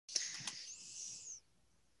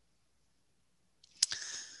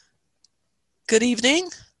Good evening.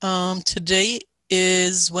 Today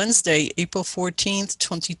is Wednesday, April 14th,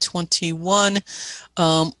 2021.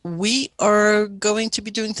 We are going to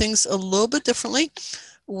be doing things a little bit differently.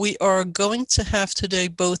 We are going to have today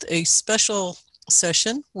both a special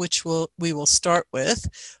session, which we will start with,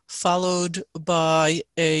 followed by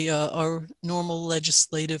our normal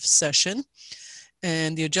legislative session.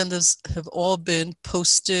 And the agendas have all been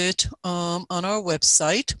posted on our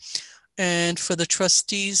website. And for the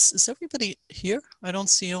trustees, is everybody here? I don't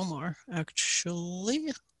see Omar,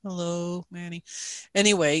 actually. Hello, Manny.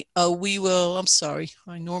 Anyway, I'm sorry.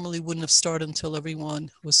 I normally wouldn't have started until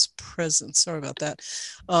everyone was present. Sorry about that.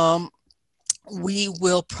 We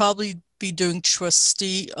will probably be doing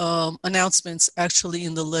trustee announcements actually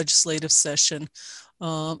in the legislative session.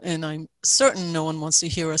 And I'm certain no one wants to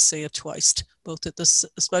hear us say it twice, both at the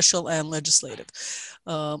special and legislative.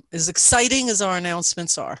 As exciting as our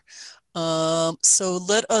announcements are. So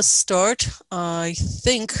let us start, I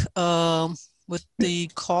think, with the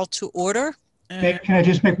call to order. Can I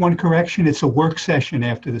just make one correction? It's a work session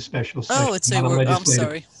after the special session. Oh, it's a work, I'm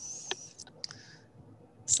sorry.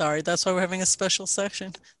 Sorry, that's why we're having a special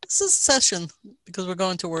session. This is a session because we're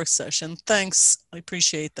going to work session. Thanks, I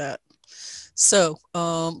appreciate that. So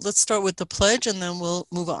let's start with the pledge and then we'll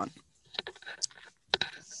move on.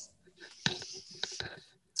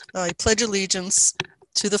 I pledge allegiance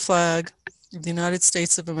to the flag of the United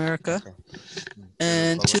States of America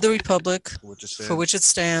and to the republic for which it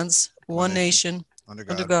stands, one nation, under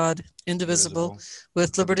God, indivisible,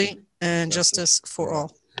 with liberty and justice for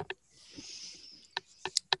all.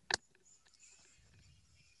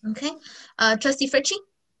 Okay. Trustee Fritchie?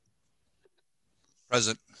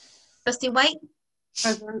 Present. Trustee White?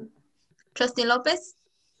 Present. Trustee Lopez?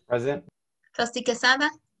 Present. Trustee Quesada?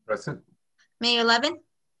 Present. Mayor Levin?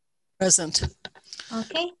 Present.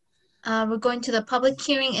 Okay. We're going to the public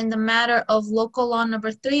hearing in the matter of local law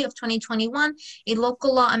number 3 of 2021, a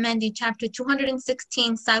local law amending chapter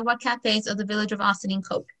 216 sidewalk cafes of the Village of AWNING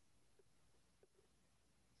Code.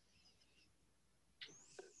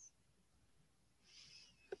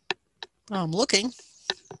 I'm looking.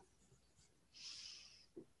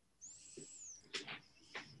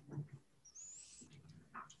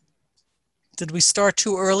 Did we start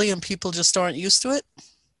too early and people just aren't used to it?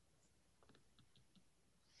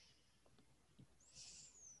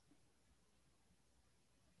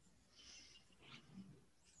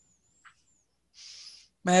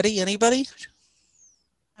 Maddi, anybody?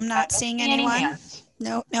 I'm not seeing anyone.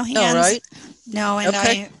 No hands. No, right? No, and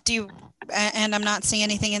okay. And I'm not seeing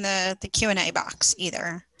anything in the Q&A box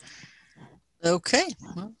either. Okay,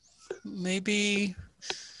 well, maybe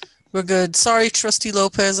we're good. Sorry, Trustee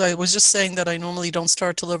Lopez. I was just saying that I normally don't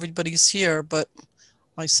start till everybody's here, but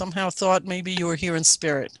I somehow thought maybe you were here in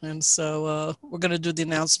spirit. And so we're going to do the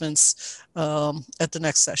announcements at the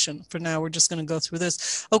next session. For now, we're just going to go through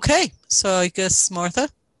this. Okay, so I guess, Martha?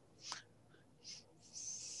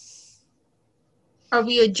 Are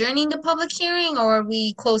we adjourning the public hearing or are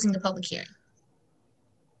we closing the public hearing?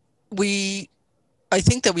 I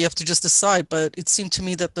think that we have to just decide, but it seemed to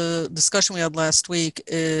me that the discussion we had last week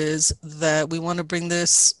is that we want to bring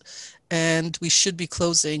this and we should be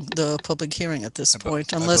closing the public hearing at this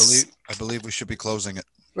point, unless... I believe we should be closing it.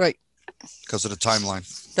 Right. Because of the timeline.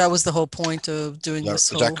 That was the whole point of doing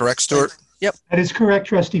this. Is that correct, Stuart? Yep. That is correct,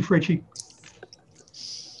 Trustee Fritchie.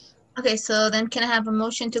 Okay, so then can I have a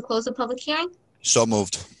motion to close the public hearing? So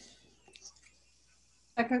moved.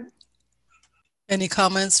 Second. Any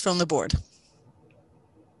comments from the board?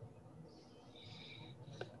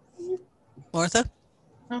 Martha?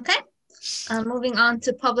 Okay. Moving on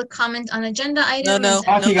to public comment on agenda items. No.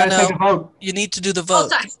 You gotta take a vote. You need to do the Oh, vote.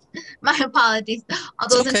 sorry. My apologies. All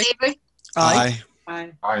those in favor? Aye.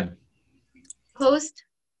 Aye. Opposed?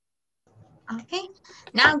 Okay.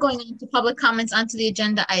 Now going into public comments onto the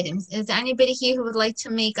agenda items. Is there anybody here who would like to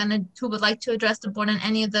address the board on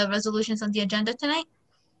any of the resolutions on the agenda tonight?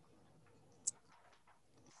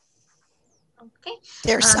 Okay.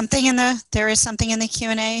 There is something in the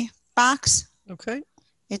Q&A box. Okay.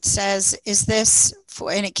 It says, is this for,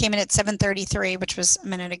 and it came in at 7:33, which was a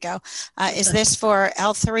minute ago. Is this for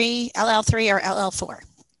LL3 or LL4?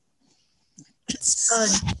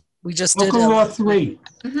 We just did Local law 3.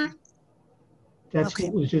 Mm-hmm. That's Okay.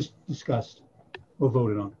 what was just discussed or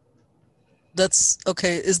voted on. That's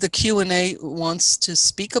okay. Is the Q&A wants to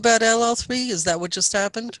speak about LL3? Is that what just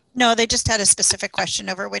happened? No, they just had a specific question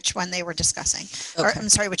over which one they were discussing. Or Okay. I'm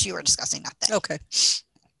sorry, which you were discussing, not they. Okay.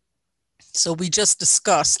 So we just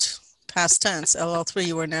discussed past tense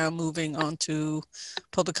LL3. We're now moving on to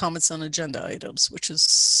public comments on agenda items, which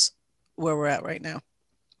is where we're at right now.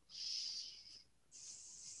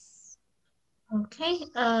 Okay,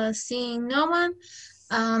 seeing no one.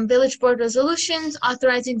 Village board resolutions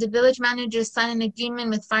authorizing the village manager to sign an agreement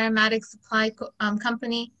with Firematic Supply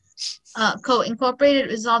Company Co. Incorporated.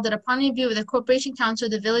 Resolved that upon review with the Corporation Counsel,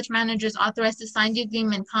 the village manager is authorized to sign the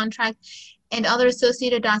agreement, contract, and other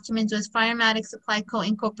associated documents with Firematic Supply Co.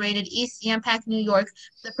 Incorporated, East Yampac, New York,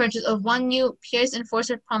 for the purchase of one new Pierce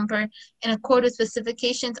Enforcer pumper in accord with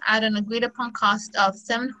specifications at an agreed upon cost of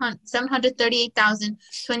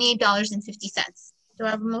 $738,028.50. Do I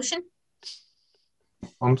have a motion?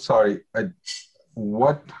 I'm sorry. I'm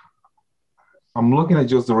looking at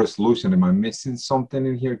just the resolution. Am I missing something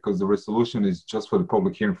in here? Because the resolution is just for the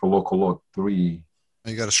public hearing for local law 3.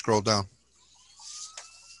 You got to scroll down.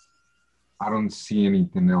 I don't see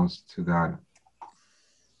anything else to that.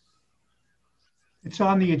 It's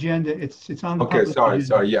on the agenda. It's on the Okay, public sorry,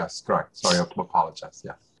 agenda. yes, correct. Sorry, I apologize.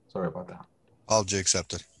 Yeah, sorry about that. Apology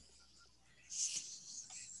accepted.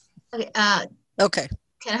 Okay, Okay.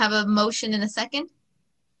 can I have a motion in a second?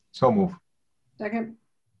 So move. Second.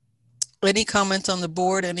 Any comment on the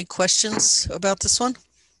board? Any questions about this one?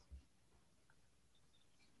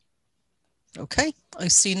 Okay, I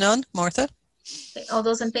see none. Martha? Okay, all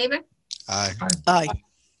those in favor? Aye. Aye.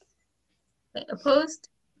 Okay, opposed?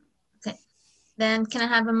 Okay, then can I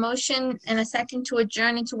have a motion and a second to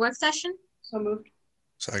adjourn into work session? So moved.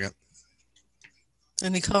 Second.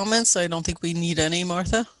 Any comments? I don't think we need any,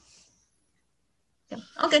 Martha.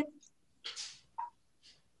 Okay,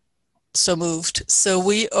 So moved. So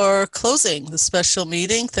we are closing the special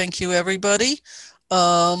meeting. Thank you, everybody.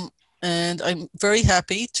 And I'm very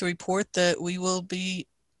happy to report that we will be,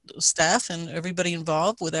 staff and everybody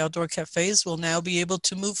involved with outdoor cafes will now be able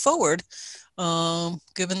to move forward.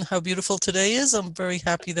 Given how beautiful today is, I'm very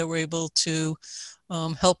happy that we're able to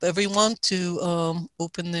help everyone to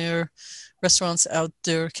open their restaurants,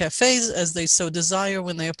 outdoor cafes as they so desire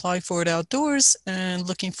when they apply for it outdoors, and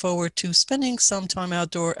looking forward to spending some time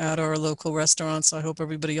outdoor at our local restaurants. I hope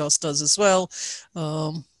everybody else does as well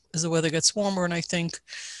as the weather gets warmer, and I think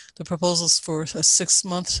the proposals for a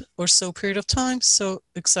 6-month or so period of time. So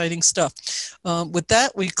exciting stuff. With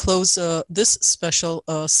that, we close this special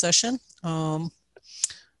session.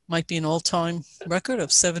 Might be an all-time record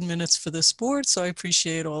of 7 minutes for this board. So I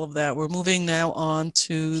appreciate all of that. We're moving now on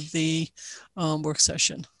to the work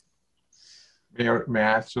session. Mayor, may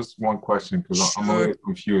I ask just one question? Because I'm a Sure. little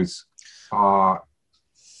confused. Were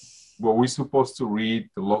we supposed to read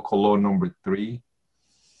the local law number 3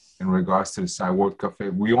 in regards to the sidewalk cafe?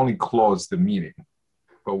 We only closed the meeting,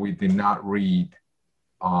 but we did not read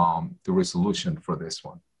the resolution for this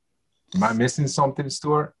one. Am I missing something,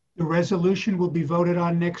 Stuart? The resolution will be voted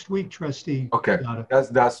on next week, trustee. Okay, Dada.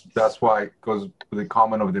 that's why, because the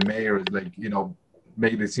comment of the mayor is like,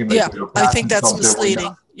 made it seem like Yeah, we're I think passing that's something we're misleading.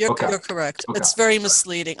 not. You're Okay. correct. Okay. It's very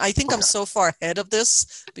misleading. I think I'm Okay. so far ahead of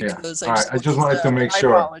this Yeah. because All right. I looked just at wanted to that, make and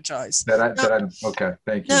sure I apologize. okay,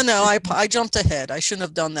 thank you. No, I jumped ahead. I shouldn't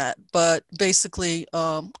have done that. But basically,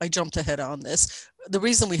 I jumped ahead on this. The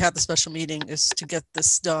reason we had the special meeting is to get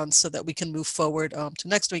this done so that we can move forward to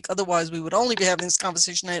next week. Otherwise, we would only be having this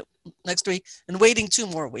conversation next week and waiting 2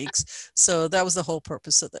 more weeks. So that was the whole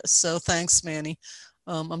purpose of this. So thanks, Manny.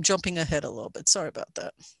 I'm jumping ahead a little bit. Sorry about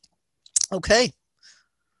that. Okay.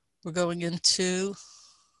 We're going into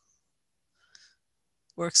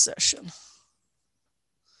work session.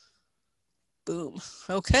 Boom.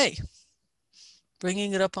 Okay.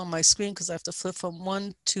 Bringing it up on my screen because I have to flip from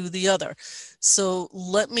one to the other. So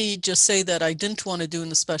let me just say that I didn't want to do in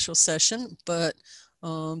the special session, but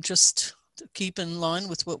just to keep in line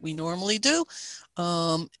with what we normally do.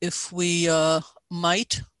 If we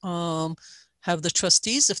might have the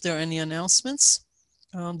trustees, if there are any announcements,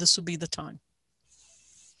 this would be the time.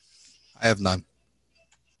 I have none.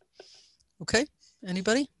 Okay.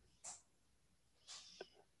 Anybody?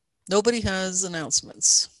 Nobody has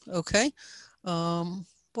announcements. Okay.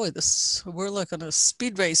 Boy, we're like on a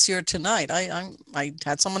speed race here tonight. I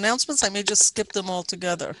had some announcements. I may just skip them all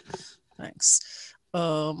together. Thanks.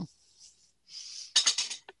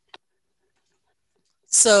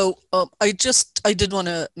 So I did want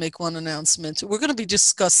to make one announcement. We're going to be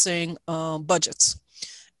discussing budgets.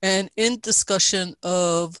 And in discussion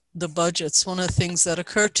of the budgets, one of the things that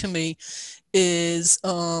occurred to me is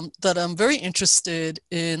that I'm very interested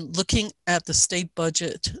in looking at the state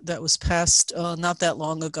budget that was passed not that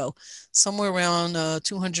long ago, somewhere around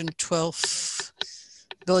 $212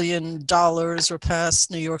 billion were passed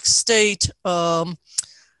New York State.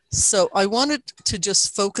 So I wanted to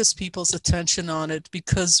just focus people's attention on it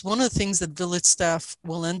because one of the things that village staff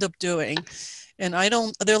will end up doing, And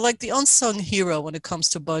they're like the unsung hero when it comes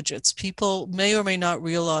to budgets. People may or may not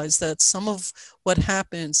realize that some of what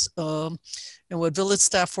happens and what village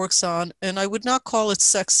staff works on, and I would not call it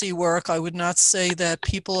sexy work. I would not say that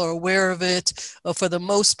people are aware of it for the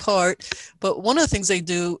most part. But one of the things they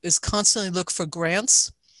do is constantly look for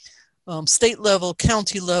grants, state level,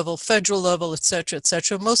 county level, federal level, et cetera, et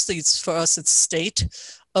cetera. Mostly it's for us, it's state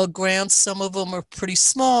grants. Some of them are pretty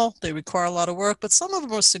small. They require a lot of work, but some of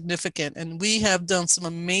them are significant. And we have done some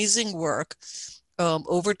amazing work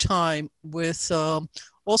over time with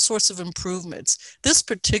all sorts of improvements. This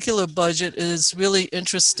particular budget is really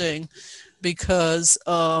interesting because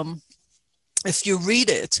if you read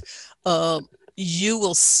it, you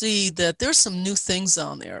will see that there's some new things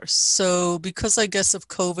on there. So because I guess of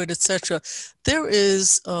COVID, etc., there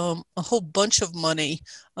is a whole bunch of money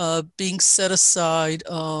being set aside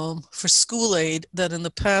for school aid that in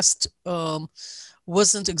the past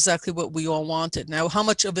wasn't exactly what we all wanted. Now, how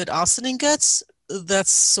much of it AWNING gets?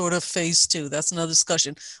 That's sort of phase two. That's another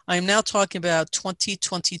discussion. I am now talking about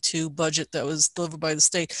 2022 budget that was delivered by the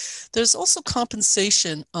state. There's also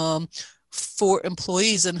compensation for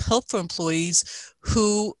employees and help for employees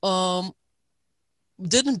who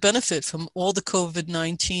didn't benefit from all the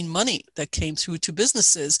COVID-19 money that came through to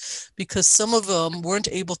businesses, because some of them weren't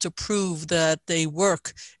able to prove that they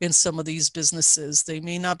work in some of these businesses. They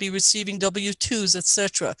may not be receiving W-2s,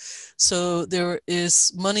 etc. So there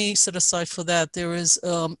is money set aside for that. There is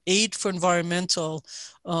aid for environmental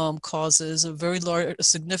causes, a very large, a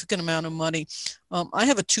significant amount of money. I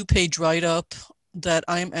have a 2-page write-up that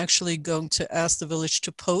I'm actually going to ask the village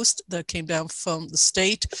to post that came down from the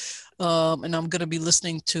state. And I'm going to be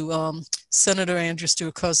listening to Senator Andrew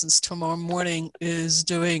Stuart Cousins tomorrow morning, is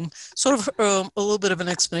doing sort of a little bit of an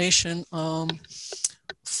explanation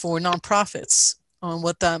for nonprofits on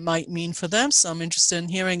what that might mean for them. So I'm interested in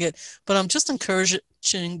hearing it, but I'm just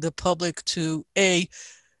encouraging the public to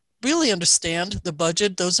really understand the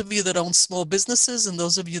budget. Those of you that own small businesses and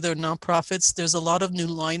those of you that are nonprofits, there's a lot of new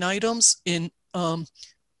line items in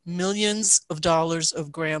millions of dollars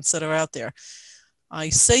of grants that are out there. I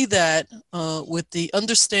say that with the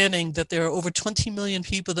understanding that there are over 20 million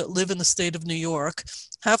people that live in the state of New York,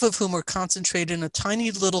 half of whom are concentrated in a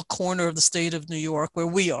tiny little corner of the state of New York, where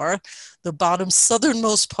we are, the bottom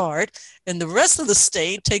southernmost part, and the rest of the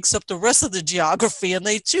state takes up the rest of the geography, and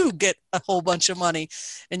they too get a whole bunch of money.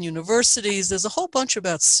 And universities, there's a whole bunch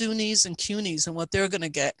about SUNYs and CUNYs and what they're going to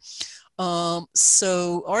get.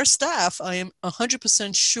 So our staff, I am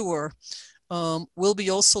 100% sure, we'll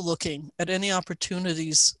be also looking at any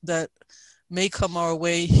opportunities that may come our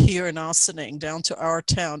way here in AWNING down to our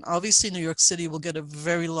town. Obviously, New York City will get a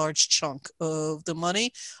very large chunk of the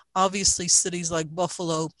money. Obviously, cities like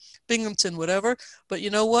Buffalo, Binghamton, whatever. But you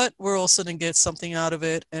know what? We're also going to get something out of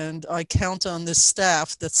it. And I count on this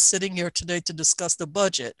staff that's sitting here today to discuss the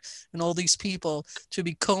budget and all these people to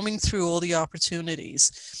be combing through all the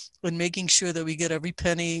opportunities and making sure that we get every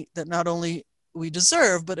penny that not only we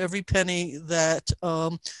deserve, but every penny that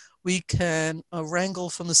we can wrangle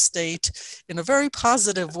from the state in a very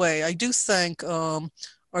positive way. I do thank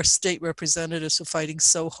our state representatives for fighting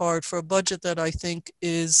so hard for a budget that I think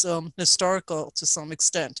is historical to some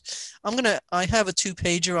extent. I have a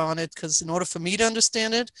 2-pager on it because in order for me to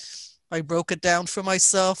understand it, I broke it down for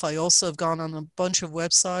myself. I also have gone on a bunch of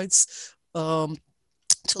websites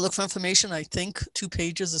to look for information. I think 2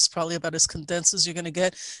 pages is probably about as condensed as you're going to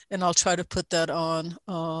get. And I'll try to put that on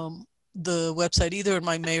the website, either in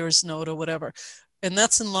my mayor's note or whatever. And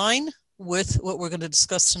that's in line with what we're going to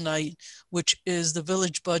discuss tonight, which is the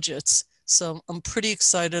village budgets. So I'm pretty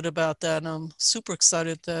excited about that. And I'm super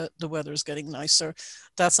excited that the weather is getting nicer.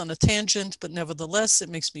 That's on a tangent, but nevertheless, it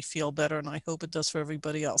makes me feel better. And I hope it does for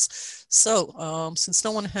everybody else. So since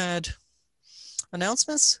no one had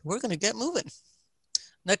announcements, we're going to get moving.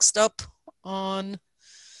 Next up on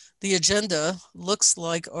the agenda looks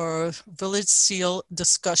like our village seal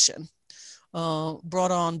discussion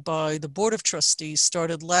brought on by the Board of Trustees,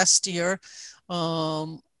 started last year,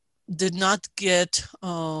 did not get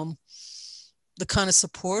the kind of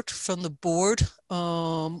support from the board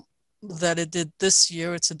that it did this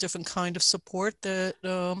year. It's a different kind of support that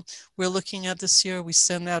we're looking at this year. We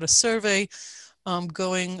send out a survey. I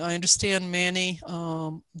understand, Manny,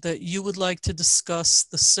 that you would like to discuss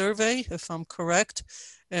the survey, if I'm correct,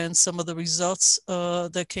 and some of the results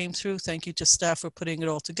that came through. Thank you to staff for putting it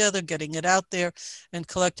all together, getting it out there, and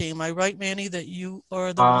collecting. Am I right, Manny, that you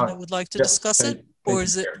are the one that would like to discuss it? Or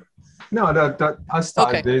is it? No, I'll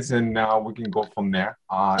start this and we can go from there.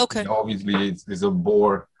 Okay. Obviously, it's a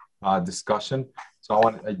board discussion. So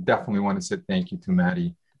I definitely want to say thank you to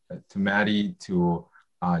Maddi, to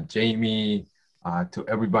Jamie, To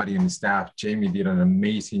everybody in the staff, Jamie did an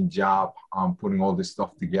amazing job putting all this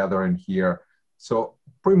stuff together in here. So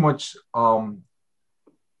pretty much, I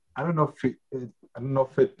don't know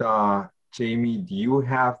if Jamie, do you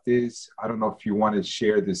have this? I don't know if you want to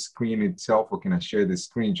share the screen itself, or can I share the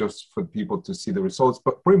screen just for people to see the results?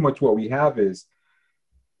 But pretty much what we have is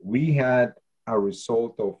we had a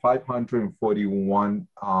result of 541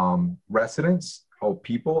 residents or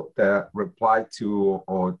people that replied to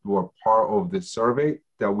or were part of the survey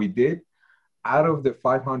that we did. Out of the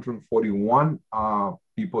 541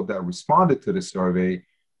 people that responded to the survey,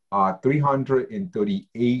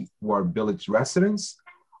 338 were village residents,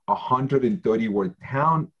 130 were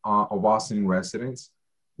town of Austin residents,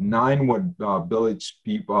 9 were village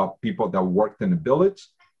people that worked in the village,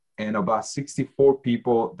 and about 64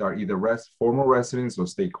 people that are either former residents or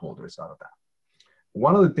stakeholders out of that.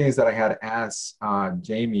 One of the things that I had asked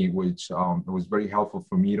Jamie, which was very helpful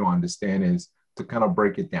for me to understand, is to kind of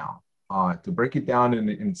break it down. To break it down in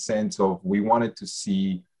the sense of, we wanted to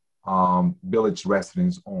see village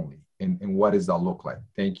residents only, and what does that look like?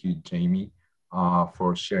 Thank you, Jamie,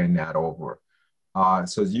 for sharing that over.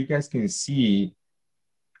 So as you guys can see,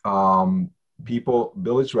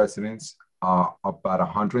 village residents, about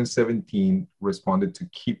 117 responded to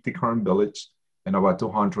keep the current village, and about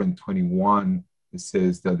 221, it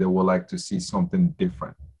says that they would like to see something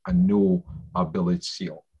different, a new village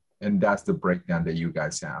seal. And that's the breakdown that you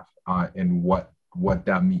guys have and what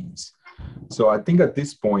that means. So I think at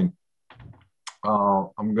this point,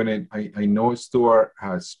 I know Stuart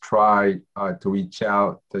has tried to reach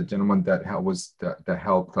out to the gentleman that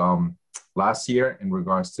helped last year in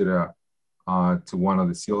regards to one of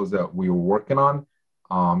the seals that we were working on.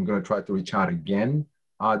 I'm going to try to reach out again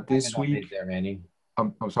this week. There, Manny.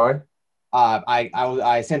 I'm sorry?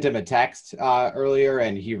 I sent him a text earlier,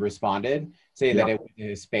 and he responded saying that it was in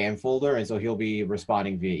his spam folder, and so he'll be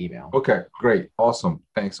responding via email. Okay, great. Awesome.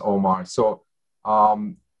 Thanks, Omar. So,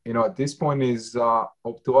 at this point is up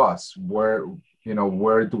to us. Where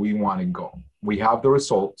do we want to go? We have the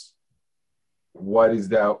results. What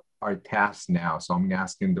is our task now? So I'm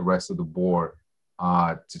asking the rest of the board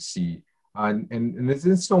to see. And is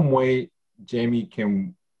in some way, Jamie,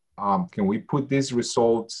 can we put these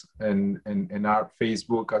results in our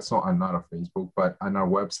Facebook, not our Facebook, but on our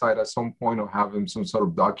website at some point, or have them some sort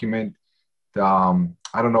of document?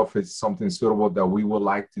 I don't know if it's something suitable that we would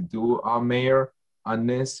like to do, Mayor, on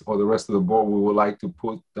this, or the rest of the board, we would like to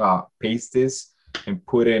paste this and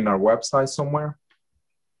put it in our website somewhere.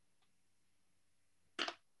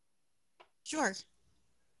 Sure.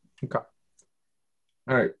 Okay.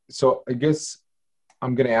 All right. So I guess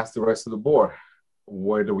I'm going to ask the rest of the board,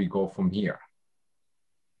 where do we go from here?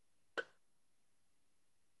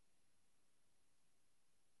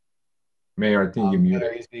 Mayor, I think you're muted.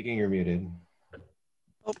 Are you speaking? You're muted.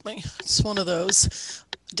 Oh, it's one of those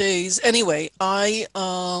days. Anyway, I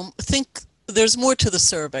think there's more to the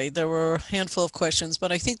survey. There were a handful of questions,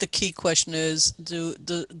 but I think the key question is, do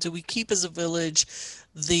we keep as a village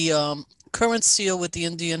the current seal with the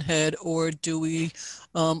Indian head, or do we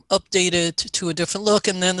update it to a different look?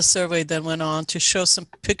 And then the survey then went on to show some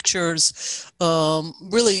pictures,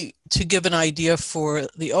 really to give an idea for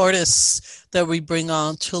the artists that we bring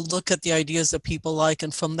on to look at the ideas that people like,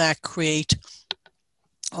 and from that create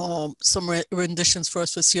some renditions for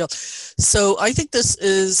us for seal. So I think this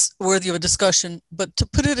is worthy of a discussion, but to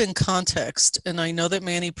put it in context, and I know that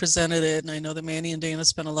Manny presented it, and I know that Manny and Dana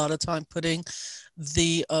spent a lot of time putting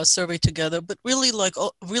the survey together, but really, like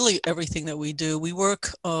really everything that we do, we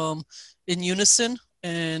work in unison,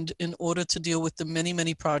 and in order to deal with the many,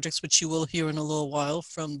 many projects, which you will hear in a little while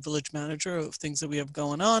from village manager of things that we have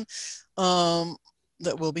going on,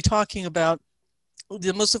 that we'll be talking about,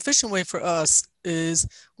 the most efficient way for us is,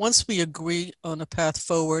 once we agree on a path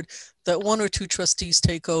forward, that 1 or 2 trustees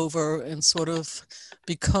take over and sort of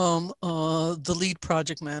become the lead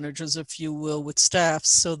project managers, if you will, with staff,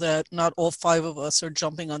 so that not all 5 of us are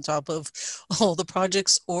jumping on top of all the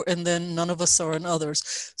projects, and then none of us are in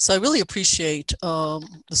others. So I really appreciate the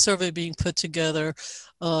survey being put together.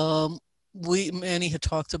 Manny had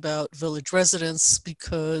talked about village residents,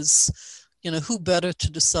 because, who better to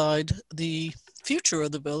decide the future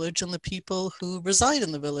of the village and the people who reside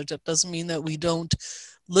in the village. That doesn't mean that we don't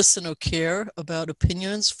listen or care about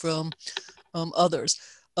opinions from others.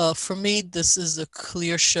 For me, this is a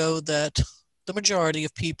clear show that the majority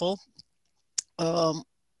of people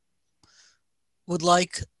would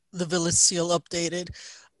like the village seal updated.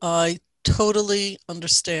 I totally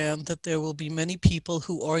understand that there will be many people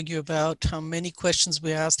who argue about how many questions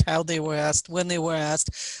we asked, how they were asked, when they were asked.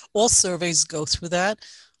 All surveys go through that.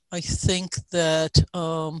 I think that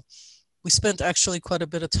We spent actually quite a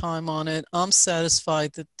bit of time on it. I'm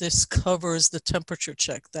satisfied that this covers the temperature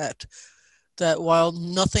check, that while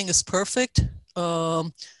nothing is perfect,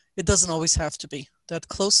 it doesn't always have to be. That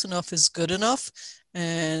close enough is good enough.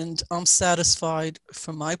 And I'm satisfied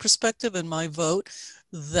from my perspective and my vote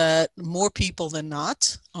that more people than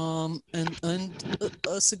not, and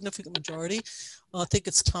a significant majority, I think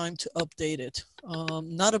it's time to update it.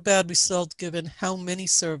 Not a bad result given how many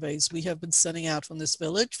surveys we have been sending out from this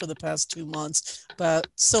village for the past 2 months about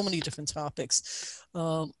so many different topics.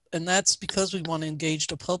 And that's because we want to engage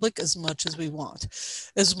the public as much as we want,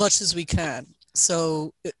 as much as we can.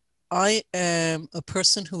 So I am a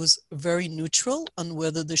person who is very neutral on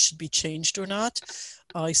whether this should be changed or not.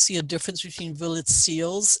 I see a difference between village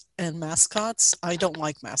seals and mascots. I don't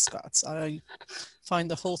like mascots. I find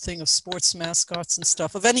the whole thing of sports mascots and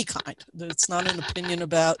stuff of any kind, it's not an opinion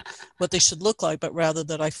about what they should look like, but rather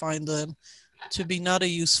that I find them to be not a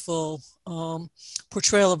useful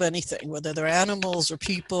portrayal of anything, whether they're animals or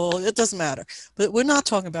people, it doesn't matter. But we're not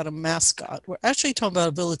talking about a mascot. We're actually talking about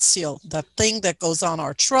a village seal, that thing that goes on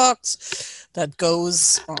our trucks, that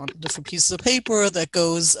goes on different pieces of paper, that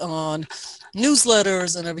goes on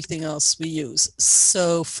newsletters and everything else we use.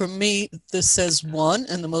 So for me, this says one,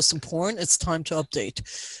 and the most important, it's time to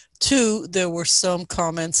update. 2, there were some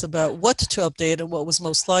comments about what to update and what was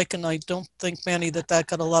most like, and I don't think, Manny, that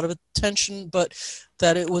got a lot of attention, but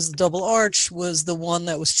that it was the double arch was the one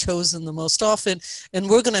that was chosen the most often, and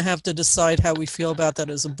we're going to have to decide how we feel about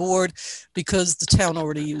that as a board, because the town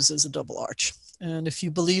already uses a double arch. And if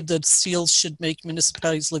you believe that seals should make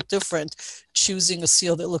municipalities look different, choosing a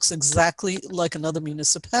seal that looks exactly like another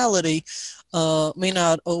municipality may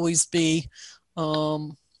not always be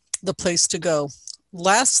the place to go.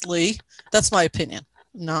 Lastly, that's my opinion,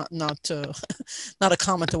 not a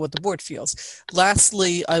comment on what the board feels.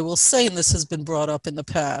 Lastly, I will say, and this has been brought up in the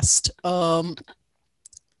past,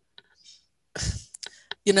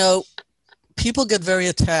 you know, people get very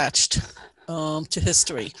attached to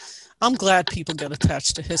history. I'm glad people get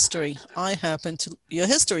attached to history. I happen to be a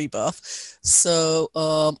history buff, so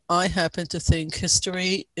I happen to think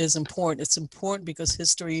history is important. It's important because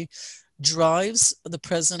history drives the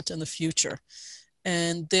present and the future.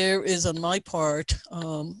 And there is, on my part,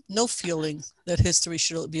 no feeling that history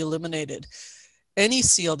should be eliminated. Any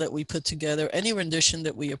seal that we put together, any rendition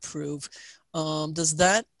that we approve, does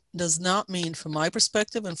not mean, from my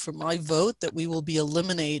perspective and from my vote, that we will be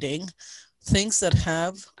eliminating things that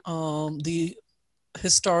have the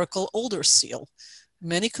historical older seal.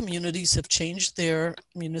 Many communities have changed their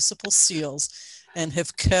municipal seals and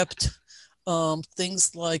have kept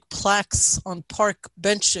things like plaques on park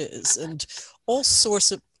benches and all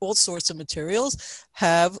sorts of materials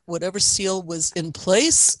have whatever seal was in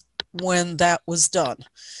place when that was done.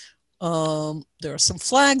 There are some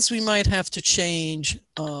flags we might have to change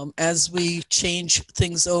as we change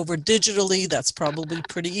things over digitally. That's probably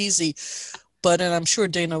pretty easy. But, and I'm sure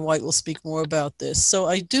Dana White will speak more about this. So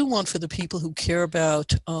I do want, for the people who care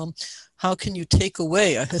about how can you take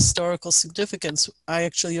away a historical significance, I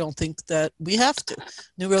actually don't think that we have to.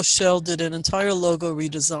 New Rochelle did an entire logo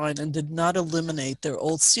redesign and did not eliminate their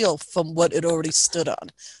old seal from what it already stood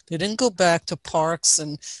on. They didn't go back to parks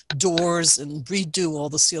and doors and redo all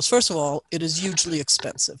the seals. First of all, it is hugely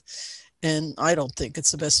expensive, and I don't think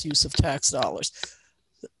it's the best use of tax dollars.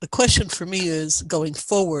 The question for me is, going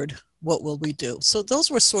forward, what will we do? So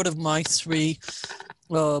those were sort of my 3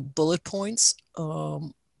 bullet points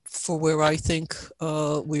for where I think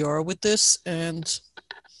we are with this. And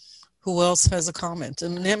who else has a comment?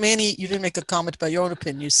 And Manny, you didn't make a comment about your own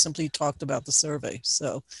opinion. You simply talked about the survey.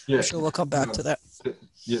 So yeah, I'm sure we'll come back to that.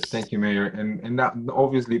 Yeah, thank you, Mayor. And that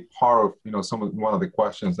obviously part of, you know, one of the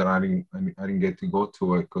questions that I didn't get to go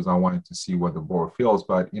to it because I wanted to see what the board feels.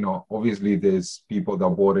 But, you know, obviously there's people that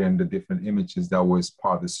brought in the different images that was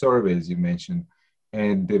part of the survey, as you mentioned.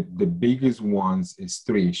 And the biggest ones is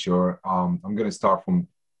 3, sure. I'm going to start from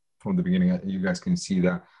the beginning. You guys can see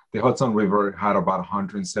that the Hudson River had about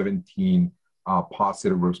 117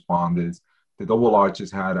 positive responders. The double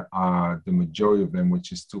arches had the majority of them,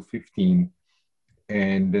 which is 215.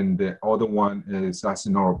 And then the other one is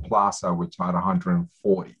Asinora Plaza, which had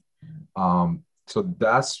 140. So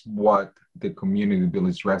that's what the community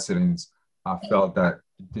village residents felt, that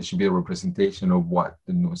there should be a representation of what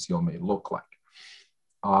the new seal may look like.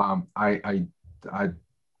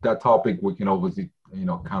 That topic, we can obviously, you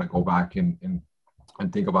know, kind of go back and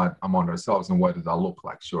think about among ourselves and what does that look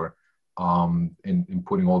like, sure. In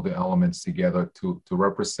putting all the elements together to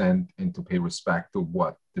represent and to pay respect to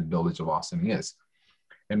what the village of Austin is.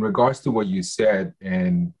 In regards to what you said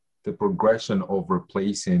and the progression of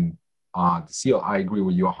replacing the seal, I agree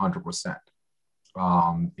with you 100%.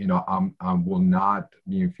 I will not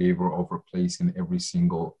be in favor of replacing every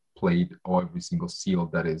single plate or every single seal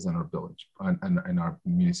that is in our village and in our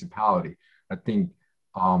municipality. I think,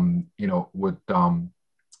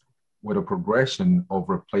 with a progression of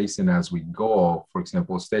replacing as we go, for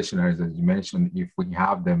example, stationaries, as you mentioned, if we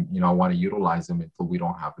have them, I want to utilize them until we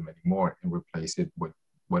don't have them anymore and replace it with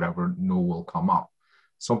whatever new will come up.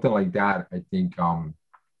 Something like that, I think, I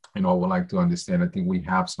would like to understand. I think we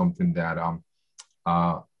have something that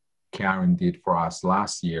Karen did for us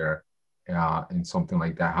last year, and something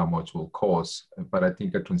like that, how much will cost. But I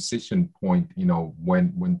think a transition point,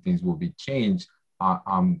 when things will be changed,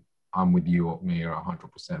 I'm with you, Mayor,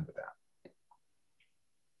 100% with that.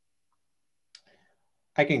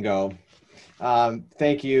 I can go.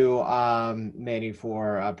 Thank you, Manny,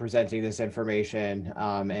 for presenting this information,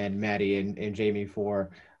 and Maddi and Jamie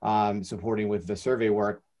for supporting with the survey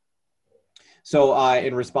work. So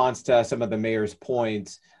in response to some of the mayor's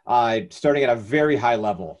points, starting at a very high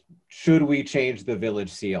level, should we change the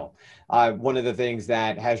village seal? One of the things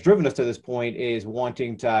that has driven us to this point is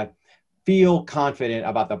wanting to feel confident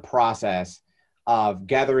about the process of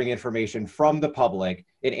gathering information from the public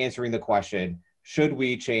and answering the question, should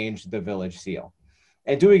we change the village seal?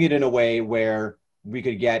 And doing it in a way where we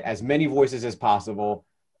could get as many voices as possible,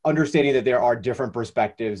 understanding that there are different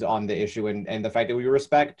perspectives on the issue, and the fact that we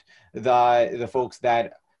respect the folks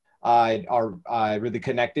that are really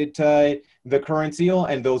connected to the current seal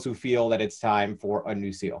and those who feel that it's time for a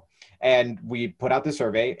new seal. And we put out the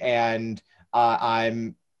survey, and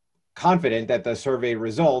I'm confident that the survey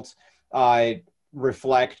results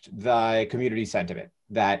reflect the community sentiment,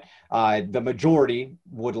 that the majority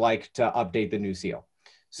would like to update the new seal.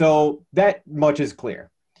 So that much is clear.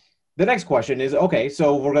 The next question is, okay,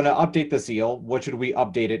 so we're going to update the seal. What should we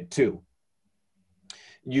update it to?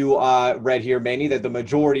 You read here, Manny, that the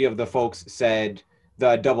majority of the folks said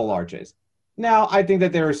the double arches. Now, I think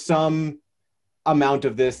that there is some amount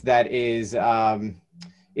of this that is in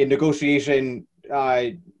negotiation.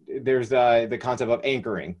 There's the concept of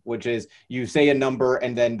anchoring, which is you say a number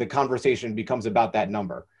and then the conversation becomes about that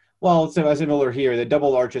number. Well, so similar here, the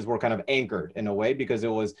double arches were kind of anchored in a way because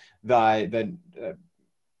it was the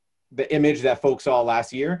image that folks saw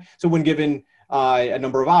last year. So when given a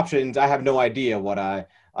number of options, I have no idea what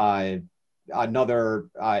another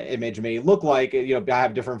image may look like. I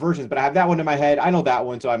have different versions, but I have that one in my head. I know that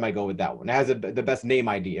one, so I might go with that one. It has the best name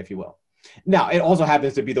ID, if you will. Now, it also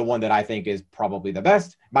happens to be the one that I think is probably the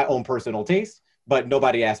best, my own personal taste, but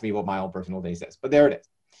nobody asked me what my own personal taste is, but there it is.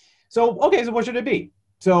 So, okay, so what should it be?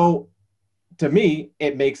 So to me,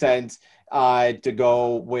 it makes sense to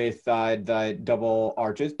go with the double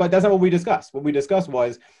arches, but that's not what we discussed. What we discussed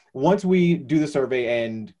was once we do the survey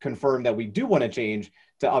and confirm that we do want to change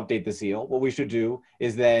to update the seal, what we should do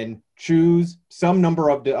is then choose some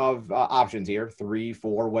number of options here, 3,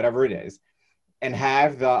 4, whatever it is, and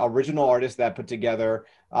have the original artist that put together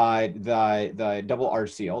the double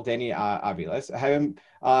arch seal, Danny Aviles, have him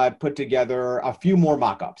put together a few more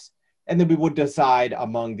mock-ups. And then we would decide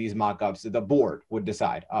among these mock-ups, the board would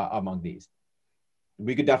decide among these.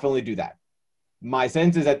 We could definitely do that. My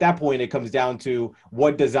sense is at that point, it comes down to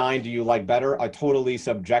what design do you like better, a totally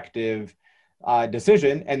subjective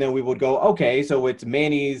decision. And then we would go, okay, so it's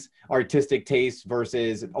Manny's artistic taste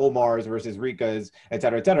versus Omar's versus Rika's, et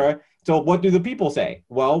cetera, et cetera. So what do the people say?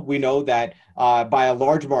 Well, we know that by a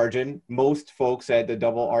large margin, most folks said the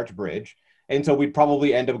double arch bridge. And so we'd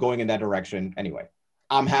probably end up going in that direction anyway.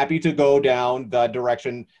 I'm happy to go down the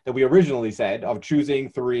direction that we originally said of choosing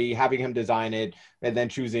 3, having him design it, and then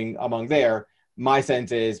choosing among there. My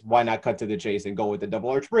sense is why not cut to the chase and go with the double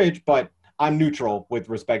arch bridge, but I'm neutral with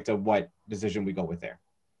respect to what decision we go with there.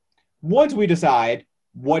 Once we decide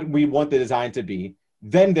what we want the design to be,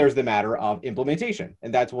 then there's the matter of implementation.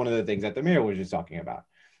 And that's one of the things that the mayor was just talking about.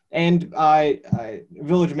 And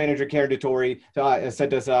Village Manager Karen DeTore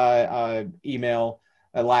sent us an email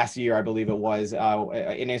last year, I believe it was,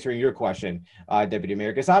 in answering your question, Deputy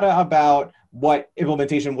Mayor Quesada, about what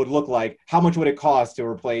implementation would look like. How much would it cost to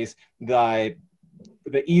replace the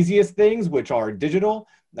easiest things, which are digital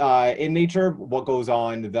in nature, what goes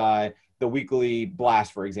on the weekly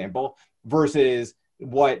blast, for example, versus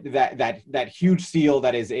what that huge seal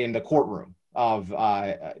that is in the courtroom of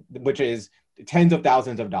which is tens of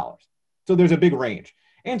thousands of dollars. So there's a big range.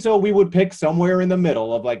 And so we would pick somewhere in the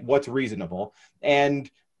middle of like what's reasonable. And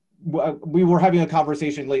we were having a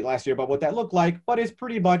conversation late last year about what that looked like, but it's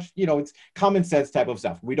pretty much, it's common sense type of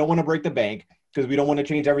stuff. We don't want to break the bank because we don't want to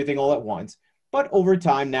change everything all at once, but over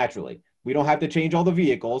time, naturally, we don't have to change all the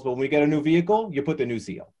vehicles. But when we get a new vehicle, you put the new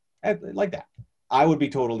seal like that. I would be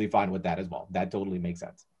totally fine with that as well. That totally makes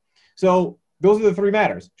sense. So those are the three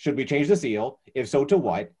matters. Should we change the seal? If so, to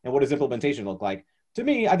what? And what does implementation look like? To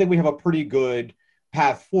me, I think we have a pretty good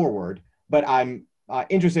path forward, but I'm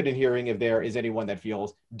interested in hearing if there is anyone that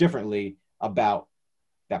feels differently about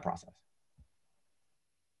that process.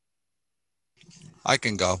 I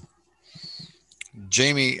can go.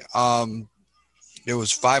 Jamie, there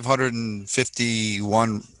was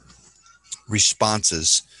 551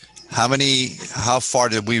 responses. How far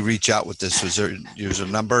did we reach out with this? Was there a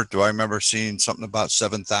number? Do I remember seeing something about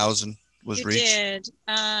 7,000 was You reached? did.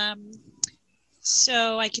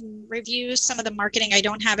 So I can review some of the marketing. I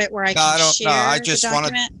don't have it where I No, can I don't. No, share I the just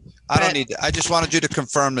wanted. document. I don't but- need. I just wanted you to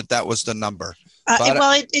confirm that was the number.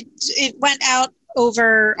 Well, it went out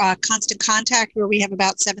over Constant Contact, where we have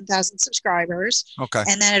about 7,000 subscribers. Okay.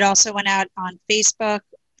 And then it also went out on Facebook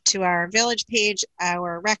to our village page,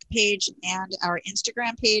 our rec page, and our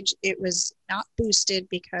Instagram page. It was not boosted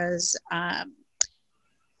because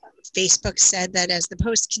Facebook said that as the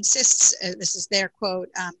post consists, this is their quote,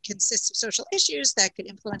 consists of social issues that could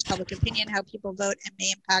influence public opinion, how people vote, and may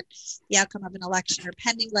impact the outcome of an election or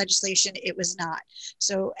pending legislation, it was not.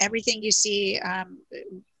 So everything you see,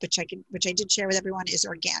 which I did share with everyone, is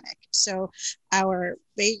organic. So our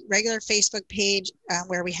regular Facebook page,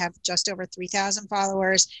 where we have just over 3,000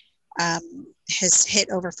 followers, has hit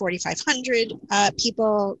over 4,500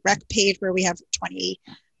 people. Rec page, where we have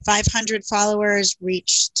 2,500 followers,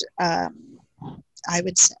 reached, I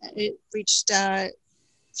would say, it reached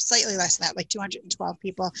slightly less than that, like 212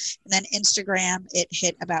 people. And then Instagram, it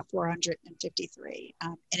hit about 453,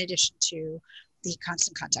 in addition to the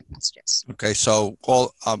constant contact messages. Okay, so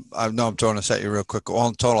all I know I'm throwing this at you real quick. All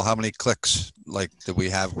in total, how many clicks did we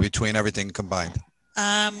have between everything combined?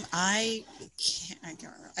 I can't.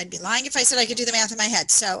 I'd be lying if I said I could do the math in my head.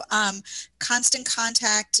 So, constant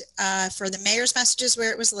contact for the mayor's messages,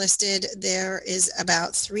 where it was listed, there is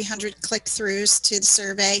about 300 click-throughs to the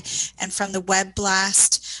survey, and from the web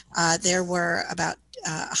blast, there were about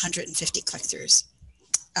 150 click-throughs.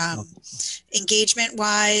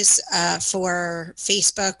 Engagement-wise, for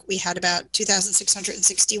Facebook, we had about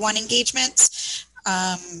 2,661 engagements.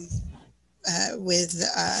 With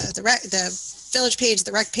the village page,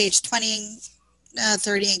 the rec page,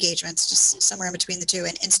 30 engagements, just somewhere in between the two.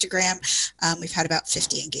 And Instagram, we've had about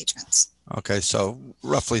 50 engagements. Okay, so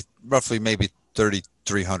roughly maybe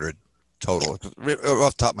 3,300 total, off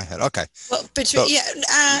the top of my head. Okay. Well, So,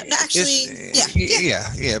 actually,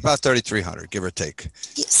 about 3,300, give or take.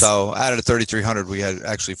 Yes. So out of the 3,300, we had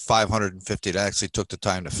actually 550 that actually took the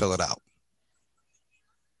time to fill it out,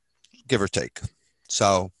 give or take.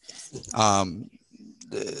 So I'm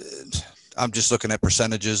just looking at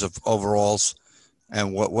percentages of overalls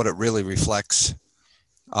and what it really reflects,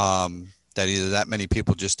 that either that many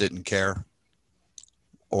people just didn't care,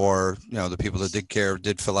 or the people that did care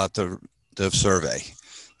did fill out the survey.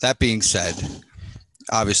 That being said,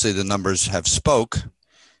 obviously the numbers have spoke.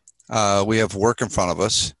 We have work in front of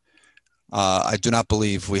us. I do not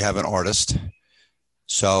believe we have an artist,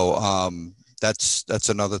 so that's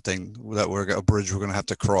another thing that a bridge we're going to have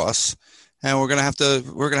to cross, and we're going to have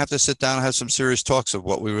to sit down and have some serious talks of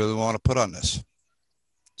what we really want to put on this.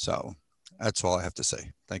 So that's all I have to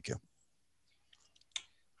say. Thank you.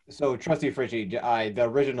 So Trustee Fritchie, the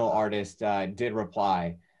original artist did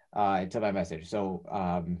reply to my message. So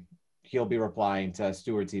he'll be replying to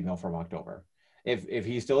Stuart's email from October. If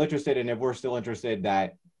he's still interested, and if we're still interested,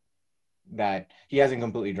 that he hasn't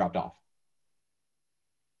completely dropped off.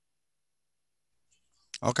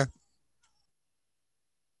 Okay.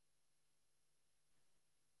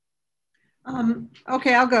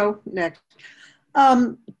 Okay, I'll go next.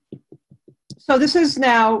 So this is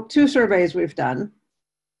now 2 surveys we've done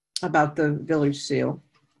about the village seal.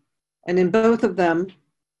 And in both of them,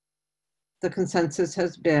 the consensus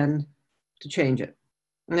has been to change it.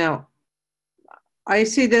 Now, I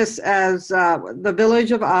see this as the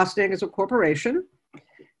village of AWNING is a corporation.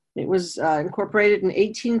 It was incorporated in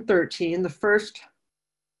 1813, the first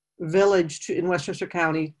village in Westchester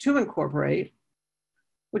County to incorporate,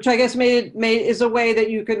 which I guess is a way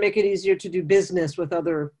that you can make it easier to do business with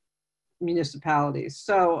other municipalities.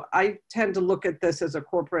 So I tend to look at this as a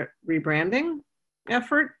corporate rebranding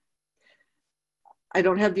effort. I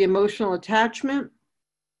don't have the emotional attachment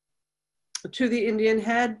to the Indian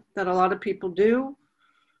head that a lot of people do.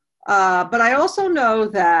 But I also know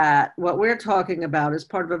that what we're talking about is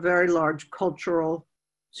part of a very large cultural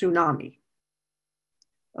tsunami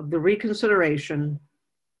of the reconsideration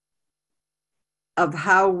of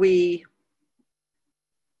how we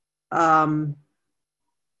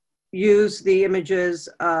use the images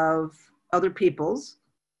of other peoples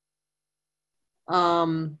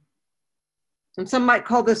And some might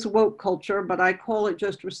call this woke culture, but I call it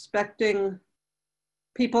just respecting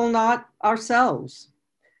people, not ourselves.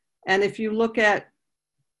 And if you look at,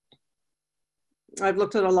 I've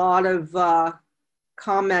looked at a lot of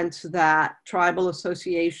comments that tribal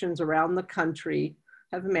associations around the country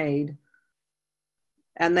have made,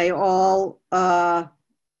 and they all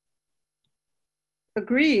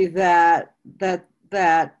agree that they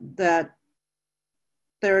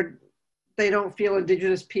don't feel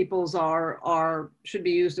Indigenous peoples should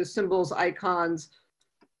be used as symbols, icons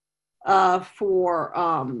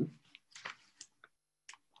for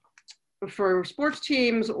sports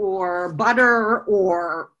teams or butter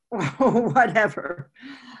or whatever.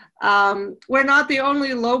 We're not the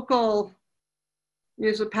only local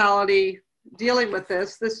municipality dealing with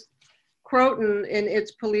this. This CROTON, in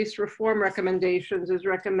its police reform recommendations, is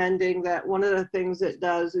recommending that one of the things it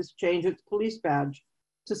does is change its police badge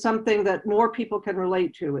to something that more people can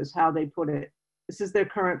relate to, is how they put it. This is their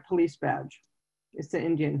current police badge. It's the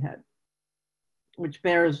Indian head, which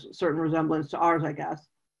bears certain resemblance to ours, I guess.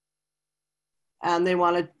 And they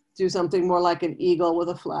want to do something more like an eagle with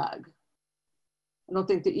a flag. I don't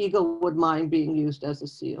think the eagle would mind being used as a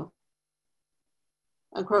seal.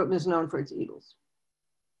 And CROTON is known for its eagles.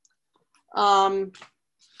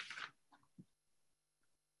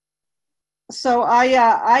 So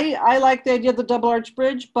I like the idea of the double arch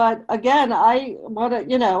bridge, but again, I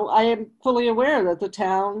am fully aware that the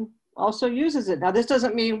town also uses it. Now, this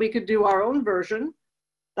doesn't mean we could do our own version.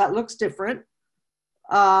 That looks different.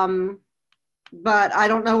 But I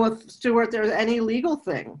don't know if, Stuart, there's any legal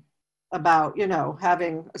thing about,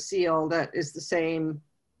 having a seal that is the same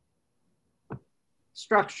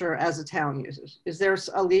structure as a town uses. Is there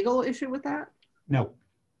a legal issue with that? No.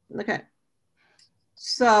 Okay.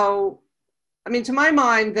 So, I mean, to my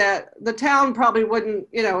mind, that the town probably wouldn't,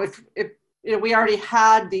 if we already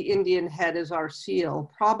had the Indian head as our seal,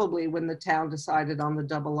 probably when the town decided on the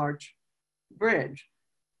double arch bridge.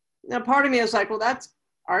 Now, part of me is like, well, that's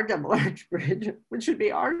our double arch bridge, which should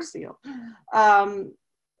be our seal.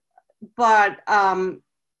 But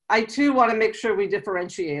I too want to make sure we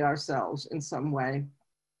differentiate ourselves in some way.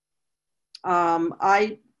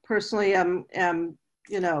 I personally am, I'm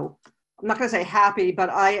not going to say happy, but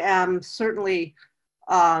I am certainly,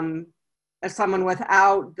 as someone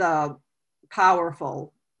without the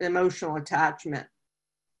powerful emotional attachment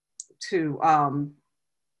to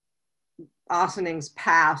AWNING's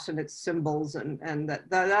past and its symbols, and that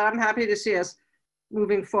I'm happy to see us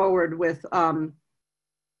moving forward with a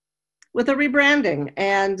rebranding.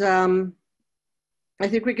 And I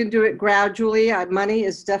think we can do it gradually. Money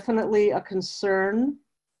is definitely a concern.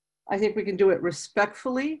 I think we can do it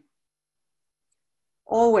respectfully,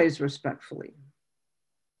 always respectfully.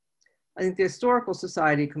 I think the Historical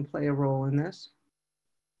Society can play a role in this,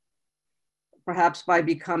 perhaps by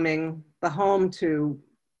becoming the home to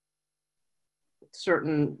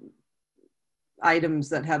certain items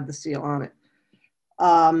that have the seal on it.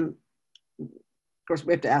 Of course,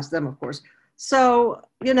 we have to ask them, of course. So,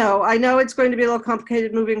 I know it's going to be a little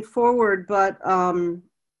complicated moving forward, but, I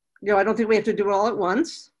don't think we have to do it all at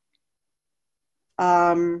once.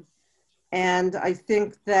 And I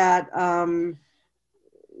think that,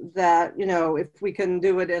 if we can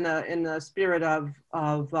do it in a spirit of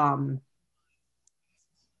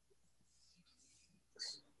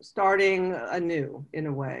starting anew, in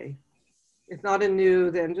a way. If not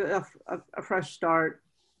anew, then a fresh start.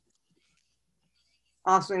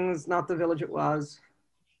 AWNING is not the village it was.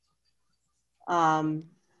 I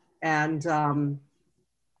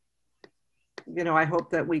hope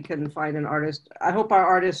that we can find an artist. I hope our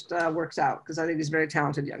artist works out, because I think he's a very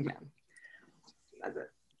talented young man. That's it.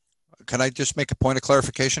 Can I just make a point of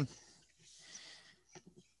clarification?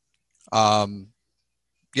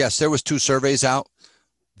 Yes, there was 2 surveys out.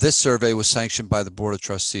 This survey was sanctioned by the Board of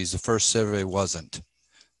Trustees. The first survey wasn't.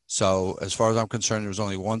 So as far as I'm concerned, there was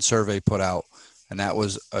only 1 survey put out, and that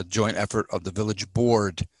was a joint effort of the village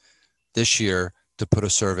board this year to put a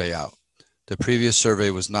survey out. The previous survey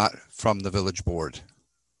was not from the village board.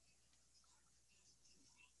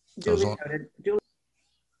 Duly noted.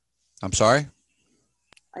 I'm sorry?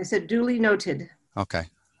 I said duly noted. Okay.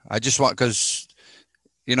 I just want, because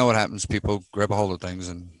you know what happens, people grab a hold of things,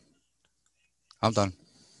 and I'm done.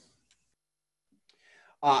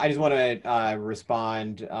 I just want to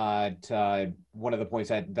respond to one of the points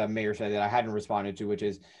that the mayor said that I hadn't responded to, which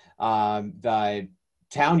is the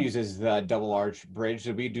town uses the double arch bridge,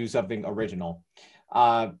 so we do something original.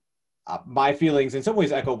 my feelings in some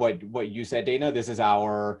ways echo what you said, Dana. This is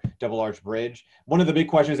our double arch bridge. One of the big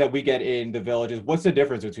questions that we get in the village is what's the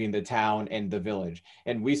difference between the town and the village?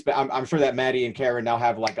 And I'm sure that Maddi and Karen now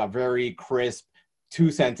have like a very crisp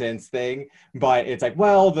 2-sentence thing, but it's like,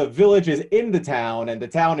 well, the village is in the town and the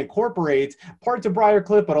town incorporates parts of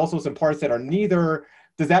Briarcliff, but also some parts that are neither.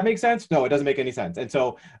 Does that make sense? No, it doesn't make any sense. And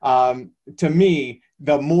so to me,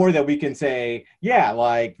 the more that we can say, yeah,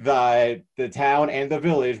 like the town and the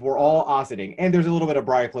village, we're all Ossining. And there's a little bit of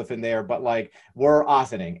Briarcliff in there, but like we're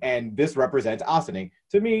Ossining. And this represents Ossining.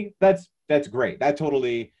 To me, that's great. That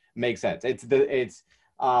totally makes sense.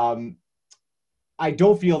 I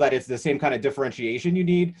don't feel that it's the same kind of differentiation you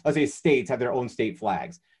need. Let's say states have their own state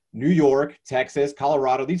flags. New York, Texas,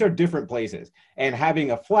 Colorado, these are different places. And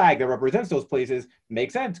having a flag that represents those places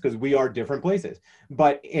makes sense because we are different places.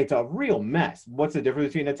 But it's a real mess. What's the difference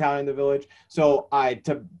between the town and the village? So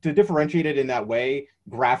to differentiate it in that way,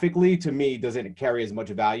 graphically, to me, doesn't carry as much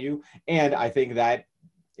value. And I think that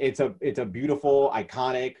it's a beautiful,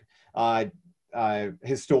 iconic,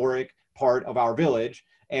 historic part of our village.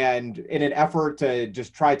 And in an effort to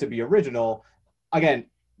just try to be original, again,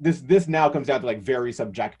 this now comes down to like very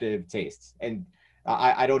subjective tastes. And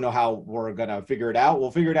I don't know how we're gonna figure it out. We'll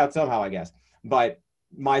figure it out somehow, I guess. But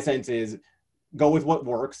my sense is go with what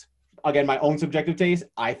works. Again, my own subjective taste,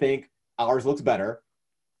 I think ours looks better.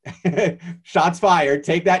 Shots fired,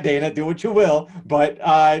 take that, Dana, do what you will. But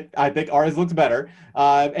I think ours looks better.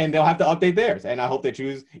 And they'll have to update theirs. And I hope they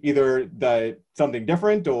choose either something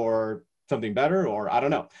different or something better, or I don't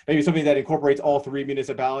know, maybe something that incorporates all 3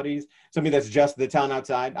 municipalities, something that's just the town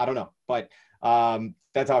outside. I don't know, but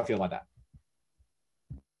that's how I feel about that.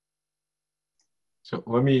 So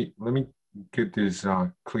let me get this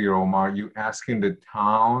clear, Omar. You asking the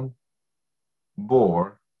town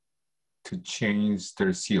board to change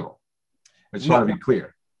their seal? I just want to be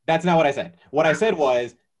clear. That's not what I said. What I said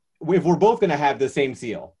was, if we're both going to have the same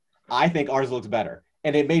seal, I think ours looks better.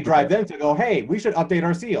 And it may drive them to go, hey, we should update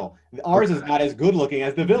our seal. Ours is not as good looking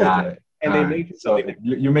as the village. And they make so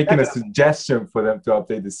you're making a suggestion for them to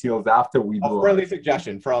update the seals after we do a friendly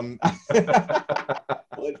suggestion from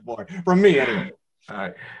me anyway. All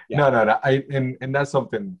right. Yeah. No. And that's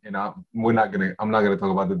something, you know, I'm not gonna talk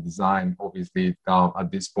about the design, obviously,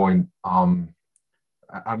 at this point.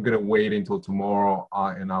 I'm gonna wait until tomorrow,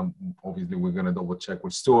 and obviously we're gonna double check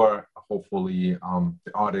with Stuart. Hopefully,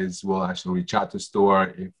 the artists will actually reach out to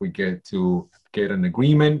Stuart if we get an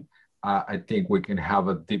agreement. I think we can have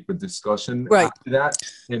a deeper discussion after that,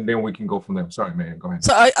 and then we can go from there. Sorry, man, go ahead.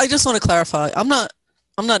 So I just want to clarify. I'm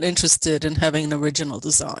not interested in having an original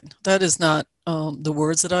design. That is not the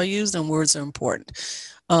words that I used, and words are important.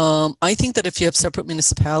 I think that if you have separate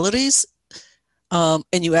municipalities,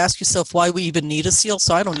 and you ask yourself why we even need a seal.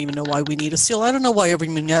 So I don't even know why we need a seal. I don't know why every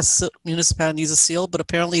municipality needs a seal, but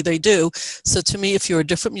apparently they do. So to me, if you're a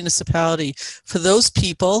different municipality, for those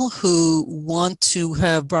people who want to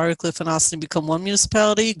have Briarcliff and Ossining become one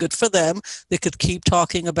municipality, good for them. They could keep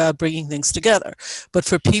talking about bringing things together. But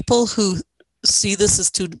for people who see this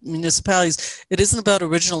as 2 municipalities, it isn't about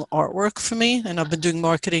original artwork for me, and I've been doing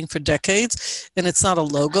marketing for decades, and it's not a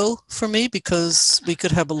logo for me, because we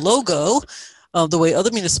could have a logo the way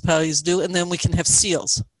other municipalities do, and then we can have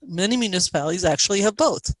seals. Many municipalities actually have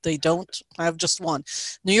both. They don't have just one.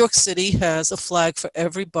 New York City has a flag for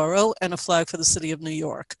every borough and a flag for the city of New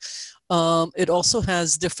York. It also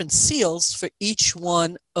has different seals for each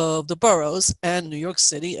one of the boroughs, and New York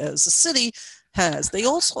City as a city has. They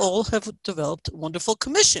also all have developed wonderful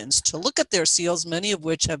commissions to look at their seals, many of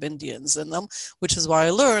which have Indians in them, which is why I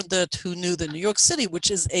learned that who knew that New York City,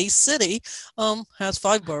 which is a city, has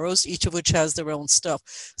 5 boroughs, each of which has their own stuff.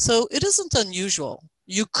 So it isn't unusual.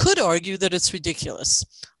 You could argue that it's ridiculous.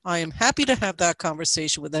 I am happy to have that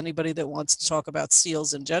conversation with anybody that wants to talk about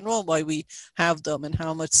seals in general, why we have them and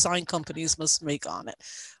how much sign companies must make on it.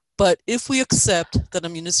 But if we accept that a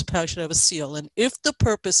municipality should have a seal, and if the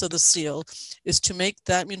purpose of the seal is to make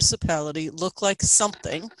that municipality look like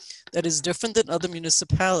something that is different than other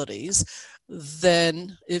municipalities,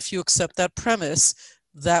 then if you accept that premise,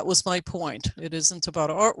 that was my point. It isn't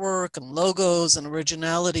about artwork and logos and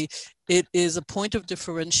originality. It is a point of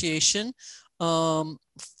differentiation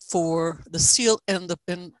for the seal and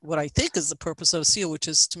what I think is the purpose of a seal, which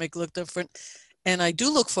is to make it look different. And I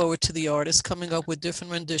do look forward to the artists coming up with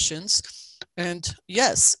different renditions. And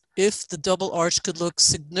yes, if the double arch could look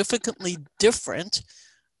significantly different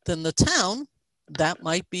than the town, that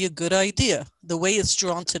might be a good idea. The way it's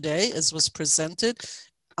drawn today, as was presented,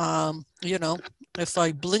 you know, If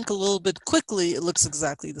I blink a little bit quickly, it looks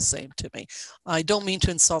exactly the same to me. I don't mean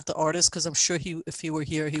to insult the artist, because I'm sure if he were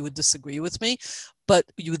here, he would disagree with me. But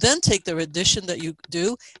you then take the addition that you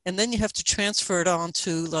do, and then you have to transfer it on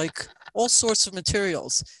to like all sorts of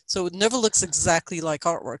materials. So it never looks exactly like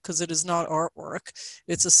artwork, because it is not artwork.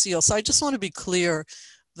 It's a seal. So I just want to be clear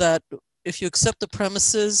that if you accept the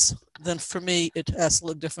premises, then for me, it has to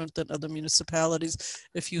look different than other municipalities.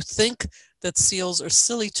 If you think that seals are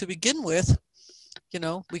silly to begin with, you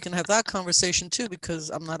know, we can have that conversation too,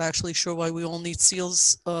 because I'm not actually sure why we all need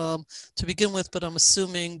seals to begin with, but I'm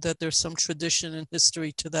assuming that there's some tradition and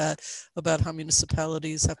history to that about how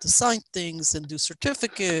municipalities have to sign things and do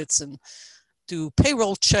certificates and do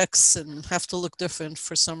payroll checks and have to look different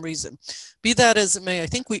for some reason. Be that as it may, I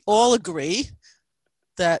think we all agree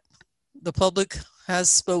that the public has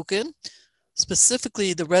spoken,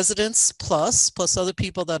 specifically the residents plus other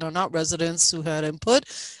people that are not residents who had input,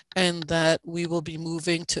 and that we will be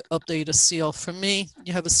moving to update a seal. For me,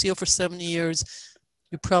 you have a seal for 70 years.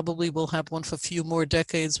 You probably will have one for a few more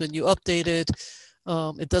decades when you update it.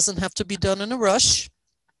 It doesn't have to be done in a rush.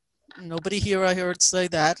 Nobody here I heard say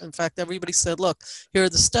that. In fact, everybody said, look, here are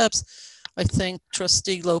the steps. I think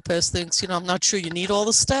Trustee Lopez thinks, you know, I'm not sure you need all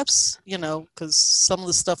the steps, you know, because some of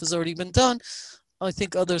the stuff has already been done. I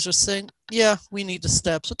think others are saying, yeah, we need the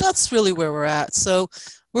steps, but that's really where we're at. So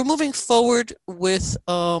we're moving forward with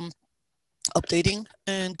updating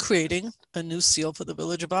and creating a new seal for the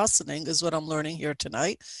village of AWNING is what I'm learning here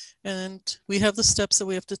tonight. And we have the steps that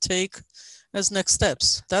we have to take as next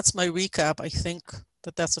steps. That's my recap. I think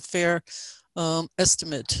that that's a fair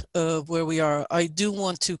estimate of where we are. I do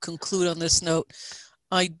want to conclude on this note.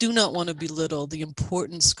 I do not want to belittle the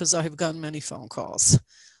importance, because I have gotten many phone calls,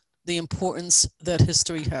 the importance that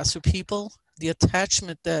history has for people, the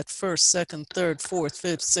attachment that first, second, third, fourth,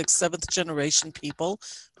 fifth, sixth, seventh generation people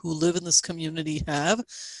who live in this community have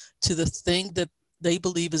to the thing that they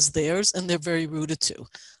believe is theirs and they're very rooted to.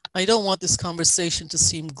 I don't want this conversation to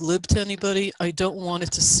seem glib to anybody. I don't want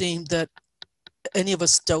it to seem that any of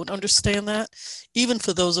us don't understand that. Even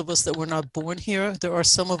for those of us that were not born here, there are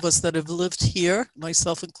some of us that have lived here,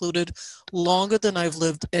 myself included, longer than I've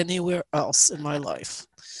lived anywhere else in my life.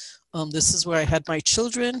 This is where I had my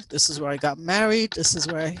children. This is where I got married. This is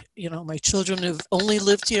where my children have only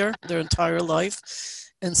lived here their entire life.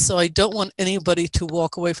 And so I don't want anybody to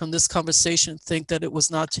walk away from this conversation and think that it was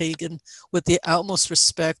not taken with the utmost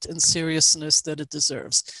respect and seriousness that it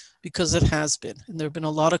deserves, because it has been. And there have been a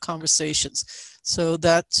lot of conversations. So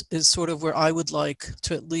that is sort of where I would like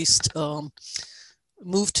to at least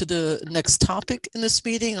move to the next topic in this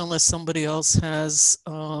meeting, unless somebody else has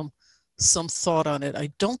some thought on it.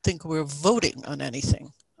 I don't think we're voting on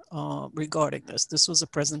anything regarding this. This was a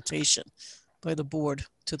presentation by the board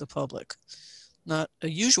to the public. Not a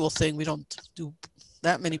usual thing. We don't do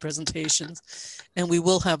that many presentations, and we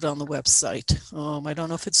will have it on the website. I don't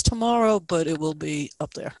know if it's tomorrow, but it will be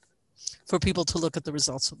up there for people to look at the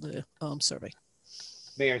results of the survey.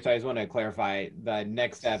 Mayor, so I just want to clarify, the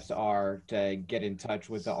next steps are to get in touch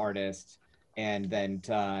with the artist and then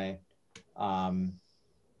to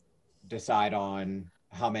decide on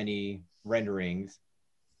how many renderings,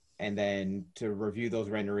 and then to review those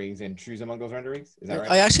renderings and choose among those renderings. Is that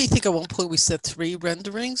right? I actually think at one point we said 3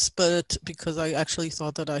 renderings, but because I actually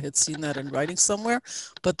thought that I had seen that in writing somewhere,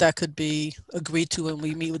 but that could be agreed to when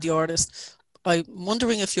we meet with the artist. I'm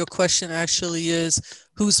wondering if your question actually is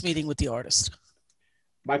who's meeting with the artist.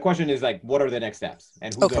 My question is, like, what are the next steps?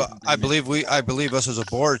 And who's Okay. I believe us as a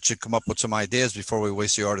board should come up with some ideas before we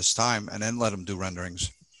waste the artist's time, and then let them do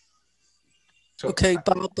renderings. So, Okay,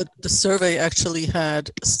 Bob, but the survey actually had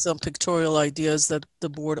some pictorial ideas that the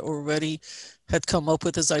board already had come up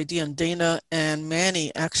with as idea, and Dana and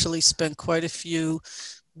Manny actually spent quite a few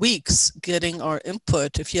weeks getting our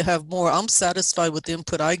input. If you have more, I'm satisfied with the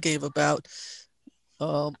input I gave about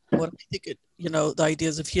what I think the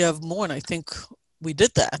ideas. If you have more, and I think we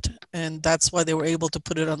did that, and that's why they were able to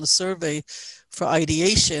put it on the survey for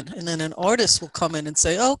ideation. And then an artist will come in and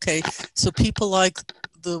say, oh, okay, so people like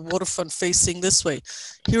the waterfront facing this way.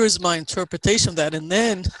 Here is my interpretation of that. And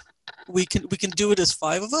then we can do it as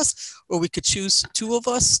 5 of us, or we could choose 2 of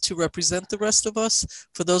us to represent the rest of us.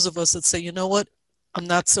 For those of us that say, you know what, I'm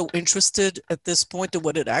not so interested at this point in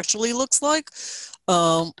what it actually looks like.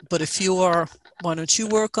 But if you are, why don't you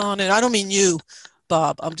work on it? I don't mean you,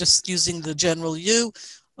 Bob. I'm just using the general you.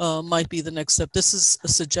 Might be the next step. This is a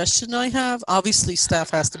suggestion I have. Obviously,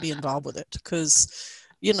 staff has to be involved with it, because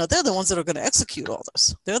they're the ones that are going to execute all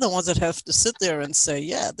this. They're the ones that have to sit there and say,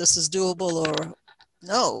 yeah, this is doable, or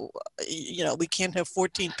no, we can't have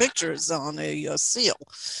 14 pictures on a seal,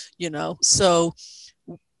 So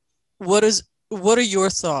what is what are your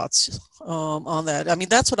thoughts on that? I mean,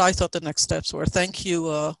 that's what I thought the next steps were. Thank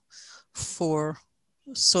you for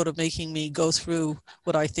sort of making me go through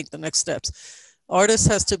what I think the next steps. Artist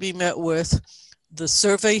has to be met with. The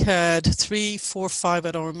survey had 3, 4, 5,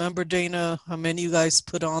 I don't remember, Dana, how many you guys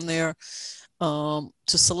put on there, to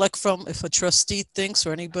select from. If a trustee thinks,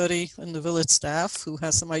 or anybody in the village staff who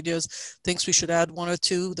has some ideas, thinks we should add 1 or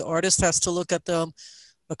 2, the artist has to look at them.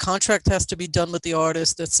 A contract has to be done with the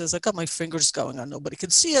artist that says, I got my fingers going on, nobody can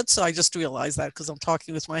see it, so I just realized that because I'm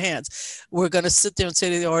talking with my hands. We're going to sit there and say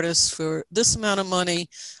to the artist, for this amount of money,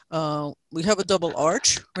 we have a double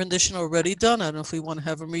arch rendition already done. I don't know if we want to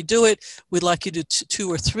have them redo it. We'd like you to do 2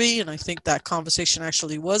 or 3, and I think that conversation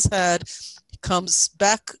actually was had. He comes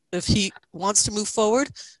back, if he wants to move forward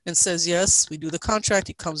and says, yes, we do the contract,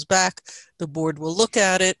 he comes back, the board will look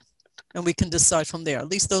at it, and we can decide from there. At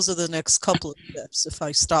least those are the next couple of steps. If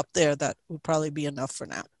I stop there, that would probably be enough for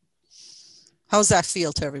now. How's that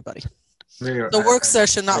feel to everybody? Mayor, The work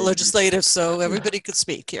session, not I- legislative, so everybody could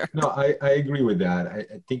speak here. No, I agree with that.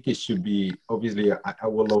 I think it should be, obviously, I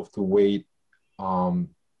would love to wait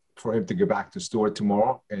for him to get back to Stuart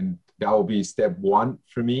tomorrow. And that will be step 1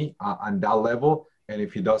 for me on that level. And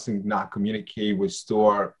if he doesn't not communicate with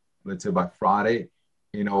Stuart, let's say by Friday,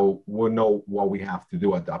 you know, we'll know what we have to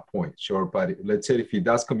do at that point. Sure. But let's say if he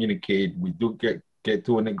does communicate, we do get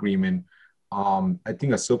to an agreement. I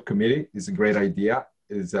think a subcommittee is a great idea.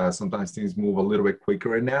 Is sometimes things move a little bit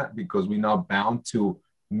quicker in that because we're not bound to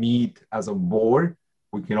meet as a board.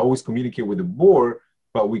 We can always communicate with the board,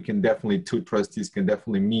 but we can definitely, 2 trustees can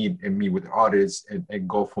definitely meet with artists and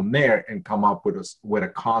go from there and come up with a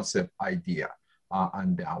concept idea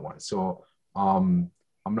on that one. So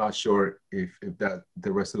I'm not sure if that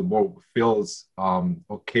the rest of the board feels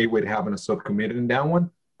okay with having a subcommittee in that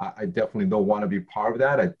one. I definitely don't want to be part of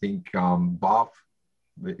that. I think Bob,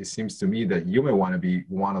 it seems to me that you may want to be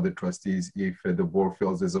one of the trustees if the board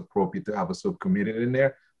feels it's appropriate to have a subcommittee in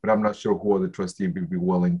there, but I'm not sure who other trustee would be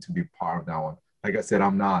willing to be part of that one. Like I said, I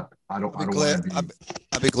don't want to be.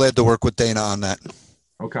 I'd be glad to work with Dana on that.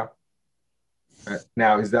 Okay.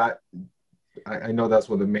 Now, is that, I know that's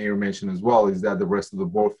what the mayor mentioned as well, is that the rest of the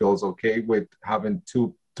board feels okay with having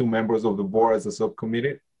two members of the board as a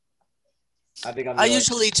subcommittee? I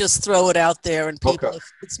usually just throw it out there, and people, Okay. if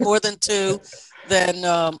it's more than 2, then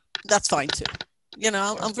that's fine too. You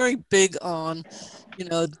know, I'm very big on, you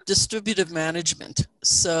know, distributive management.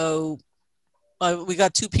 So we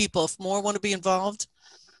got 2 people. If more want to be involved,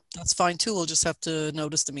 that's fine too. We'll just have to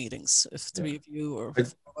notice the meetings if 3 of you or.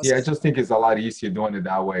 Yeah, I just think it's a lot easier doing it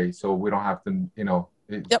that way, so we don't have to, you know,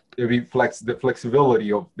 Yep. it be the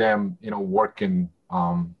flexibility of them, you know, working,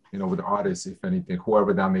 you know, with the artists, if anything,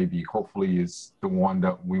 whoever that may be, hopefully is the one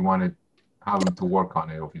that we wanted having to work on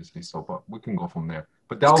it, obviously. So, but we can go from there.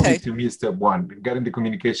 But that would Okay. be, to me, step 1, getting the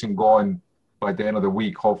communication going by the end of the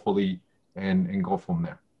week, hopefully, and go from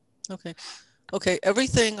there. Okay. Okay.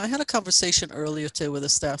 Everything, I had a conversation earlier today with a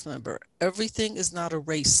staff member. Everything is not a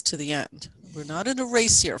race to the end. We're not in a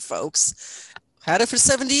race here, folks. Had it for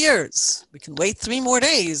 70 years. We can wait 3 more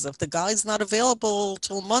days. If the guy's not available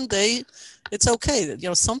till Monday, it's okay. You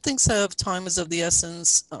know, some things have time is of the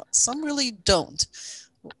essence. Some really don't.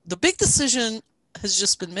 The big decision has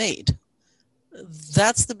just been made.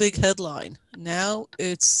 That's the big headline. Now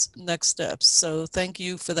it's next steps. So thank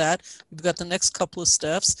you for that. We've got the next couple of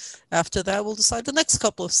steps. After that, we'll decide the next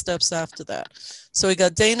couple of steps after that. So we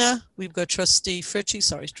got Dana, we've got Trustee Fritchie,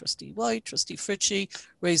 sorry, Trustee White, Trustee Fritchie,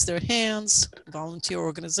 raise their hands, volunteer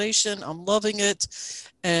organization. I'm loving it.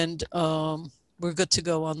 And we're good to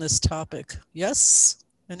go on this topic. Yes?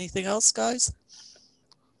 Anything else, guys?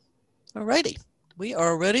 All righty. We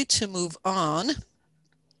are ready to move on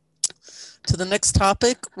to the next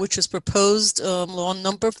topic, which is proposed law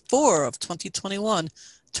number 4 of 2021,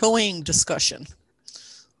 towing discussion.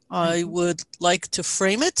 I would like to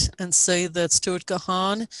frame it and say that Stuart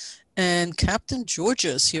Kahan and Captain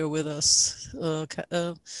Giorgio is here with us.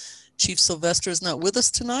 Chief Sylvester is not with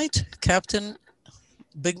us tonight. Captain,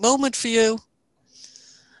 big moment for you.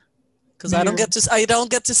 Because I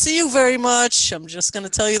don't get to see you very much. I'm just going to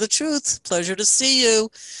tell you the truth. Pleasure to see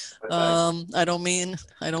you. I don't mean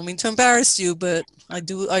to embarrass you, but I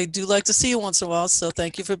do like to see you once in a while. So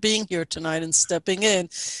thank you for being here tonight and stepping in.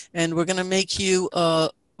 And we're going to make you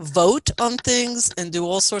vote on things and do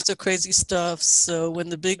all sorts of crazy stuff. So when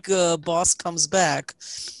the big boss comes back,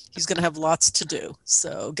 he's going to have lots to do.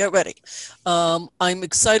 So get ready. I'm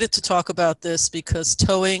excited to talk about this because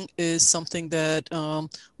towing is something that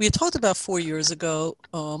we had talked about 4 years ago.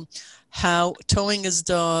 How towing is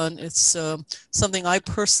done. It's something I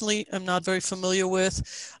personally am not very familiar with.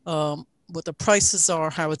 what the prices are,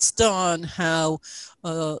 how it's done, how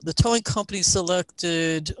the towing company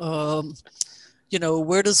selected, you know,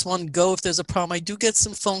 where does one go if there's a problem. I do get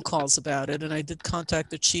some phone calls about it, and I did contact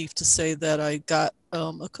the chief to say that I got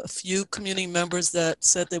a few community members that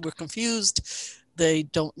said they were confused. They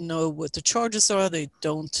don't know what the charges are. They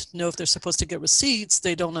don't know if they're supposed to get receipts.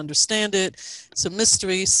 They don't understand it. It's a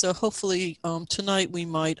mystery. So hopefully tonight we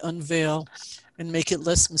might unveil and make it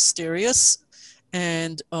less mysterious.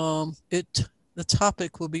 And the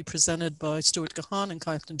topic will be presented by Stuart Kahan and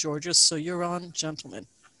Captain Giorgio. So you're on, gentlemen.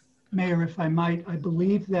 Mayor, if I might, I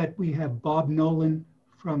believe that we have Bob Nolan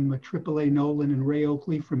from AAA Nolan and Ray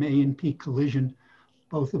Oakley from A&P Collision,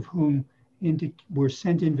 both of whom were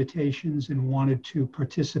sent invitations and wanted to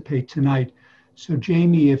participate tonight. So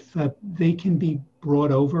Jamie, if they can be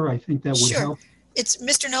brought over, I think that would help. It's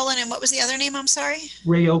Mr. Nolan, and what was the other name? I'm sorry.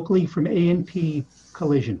 Ray Oakley from A&P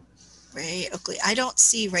Collision. Ray Oakley. I don't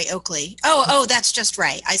see Ray Oakley. Oh, that's just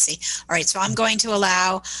Ray. I see. All right, so I'm going to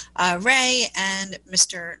allow Ray and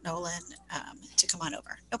Mr. Nolan to come on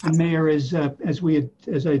over. No problem. And Mayor, as I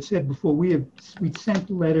had said before, we'd sent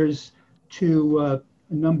letters to a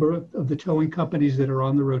number of the towing companies that are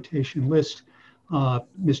on the rotation list.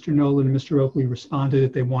 Mr. Nolan and Mr. Oakley responded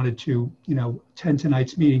that they wanted to, attend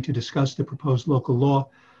tonight's meeting to discuss the proposed local law.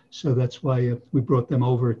 So that's why we brought them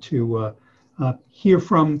over to hear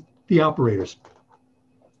from the operators.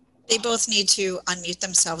 They both need to unmute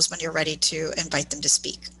themselves when you're ready to invite them to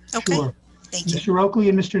speak. Okay. Sure. Thank you. Mr. Oakley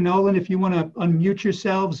and Mr. Nolan, if you want to unmute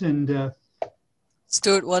yourselves and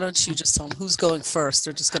Stuart, why don't you just tell them who's going first?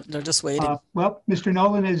 They're just waiting. well, Mr.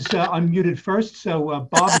 Nolan is unmuted first. So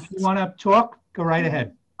Bob, if you want to talk, go right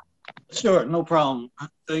ahead. Sure, no problem.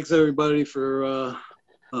 Thanks everybody for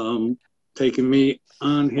taking me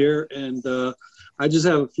on here. And I just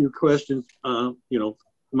have a few questions. I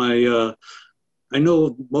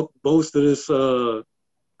know most of this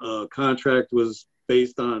contract was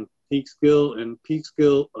based on Peekskill, and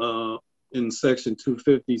Peekskill in section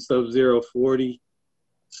 250 sub 040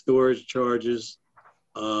 storage charges.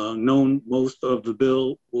 Most of the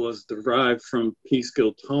bill was derived from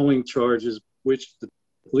Peekskill towing charges, which the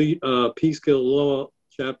Peekskill law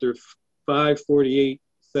chapter 548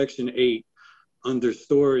 section 8 under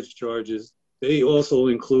storage charges. They also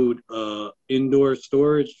include indoor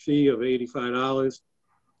storage fee of $85.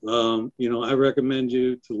 I recommend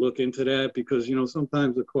you to look into that because,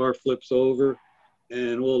 sometimes the car flips over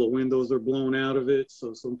and all the windows are blown out of it.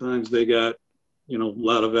 So sometimes they got, a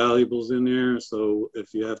lot of valuables in there. So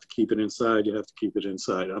if you have to keep it inside, you have to keep it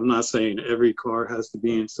inside. I'm not saying every car has to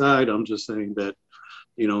be inside. I'm just saying that,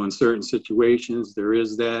 in certain situations, there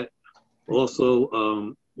is that. Also,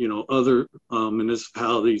 other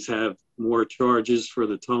municipalities have more charges for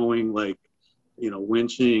the towing, like,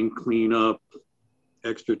 winching, cleanup,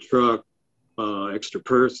 extra truck, extra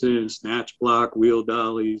person, snatch block, wheel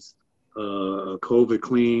dollies, COVID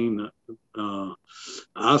clean.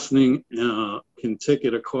 AWNING can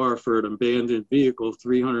ticket a car for an abandoned vehicle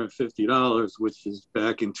 $350, which is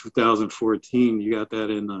back in 2014. You got that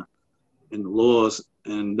in the laws,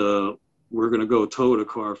 and we're going to go tow the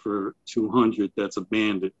car for $200 that's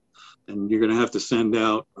abandoned. And you're going to have to send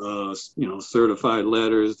out, certified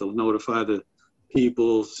letters to notify the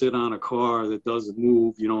people, sit on a car that doesn't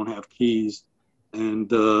move, you don't have keys. And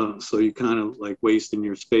so you're kind of like wasting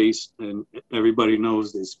your space. And everybody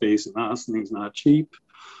knows that space in AWNING is not cheap.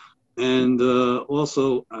 And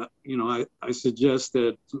also, I suggest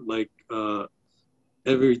that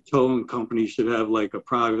every towing company should have like a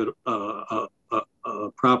private, a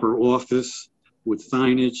proper office with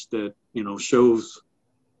signage that, shows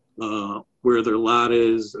where their lot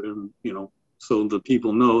is, and so the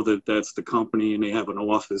people know that that's the company and they have an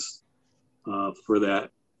office for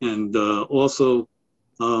that. And also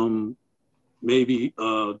maybe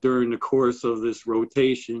during the course of this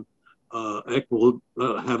rotation, have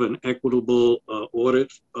an equitable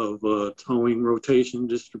audit of towing rotation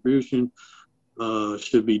distribution.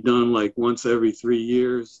 Should be done like once every 3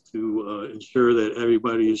 years to ensure that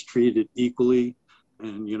everybody is treated equally,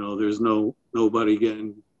 and there's nobody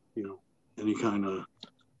getting any kind of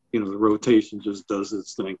the rotation just does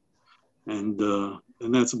its thing, and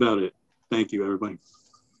that's about it. Thank you, everybody.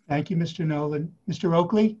 Thank you, Mr. Nolan. Mr.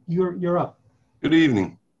 Oakley, you're up. Good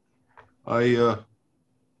evening. I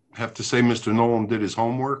have to say Mr. Nolan did his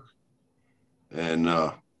homework, and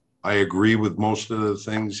I agree with most of the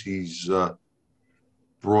things he's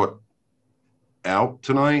brought out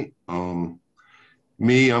tonight.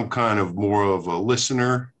 Me, I'm kind of more of a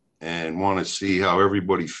listener and want to see how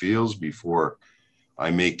everybody feels before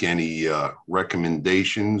I make any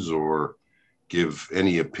recommendations or give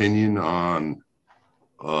any opinion on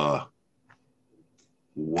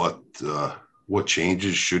what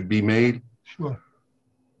changes should be made. Sure.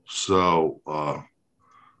 So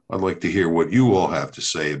I'd like to hear what you all have to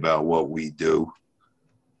say about what we do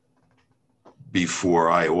before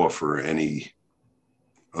I offer any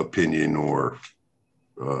opinion or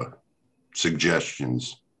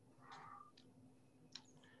suggestions.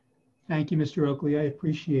 Thank you, Mr. Oakley. I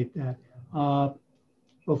appreciate that.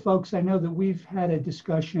 Well, folks, I know that we've had a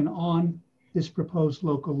discussion on this proposed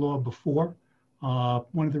local law before.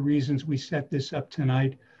 One of the reasons we set this up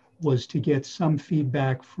tonight was to get some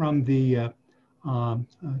feedback from the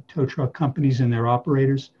tow truck companies and their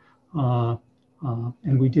operators.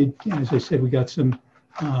 And we did, as I said, we got some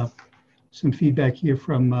feedback here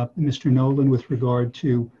from Mr. Nolan with regard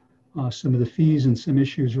to some of the fees and some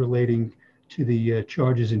issues relating to the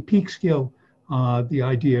charges in Peekskill, the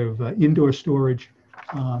idea of indoor storage,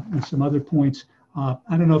 and some other points. I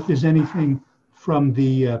don't know if there's anything from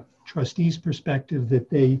the trustees' perspective that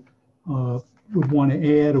they would want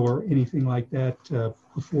to add or anything like that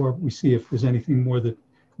before we see if there's anything more that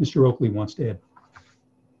Mr. Oakley wants to add.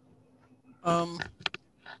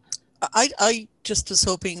 I just was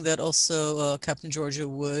hoping that also Captain Giorgio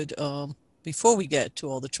would, before we get to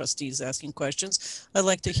all the trustees asking questions, I'd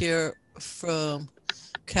like to hear from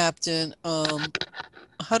Captain,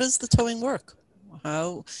 how does the towing work?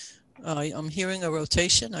 I'm hearing a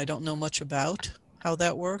rotation. I don't know much about how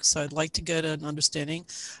that works. I'd like to get an understanding.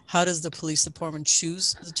 How does the police department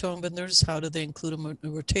choose the towing vendors? How do they include them in a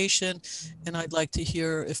rotation? And I'd like to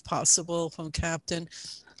hear, if possible, from Captain,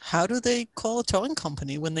 how do they call a towing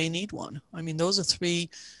company when they need one? I mean, those are three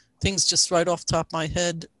things just right off the top of my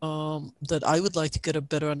head that I would like to get a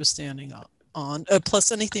better understanding on,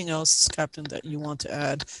 plus anything else, Captain, that you want to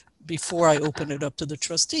add before I open it up to the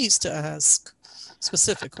trustees to ask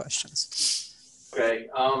specific questions. Okay.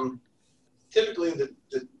 Typically,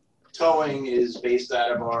 the towing is based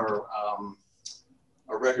out of our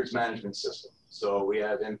records management system. So we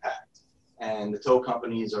have Impact, and the tow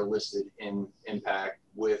companies are listed in Impact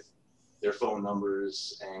with their phone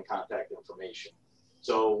numbers and contact information.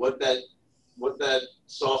 So what that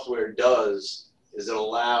software does is it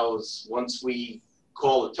allows, once we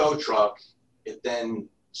call a tow truck, it then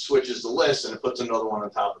switches the list and it puts another one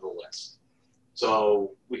on top of the list.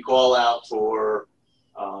 So we call out for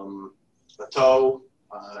a tow.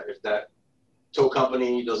 If that tow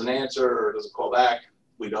company doesn't answer or doesn't call back,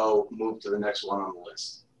 we go move to the next one on the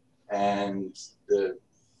list, and the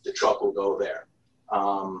truck will go there.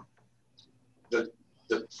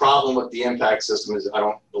 The problem with the Impact system is I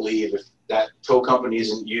don't believe if that tow company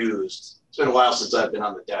isn't used. It's been a while since I've been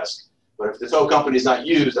on the desk, but if the tow company is not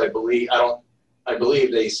used, I believe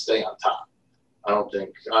they stay on top. I don't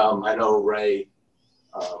think. I know Ray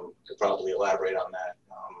could probably elaborate on that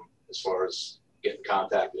as far as getting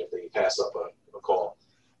contacted if they pass up a call.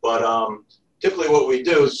 But typically what we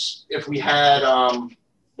do is if we had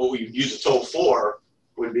what we use a tow for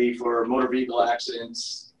would be for motor vehicle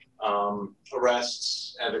accidents,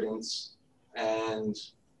 arrests, evidence, and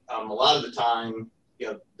a lot of the time,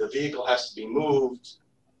 the vehicle has to be moved,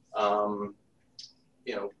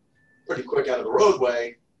 pretty quick out of the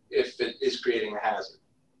roadway if it is creating a hazard.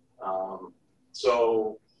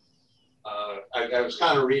 So I was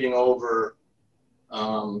kind of reading over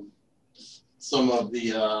some of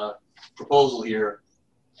the proposal here,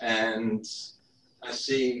 and I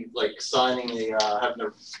see like signing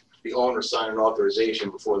having the owner sign an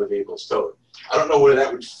authorization before the vehicle's towed. I don't know where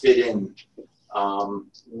that would fit in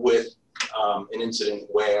with an incident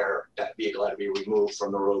where that vehicle had to be removed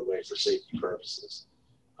from the roadway for safety purposes.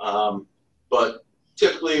 But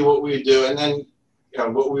typically what we would do, and then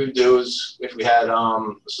what we would do is if we had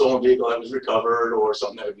a stolen vehicle that was recovered or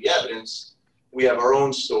something that would be evidence, we have our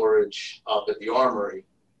own storage up at the armory,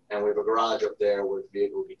 and we have a garage up there where the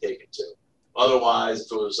vehicle would be taken to. Otherwise,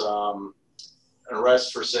 if it was an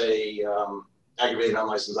arrest for, say, aggravated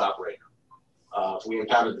unlicensed operator, if we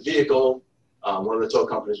impounded the vehicle, one of the tow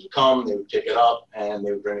companies would come, they would pick it up, and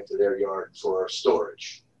they would bring it to their yard for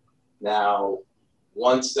storage. Now,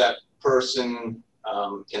 once that person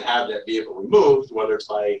can have that vehicle removed, whether it's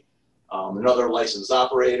by another licensed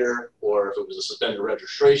operator or if it was a suspended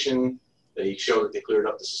registration, they show that they cleared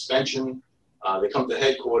up the suspension. They come to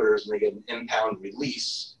headquarters and they get an impound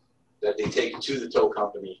release that they take to the tow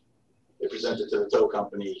company. They present it to the tow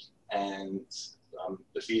company, and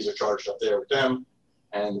the fees are charged up there with them,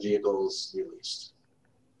 and the vehicle's released.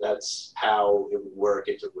 That's how it would work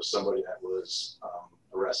if it was somebody that was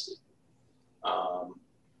arrested.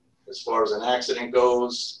 As far as an accident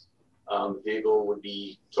goes, the vehicle would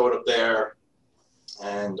be towed up there,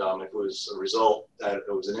 and if it was a result that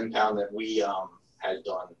it was an impound that we had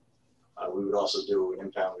done, we would also do an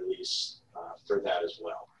impound release for that as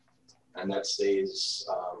well. And that stays,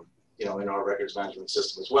 you know, in our records management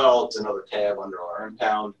system as well. It's another tab under our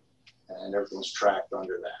impound, and everything's tracked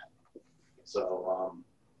under that. So,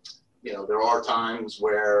 you know, there are times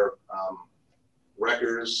where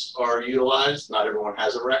wreckers are utilized. Not everyone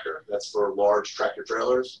has a wrecker. That's for large tractor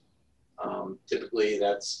trailers. Typically,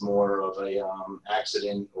 that's more of a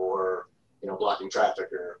accident or, you know, blocking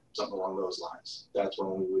traffic or something along those lines. That's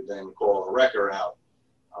when we would then call a wrecker out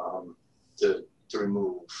to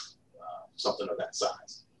remove something of that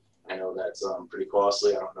size. I know that's pretty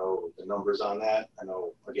costly. I don't know the numbers on that. I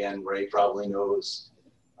know, again, Ray probably knows,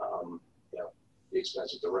 you know, the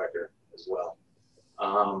expense of the wrecker as well.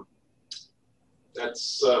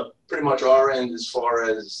 That's pretty much our end as far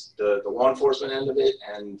as the law enforcement end of it,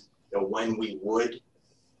 and you know, when we would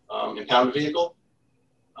impound a vehicle.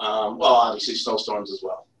 Well, obviously snowstorms as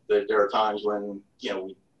well. There are times when, you know,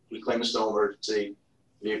 we claim a snow emergency,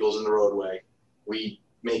 vehicles in the roadway. We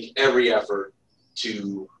make every effort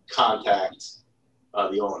to contact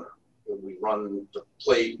the owner. We run the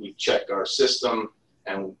plate, we check our system,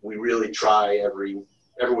 and we really try every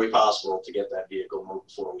way possible to get that vehicle moved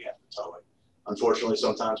before we have to tow it. Unfortunately,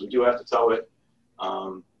 sometimes we do have to tow it,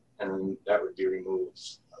 and that would be removed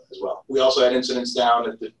as well. We also had incidents down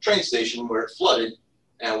at the train station where it flooded,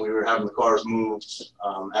 and we were having the cars moved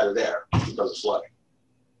out of there because of flooding.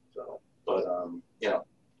 So, but you know,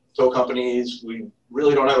 tow companies, we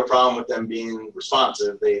really don't have a problem with them being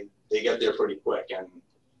responsive. They get there pretty quick, and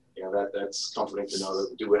you know, that's comforting to know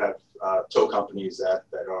that we do have tow companies that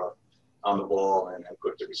are on the ball and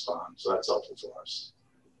quick to respond. So that's helpful for us.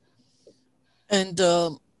 And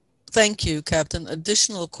thank you, Captain.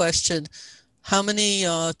 Additional question. How many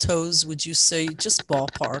tows would you say, just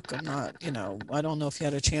ballpark? I'm not, you know, I don't know if you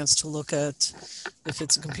had a chance to look at if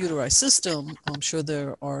it's a computerized system. I'm sure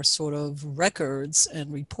there are sort of records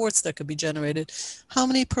and reports that could be generated. How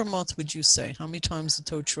many per month would you say? How many times the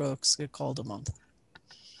tow trucks get called a month?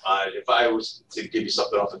 If I was to give you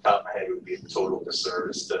something off the top of my head, it would be a total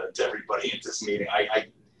disservice to everybody in this meeting.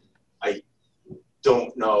 I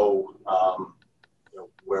don't know, you know,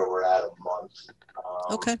 where we're at a month.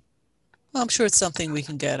 Okay. Well, I'm sure it's something we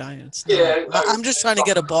can get. I'm just trying to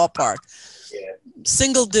get a ballpark. Yeah.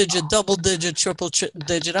 Single digit, double digit, triple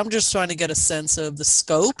digit. I'm just trying to get a sense of the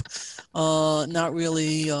scope, not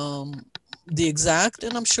really the exact.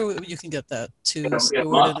 And I'm sure you can get that to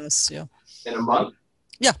Stuart and us. Yeah. In a month?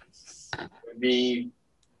 Yeah. It'd be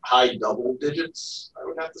high double digits, I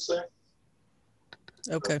would have to say.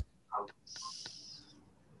 Okay.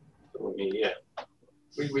 Yeah.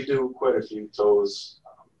 We do quite a few tows,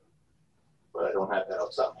 but I don't have that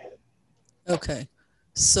outside my head. Okay.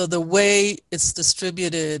 So the way it's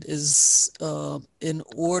distributed is in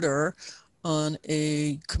order on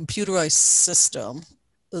a computerized system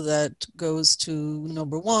that goes to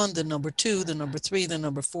number 1, then number 2, then number 3, then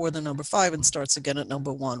number 4, then number 5, and starts again at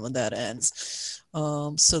number 1 when that ends.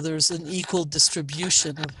 So there's an equal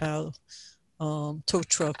distribution of how tow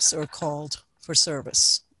trucks are called for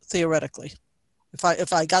service, theoretically.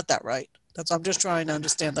 If I got that right. I'm just trying to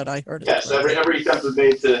understand that I heard it. Yes, every attempt was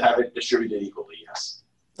made to have it distributed equally, yes.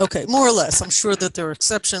 Okay, more or less. I'm sure that there are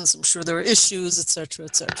exceptions. I'm sure there are issues, et cetera,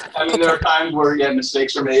 et cetera. I mean, there are times where, yeah,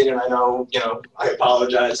 mistakes are made, and I know, you know, I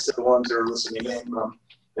apologize to the ones that are listening in. You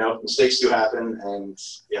know, mistakes do happen, and,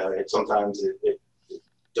 yeah, sometimes it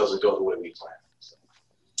doesn't go the way we plan. So.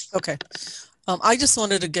 Okay. I just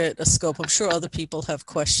wanted to get a scope. I'm sure other people have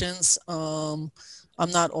questions. I'm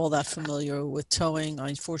not all that familiar with towing.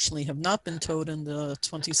 I fortunately have not been towed in the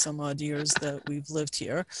 20 some odd years that we've lived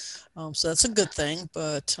here. So that's a good thing,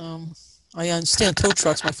 but I understand tow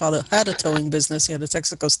trucks. My father had a towing business. He had a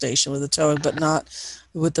Texaco station with a towing, but not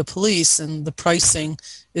with the police, and the pricing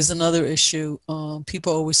is another issue.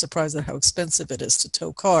 People are always surprised at how expensive it is to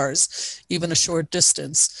tow cars, even a short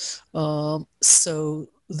distance. So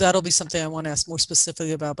that'll be something I want to ask more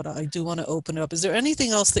specifically about, but I do want to open it up. Is there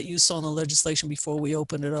anything else that you saw in the legislation before we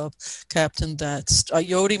open it up, Captain, that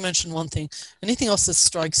you already mentioned one thing, anything else that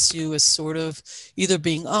strikes you as sort of either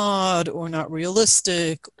being odd or not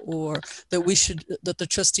realistic, or that the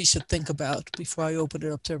trustees should think about before I open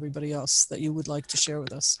it up to everybody else that you would like to share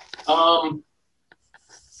with us?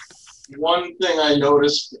 One thing I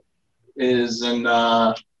noticed is in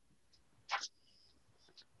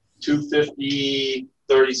 250-36,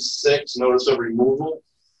 notice of removal.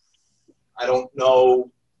 I don't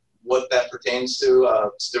know what that pertains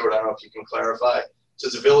to. Stuart, I don't know if you can clarify. It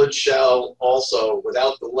says the village shall also,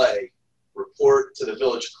 without delay, report to the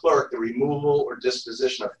village clerk the removal or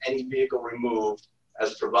disposition of any vehicle removed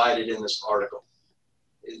as provided in this article.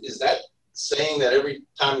 Is that saying that every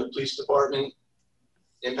time the police department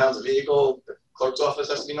impounds a vehicle, the clerk's office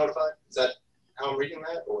has to be notified? Is that how I'm reading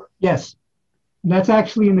that, or? Yes, that's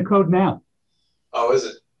actually in the code now. Oh, is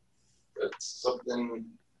it? That's something,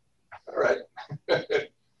 all right.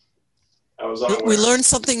 I was unaware. We learn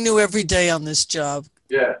something new every day on this job.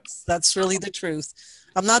 Yeah. That's really the truth.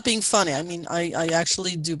 I'm not being funny. I mean, I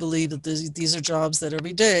actually do believe that these are jobs that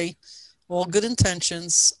every day, all good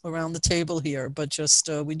intentions around the table here, but just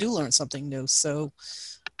we do learn something new. So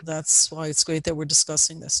that's why it's great that we're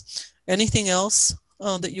discussing this. Anything else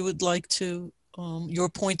that you would like to, your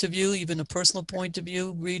point of view, even a personal point of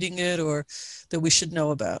view, reading it, or that we should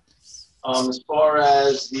know about? As far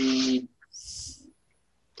as the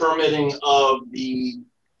permitting of the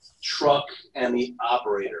truck and the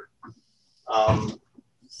operator,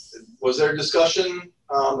 was there discussion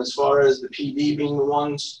as far as the PD being the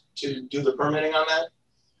ones to do the permitting on that?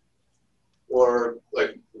 Or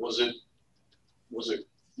like, was it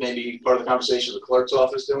maybe part of the conversation of the clerk's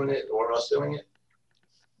office doing it or us doing it?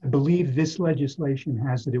 I believe this legislation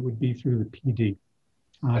has that it would be through the PD.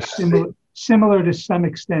 Similar to some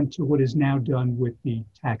extent to what is now done with the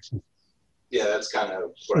taxis. Yeah, that's kind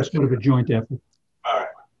of what It's sort of a joint effort. All right,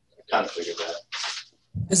 I kind of figured that.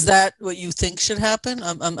 Is that what you think should happen?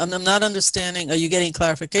 I'm not understanding. Are you getting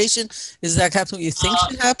clarification? Is that what you think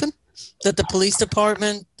should happen? That the police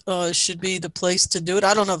department should be the place to do it?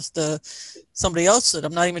 I don't know if somebody else did.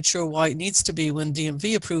 I'm not even sure why it needs to be when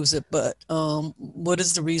DMV approves it, but what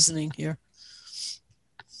is the reasoning here?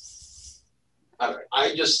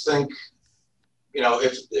 I just think, you know,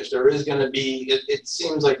 if there is going to be, it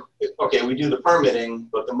seems like, okay, we do the permitting,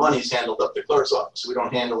 but the money's handled up the clerk's office. We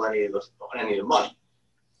don't handle any of the money.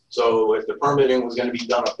 So if the permitting was going to be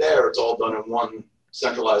done up there, it's all done in one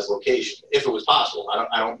centralized location, if it was possible.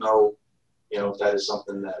 I don't know, you know, if that is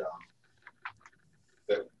something that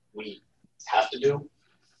that we have to do.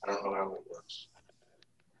 I don't know how it works.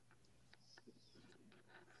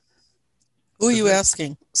 Who are you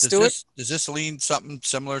asking? Stuart? Does this lean something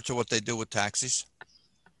similar to what they do with taxis?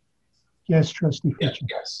 Yes, Trustee Yeah, Fitcher.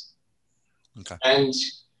 yes. Okay. And,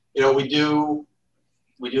 you know, we do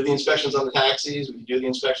the inspections on the taxis, we do the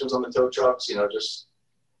inspections on the tow trucks, you know, just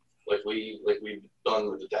like we've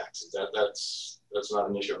done with the taxis. That's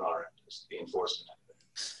not an issue on our end, it's the enforcement.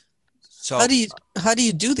 So how do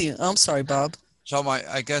you do the, I'm sorry, Bob. So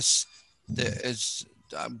I guess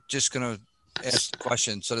I'm just gonna ask the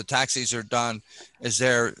question. So the taxis are done.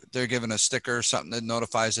 They're given a sticker or something that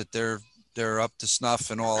notifies that they're up to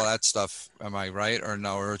snuff and all of that stuff. Am I right, or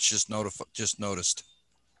no? Or it's just noticed?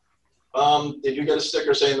 They do get a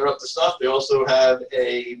sticker saying they're up to snuff. They also have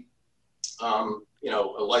a you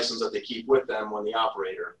know, a license that they keep with them when the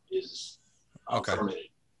operator is permitted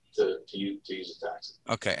to use a taxi.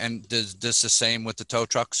 Okay, and is this the same with the tow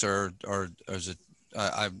trucks, or is it?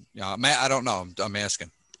 I don't know. I'm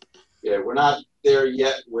asking. Yeah, we're not there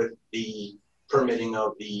yet with the permitting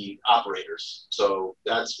of the operators. So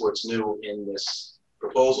that's what's new in this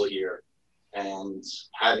proposal here. And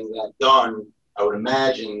having that done, I would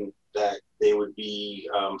imagine that they would be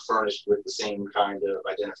furnished with the same kind of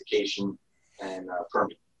identification and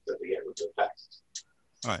permit that they get with the taxis.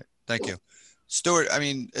 All right, thank you. Stuart, I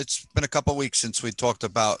mean, it's been a couple of weeks since we talked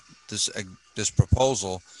about this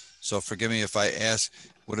proposal. So forgive me if I ask,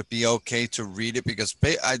 would it be okay to read it? Because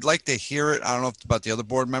I'd like to hear it. I don't know about the other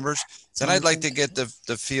board members. Then I'd like to get the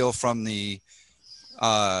feel from the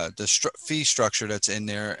fee structure that's in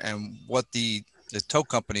there and what the tow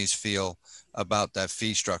companies feel about that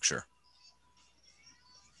fee structure.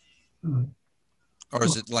 Or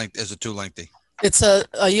is it too lengthy?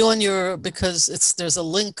 Are you on your, because there's a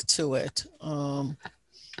link to it. Hold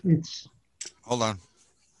on.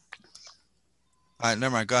 All right,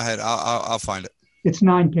 never mind. Go ahead. I'll find it. It's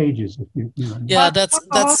 9 pages. If you know. Yeah, that's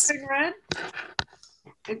read.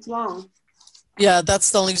 It's long. Yeah,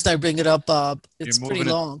 that's the only reason I bring it up, Bob. It's pretty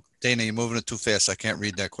long. Dana, you're moving it too fast. I can't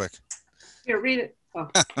read that quick. Here, read it. Oh.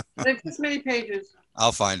 It's this many pages.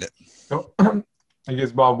 I'll find it. So, I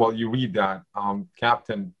guess, Bob, while you read that,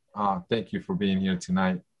 Captain, thank you for being here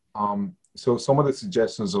tonight. So some of the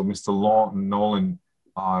suggestions of Mr. Nolan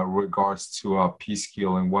regards to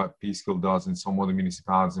P-Skill and what P-Skill does in some other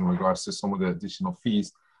municipalities in regards to some of the additional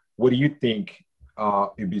fees, what do you think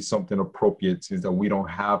it'd be something appropriate, since that we don't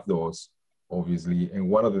have those, obviously? And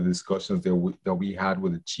one of the discussions that we had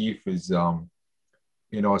with the chief is,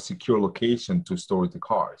 you know, a secure location to store the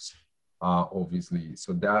cars, obviously.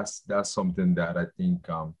 So that's something that I think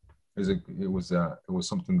it was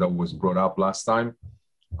something that was brought up last time.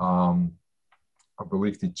 I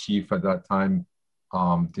believe the chief at that time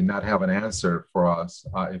did not have an answer for us,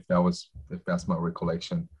 if that's my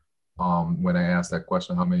recollection. when I asked that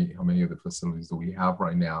question, how many of the facilities do we have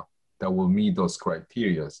right now that will meet those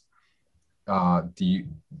criteria? Is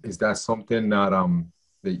that something that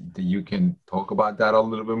that you can talk about that a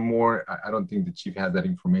little bit more? I don't think the chief had that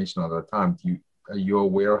information at the time. Are you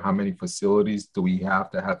aware of how many facilities do we have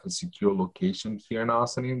to have a secure location here in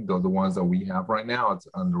Austin? The ones that we have right now, it's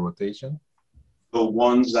under rotation. The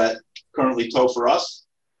ones that currently tow for us.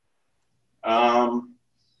 I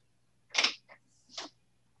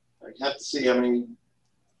have to see how many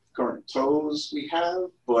current tows we have,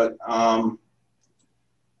 but I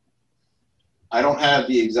don't have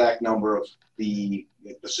the exact number of the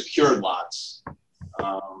secured lots.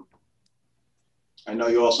 I know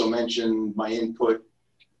you also mentioned my input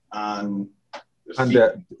on the and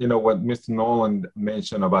that, you know, what Mr. Nolan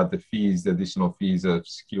mentioned about the fees, the additional fees of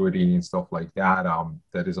security and stuff like that,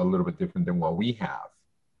 that is a little bit different than what we have.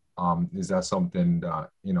 Is that something,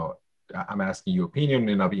 you know, I'm asking your opinion,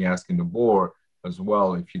 and I'll be asking the board as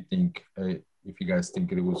well if you think, if you guys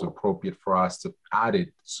think it was appropriate for us to add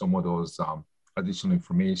it, some of those additional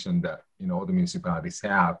information that, you know, the municipalities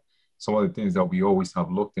have, some of the things that we always have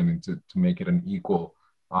looked into to make it an equal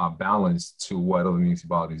balance to what other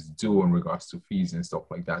municipalities do in regards to fees and stuff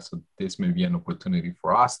like that. So this may be an opportunity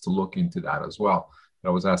for us to look into that as well. I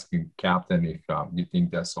was asking Captain if you think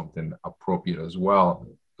that's something appropriate as well,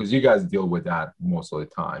 because you guys deal with that most of the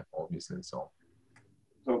time, obviously. So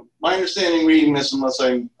my understanding reading this, unless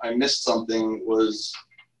I missed something, was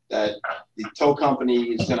that the tow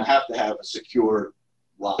company is going to have a secure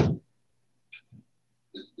lot.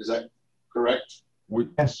 Is that correct?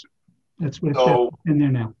 Yes, that's what it says in there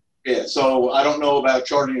now. Yeah, so I don't know about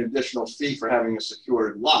charging an additional fee for having a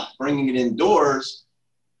secured lot. Bringing it indoors,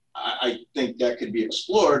 I think that could be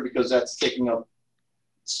explored, because that's taking up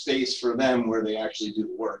space for them where they actually do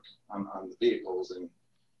the work on the vehicles. And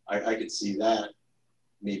I could see that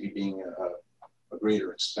maybe being a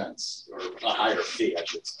greater expense, or a higher fee, I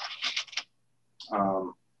should say.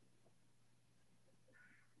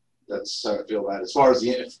 That's how I feel about it. As far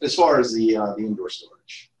as the indoor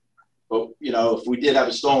storage. But, you know, if we did have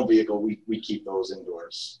a stolen vehicle, we keep those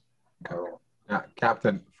indoors. Yeah,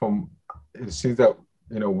 Captain, it seems that,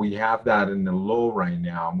 you know, we have that in the law right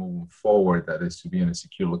now moving forward, that is to be in a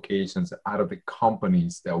secure locations. Out of the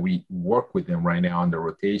companies that we work with them right now on the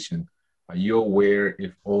rotation, are you aware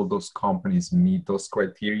if all those companies meet those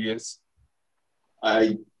criteria?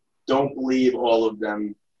 I don't believe all of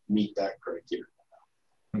them meet that criteria.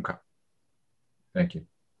 Okay. Thank you.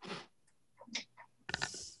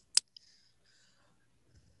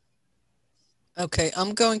 Okay,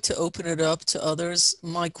 I'm going to open it up to others.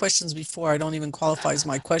 My questions before, I don't even qualify as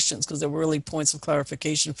my questions because they were really points of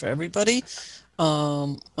clarification for everybody.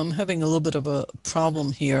 I'm having a little bit of a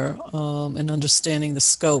problem here in understanding the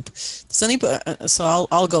scope. Does anybody, so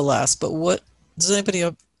I'll go last, but does anybody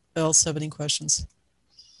else have any questions?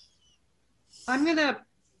 I'm gonna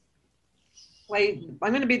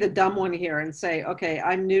be the dumb one here and say, okay,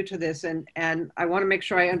 I'm new to this, and I want to make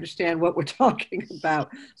sure I understand what we're talking about.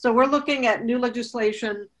 So we're looking at new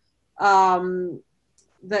legislation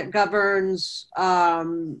that governs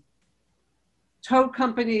tow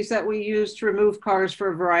companies that we use to remove cars for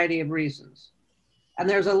a variety of reasons. And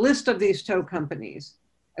there's a list of these tow companies.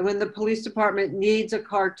 And when the police department needs a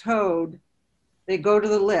car towed, they go to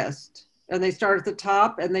the list and they start at the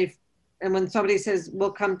top, and when somebody says,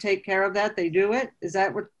 we'll come take care of that, they do it. Is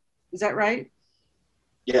that right?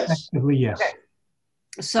 Yes. Effectively, yes. Okay.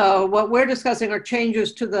 So what we're discussing are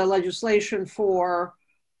changes to the legislation for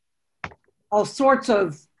all sorts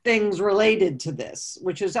of things related to this,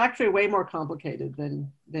 which is actually way more complicated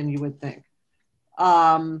than you would think,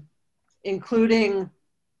 including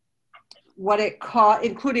what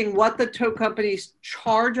the tow companies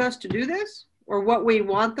charge us to do this, or what we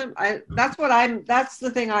want them. That's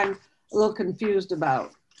the thing I'm a little confused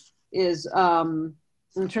about, is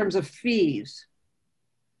in terms of fees.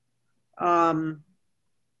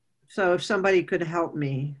 So if somebody could help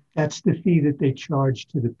me. That's the fee that they charge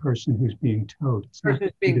to the person who's being towed. It's not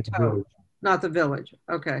the fee to the village. Not the village.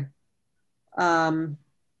 Okay. All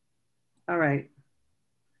right.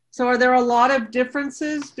 So are there a lot of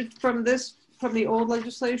differences from the old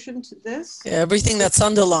legislation to this? Yeah, everything that's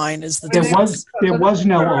underlined is the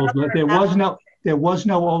There was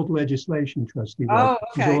no old legislation, Trustee. Oh,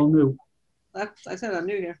 okay. It was all new. I said I'm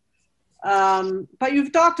new here. But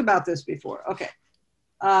you've talked about this before. Okay.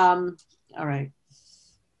 All right.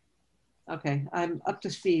 Okay, I'm up to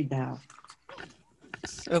speed now.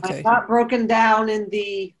 Okay. I'm not broken down in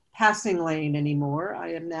the passing lane anymore.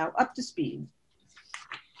 I am now up to speed.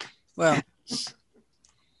 Well,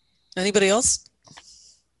 anybody else?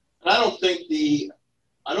 And I don't think the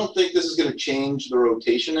I don't think this is going to change the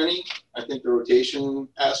rotation any. I think the rotation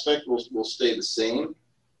aspect will stay the same.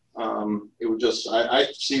 It would just, I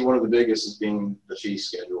see one of the biggest as being the fee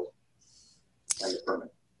schedule and the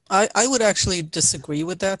permit. I would actually disagree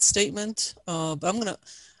with that statement. But I'm going to,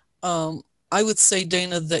 I would say,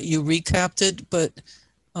 Dana, that you recapped it, but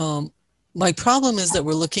my problem is that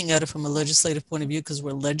we're looking at it from a legislative point of view because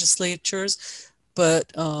we're legislatures,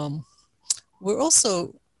 but we're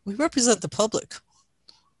also, we represent the public.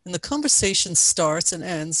 And the conversation starts and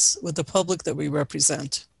ends with the public that we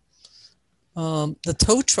represent. The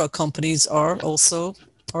tow truck companies are also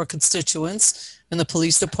our constituents, and the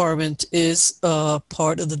police department is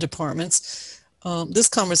part of the departments. This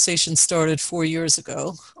conversation started 4 years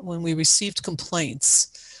ago when we received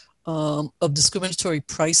complaints of discriminatory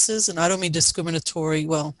prices. And I don't mean discriminatory,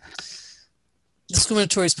 well,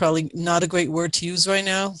 discriminatory is probably not a great word to use right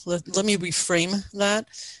now. Let me reframe that.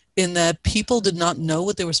 In that people did not know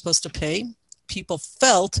what they were supposed to pay. People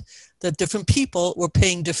felt that different people were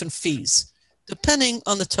paying different fees, depending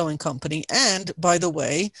on the towing company. And by the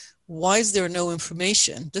way, why is there no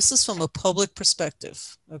information? This is from a public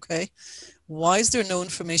perspective, okay? Why is there no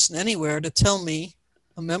information anywhere to tell me,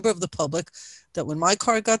 a member of the public, that when my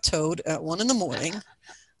car got towed at 1 in the morning,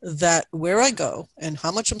 that where I go and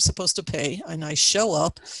how much I'm supposed to pay, and I show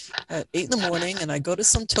up at 8 in the morning and I go to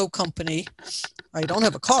some tow company. I don't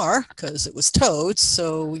have a car because it was towed.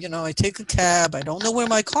 So, you know, I take a cab. I don't know where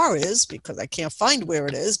my car is because I can't find where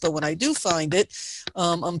it is. But when I do find it,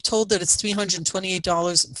 I'm told that it's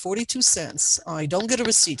 $328.42. I don't get a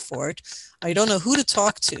receipt for it. I don't know who to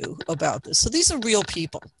talk to about this. So these are real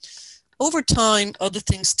people. Over time, other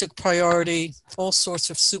things took priority, all sorts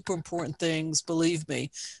of super important things, believe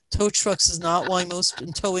me. Tow trucks is not why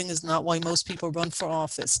and towing is not why most people run for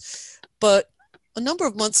office. But a number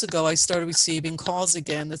of months ago, I started receiving calls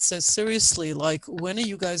again that says, seriously, like, when are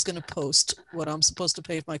you guys going to post what I'm supposed to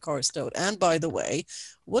pay if my car is towed? And by the way,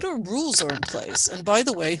 what rules are in place? And by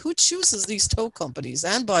the way, who chooses these tow companies?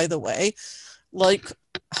 And by the way, like,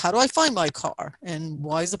 how do I find my car? And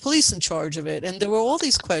why is the police in charge of it? And there were all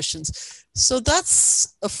these questions. So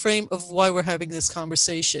that's a frame of why we're having this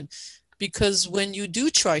conversation. Because when you do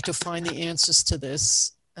try to find the answers to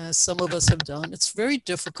this, as some of us have done, it's very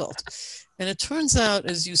difficult. And it turns out,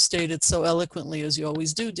 as you stated so eloquently, as you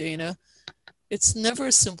always do, Dana, it's never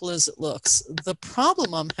as simple as it looks. The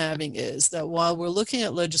problem I'm having is that while we're looking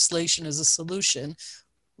at legislation as a solution,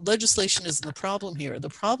 legislation isn't the problem here. The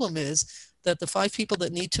problem is that the 5 people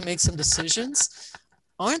that need to make some decisions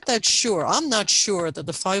aren't that sure. I'm not sure that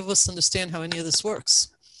the 5 of us understand how any of this works.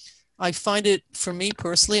 I find it, for me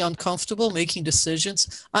personally, uncomfortable making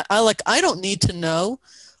decisions. I don't need to know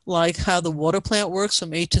like how the water plant works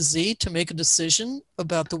from A to Z to make a decision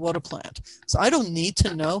about the water plant. So I don't need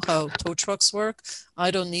to know how tow trucks work. I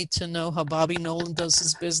don't need to know how Bobby Nolan does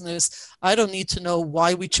his business. I don't need to know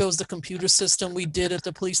why we chose the computer system we did at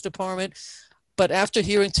the police department. But after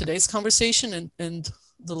hearing today's conversation and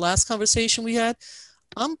the last conversation we had,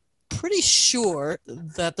 I'm pretty sure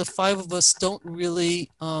that the 5 of us don't really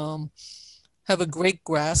have a great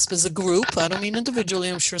grasp as a group. I don't mean individually.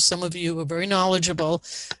 I'm sure some of you are very knowledgeable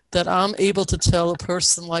that I'm able to tell a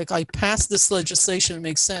person like, I passed this legislation, it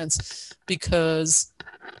makes sense, because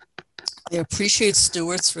I appreciate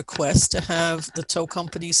Stuart's request to have the tow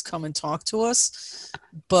companies come and talk to us,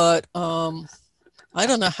 but I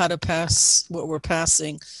don't know how to pass what we're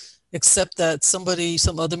passing, except that some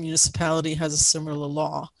other municipality has a similar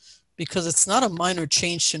law, because it's not a minor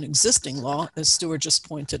change to an existing law, as Stuart just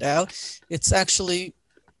pointed out. It's actually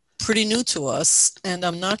pretty new to us, and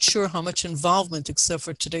I'm not sure how much involvement, except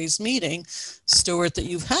for today's meeting, Stuart, that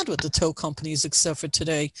you've had with the tow companies, except for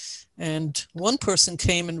today. And one person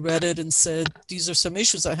came and read it and said, these are some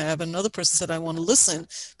issues I have. And another person said, I want to listen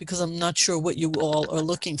because I'm not sure what you all are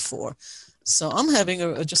looking for. So I'm having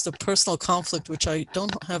just a personal conflict, which I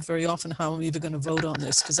don't have very often, how I'm even going to vote on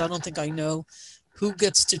this, because I don't think I know who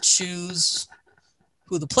gets to choose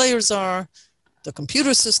who the players are, the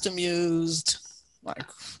computer system used, like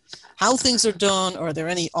how things are done. Are there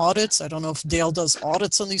any audits? I don't know if Dale does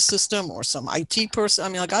audits on the system or some IT person. I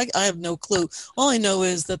mean, like I have no clue. All I know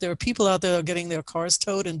is that there are people out there getting their cars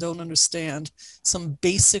towed and don't understand some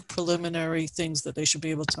basic preliminary things that they should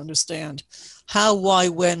be able to understand. How, why,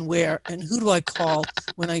 when, where, and who do I call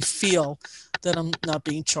when I feel that I'm not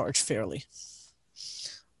being charged fairly?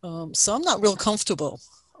 So I'm not real comfortable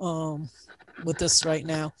with this right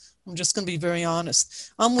now. I'm just going to be very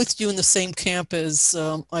honest. I'm with you in the same camp as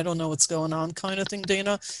I don't know what's going on kind of thing,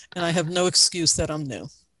 Dana, and I have no excuse that I'm new.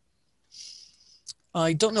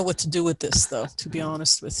 I don't know what to do with this, though, to be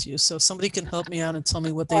honest with you. So if somebody can help me out and tell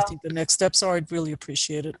me what they think the next steps are, I'd really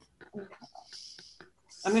appreciate it.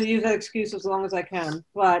 I'm going to use that excuse as long as I can,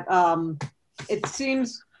 but it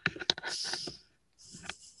seems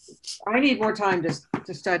I need more time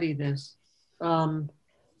to study this.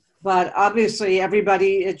 But obviously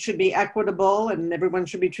everybody, it should be equitable and everyone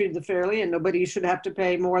should be treated fairly and nobody should have to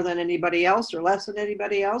pay more than anybody else or less than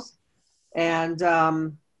anybody else. And,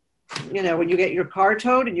 you know, when you get your car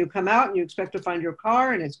towed and you come out and you expect to find your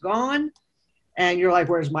car and it's gone and you're like,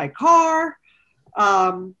 where's my car?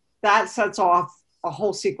 That sets off a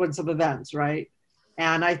whole sequence of events, right?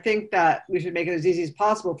 And I think that we should make it as easy as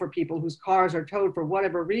possible for people whose cars are towed for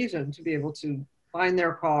whatever reason to be able to find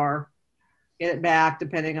their car, get it back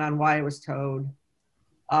depending on why it was towed.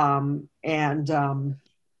 You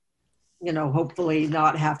know, hopefully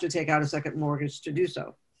not have to take out a second mortgage to do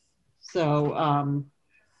so. So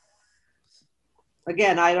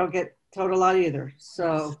again, I don't get towed a lot either.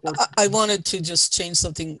 So I wanted to just change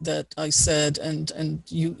something that I said, and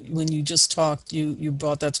you, when you just talked, you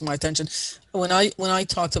brought that to my attention. When I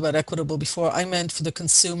talked about equitable before, I meant for the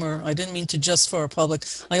consumer. I didn't mean to just for our public.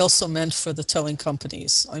 I also meant for the towing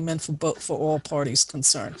companies. I meant for both, for all parties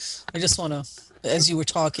concerned. I just want to, as you were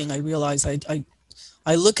talking, I realized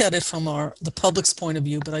I look at it from the public's point of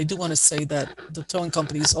view, but I do want to say that the towing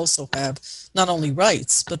companies also have not only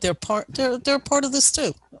rights, but they're part of this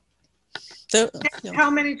too. You know. How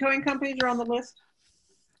many towing companies are on the list?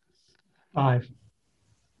 5.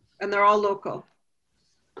 And they're all local.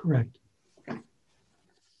 Correct.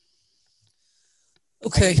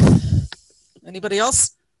 Okay. Anybody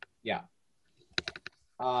else? Yeah.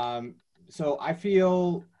 So I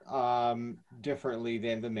feel differently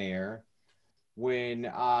than the mayor. When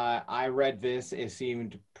I read this, it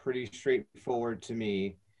seemed pretty straightforward to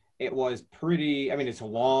me. It was pretty, I mean, it's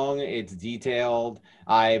long, it's detailed.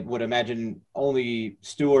 I would imagine only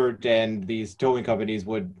Stuart and these towing companies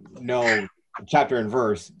would know chapter and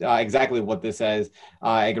verse, exactly what this says.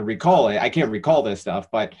 I can recall it. I can't recall this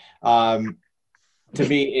stuff, but to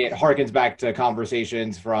me, it harkens back to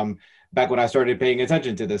conversations from back when I started paying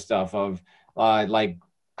attention to this stuff of like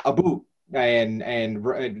a boot.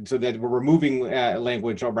 And so that we're removing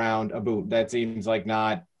language around a boot. That seems like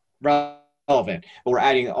not relevant, but we're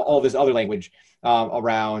adding all this other language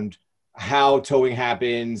around how towing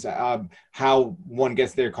happens, how one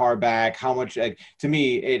gets their car back, how much, to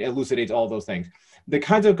me, it elucidates all those things. The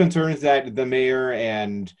kinds of concerns that the mayor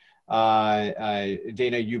and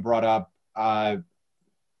Dana, you brought up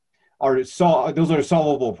those are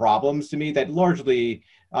solvable problems to me that largely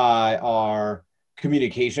are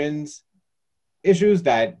communications issues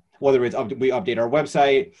that whether it's we update our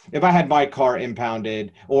website, if I had my car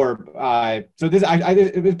impounded or so this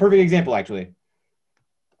it was a perfect example actually.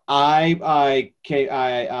 I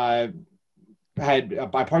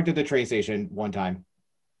parked at the train station one time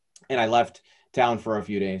and I left town for a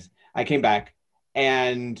few days. I came back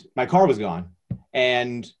and my car was gone.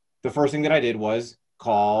 And the first thing that I did was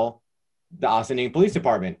call the AWNING Police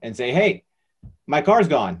Department and say, hey, my car's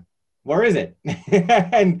gone. Where is it?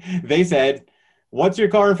 And they said, what's your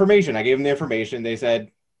car information? I gave them the information. They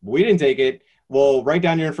said, we didn't take it. Well, write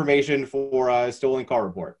down your information for a stolen car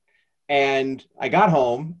report. And I got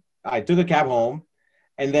home. I took a cab home.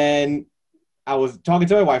 And then I was talking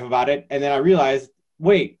to my wife about it. And then I realized,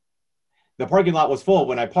 wait, the parking lot was full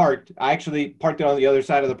when I parked. I actually parked it on the other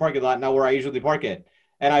side of the parking lot, not where I usually park it.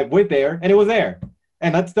 And I went there and it was there.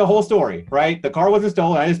 And that's the whole story, right? The car wasn't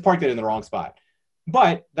stolen. I just parked it in the wrong spot.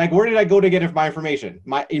 But like, where did I go to get my information?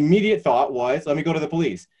 My immediate thought was, let me go to the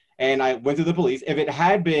police. And I went to the police. If it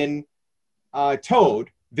had been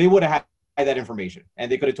towed, they would have had that information.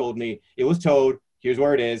 And they could have told me it was towed. Here's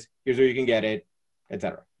where it is. Here's where you can get it,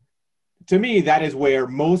 etc. To me, that is where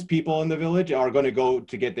most people in the village are going to go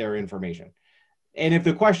to get their information. And if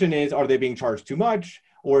the question is, are they being charged too much?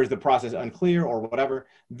 Or is the process unclear or whatever?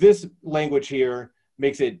 This language here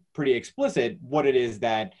makes it pretty explicit what it is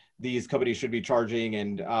that these companies should be charging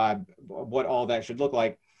and what all that should look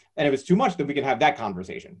like. And if it's too much, then we can have that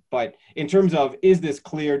conversation. But in terms of, is this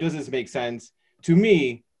clear? Does this make sense? To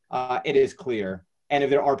me, it is clear. And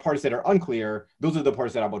if there are parts that are unclear, those are the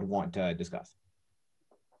parts that I would want to discuss.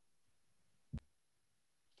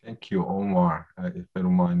 Thank you, Omar. If I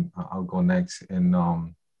don't mind, I'll go next. And,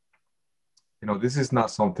 you know, this is not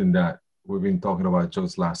something that we've been talking about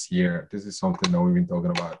just last year. This is something that we've been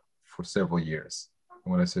talking about for several years.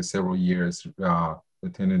 And when I say several years,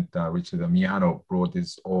 Lieutenant Richard Damiano brought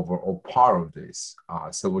this over, or part of this,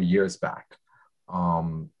 several years back. I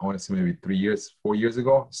want to say maybe 4 years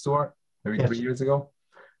ago, Stuart? Maybe yes. 3 years ago.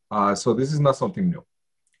 So this is not something new.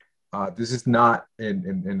 this is not,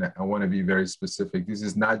 and I want to be very specific, this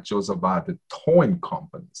is not just about the towing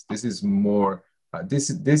companies. This is more,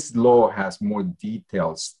 this law has more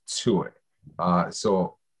details to it.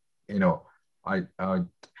 So, you know, I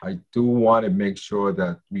do want to make sure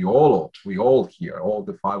that we all here, all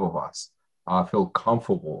the five of us, feel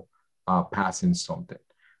comfortable passing something.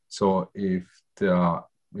 So if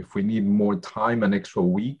we need more time, an extra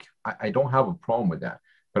week, I don't have a problem with that.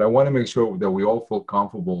 But I want to make sure that we all feel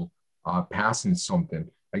comfortable passing something.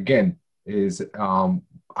 Again,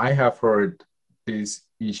 I have heard these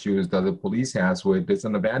issues that the police has with there's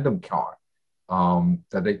an abandoned car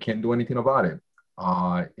that they can't do anything about it.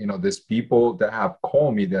 You know, there's people that have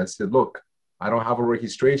called me that said, look, I don't have a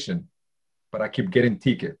registration, but I keep getting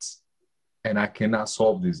tickets and I cannot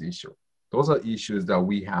solve this issue. Those are issues that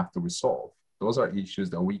we have to resolve. Those are issues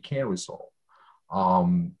that we can resolve.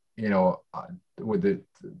 You know, with the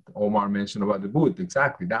Omar mentioned about the booth,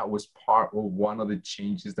 exactly. That was part of one of the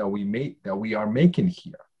changes that we made, that we are making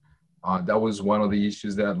here. That was one of the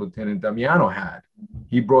issues that Lieutenant Damiano had.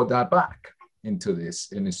 He brought that back into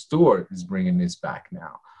this, and Stuart is bringing this back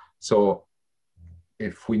now. So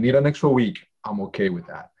if we need an extra week, I'm okay with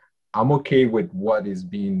that. I'm okay with what is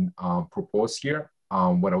being proposed here.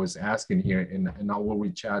 What I was asking here, and I will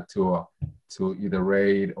reach out to either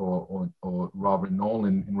Ray or Robert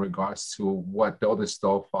Nolan in regards to what the other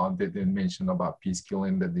stuff that they mentioned about peace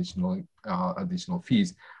killing, the additional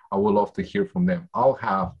fees. I would love to hear from them.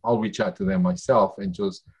 I'll reach out to them myself and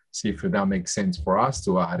just see if that makes sense for us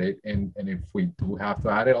to add it. And if we do have to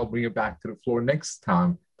add it, I'll bring it back to the floor next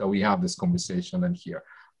time that we have this conversation and here.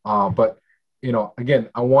 But, you know, again,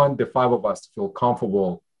 I want the five of us to feel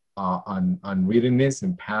comfortable on reading this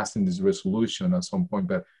and passing this resolution at some point.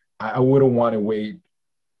 But I wouldn't want to wait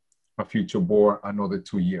a future board another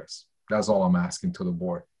 2 years. That's all I'm asking to the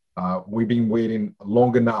board. We've been waiting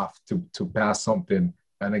long enough to pass something.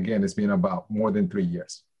 And again, it's been about more than 3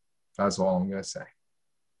 years. That's all I'm going to say.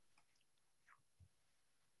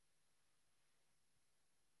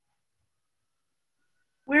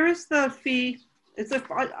 Where is the fee?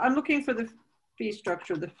 I'm looking for the fee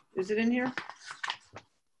structure. Is it in here?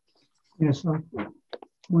 Yes,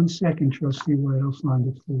 1 second, Trustee White, I'll find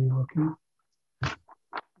it for you, okay?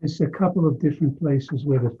 There's a couple of different places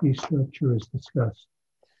where the fee structure is discussed.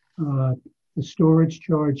 The storage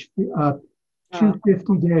charge,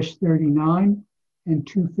 250-39 and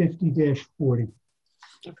 250-40.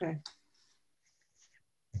 Okay.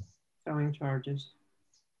 Towing charges.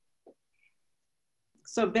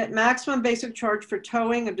 So maximum basic charge for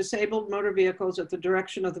towing of disabled motor vehicles at the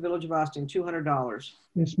direction of the Village of Austin, $200.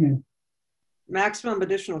 Yes, ma'am. Maximum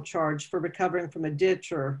additional charge for recovering from a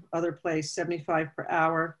ditch or other place, $75 per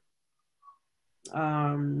hour.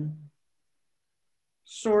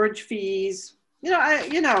 Storage fees. I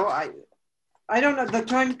don't know. The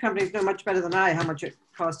towing companies know much better than I how much it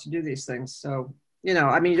costs to do these things. So,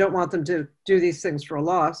 I mean, you don't want them to do these things for a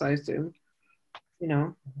loss, I assume.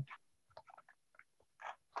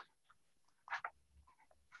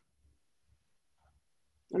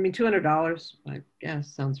 I mean, $200, I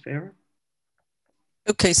guess, sounds fair.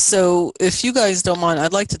 Okay, so if you guys don't mind,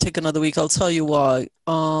 I'd like to take another week. I'll tell you why.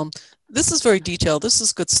 This is very detailed. This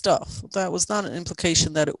is good stuff. That was not an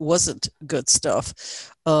implication that it wasn't good stuff.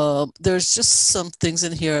 There's just some things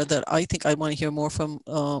in here that I think I want to hear more from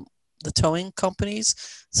the towing companies.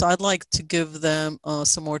 So I'd like to give them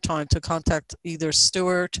some more time to contact either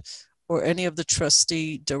Stuart or any of the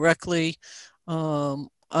trustee directly.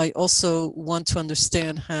 I also want to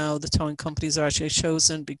understand how the towing companies are actually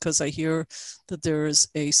chosen, because I hear that there is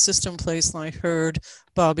a system in place, and I heard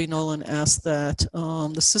Bobby Nolan ask that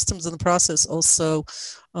the systems in the process also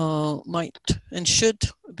might and should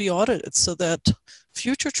be audited, so that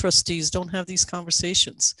future trustees don't have these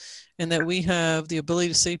conversations, and that we have the ability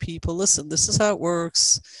to say to people, listen, this is how it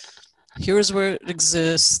works. Here's where it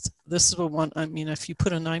exists. This is what one, I mean, if you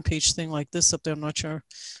put a 9-page thing like this up there, I'm not sure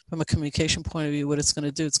from a communication point of view what it's going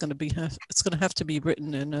to do. It's going to have to be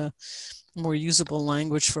written in a more usable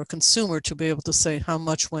language for a consumer to be able to say how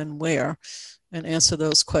much, when, where, and answer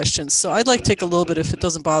those questions. So I'd like to take a little bit, if it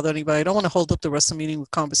doesn't bother anybody. I don't want to hold up the rest of the meeting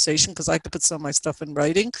with conversation, because I could put some of my stuff in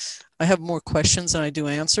writing. I have more questions than I do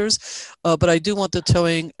answers, but I do want the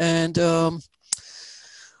towing and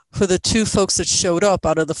for the 2 folks that showed up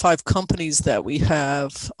out of the 5 companies that we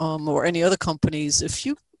have, or any other companies, if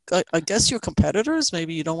you, I guess your competitors,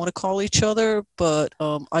 maybe you don't want to call each other, but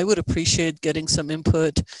I would appreciate getting some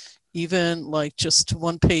input, even like just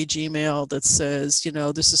 1-page email that says,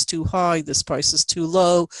 this is too high, this price is too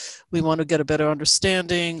low. We want to get a better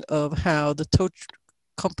understanding of how the tow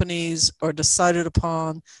companies are decided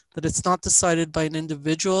upon, that it's not decided by an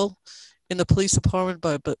individual in the police department,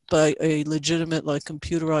 but by a legitimate, like,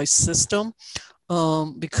 computerized system.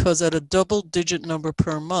 Because at a double-digit number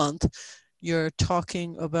per month, you're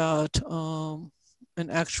talking about an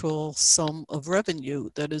actual sum of revenue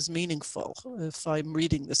that is meaningful, if I'm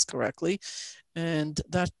reading this correctly. And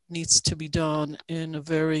that needs to be done in a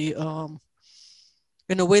very,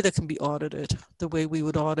 in a way that can be audited, the way we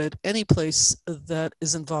would audit any place that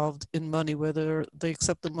is involved in money, whether they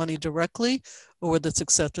accept the money directly or whether it's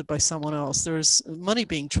accepted by someone else. There's money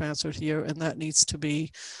being transferred here, and that needs to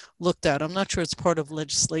be looked at. I'm not sure it's part of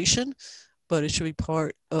legislation, but it should be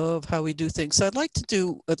part of how we do things. So I'd like to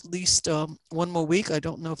do at least one more week. I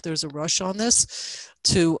don't know if there's a rush on this,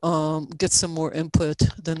 to get some more input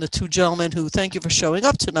than the two gentlemen who, thank you for showing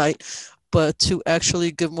up tonight, but to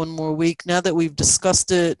actually give one more week. Now that we've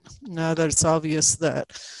discussed it, now that it's obvious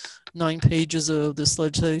that 9 pages of this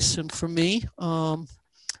legislation for me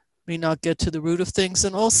may not get to the root of things.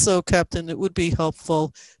 And also, Captain, it would be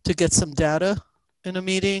helpful to get some data in a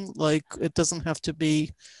meeting. Like, it doesn't have to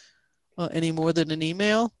be any more than an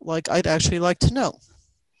email. Like, I'd actually like to know,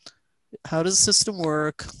 how does the system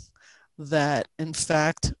work? That, in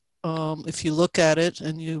fact, if you look at it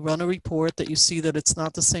and you run a report, that you see that it's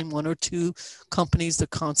not the same 1 or 2 companies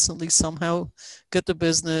that constantly somehow get the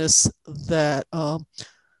business, that,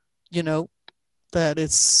 you know, that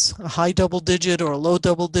it's a high double digit or a low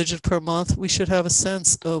double digit per month. We should have a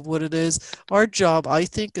sense of what it is. Our job, I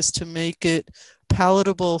think, is to make it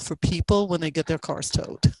palatable for people when they get their cars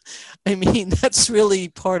towed. I mean, that's really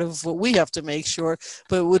part of what we have to make sure,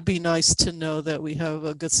 but it would be nice to know that we have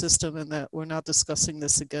a good system and that we're not discussing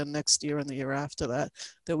this again next year and the year after that,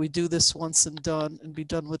 that we do this once and done and be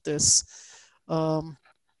done with this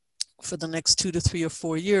for the next 2 to 3 or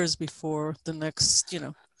 4 years before the next, you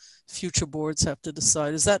know, future boards have to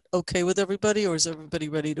decide. Is that okay with everybody, or is everybody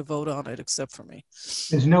ready to vote on it except for me?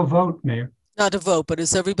 There's no vote, Mayor. Not to vote, but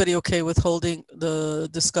is everybody okay with holding the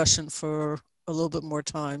discussion for a little bit more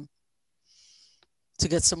time to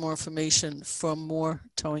get some more information from more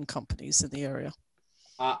towing companies in the area?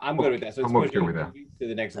 I'm good with that. So I'm okay with that. To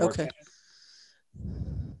the next work Okay.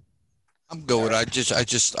 session. I'm good with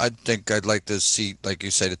it. I think I'd like to see, like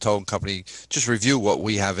you say, the towing company just review what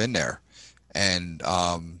we have in there. And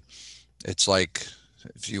it's like,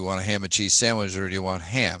 if you want a ham and cheese sandwich or do you want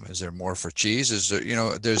ham? Is there more for cheese? Is there, you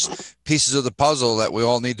know, there's pieces of the puzzle that we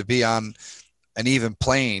all need to be on an even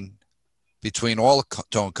plane between all the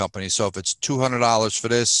towing companies. So if it's $200 for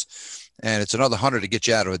this and it's another $100 to get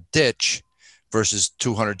you out of a ditch versus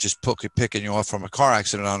 $200 just picking you off from a car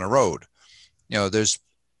accident on the road, you know, there's,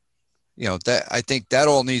 you know, that I think that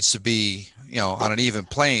all needs to be, you know, on an even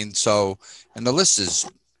plane. So, and the list is,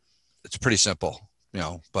 it's pretty simple, you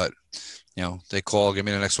know, but, you know, they call, give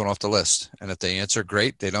me the next one off the list. And if they answer,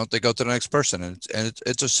 great. They don't, they go to the next person. And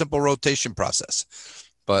it's a simple rotation process.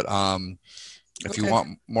 But if you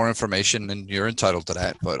want more information, then you're entitled to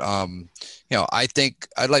that. But, you know, I think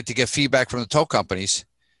I'd like to get feedback from the tow companies,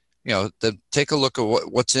 you know, to take a look at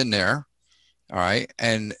what's in there. All right.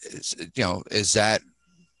 And, you know, is that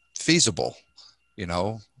feasible, you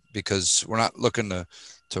know, because we're not looking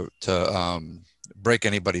to break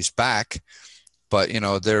anybody's back, but, you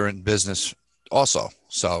know, they're in business also.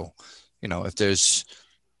 So, you know, if it's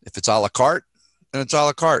a la carte, then it's a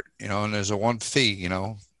la carte, you know, and there's a one fee, you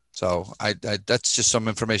know. So I that's just some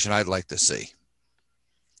information I'd like to see.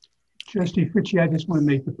 Trustee Fritchie, I just want to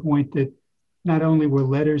make the point that not only were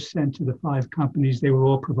letters sent to the 5 companies, they were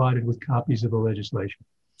all provided with copies of the legislation.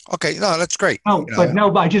 Okay, no, that's great. No,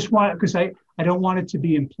 but I just want, because I don't want it to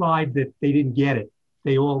be implied that they didn't get it.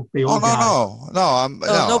 They all got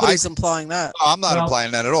it. Nobody's implying that. No, I'm not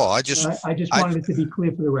implying that at all. I just wanted it to be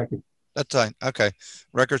clear for the record. That's fine. Okay,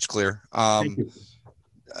 record's clear. Thank you.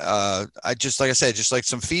 I just, like I said, just like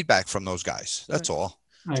some feedback from those guys. That's all.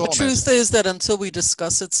 The truth is that until we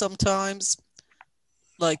discuss it, sometimes,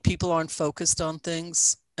 like, people aren't focused on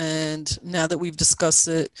things. And now that we've discussed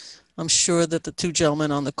it, I'm sure that the 2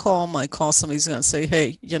 gentlemen on the call might call somebody's going to say,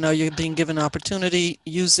 hey, you know, you're being given an opportunity,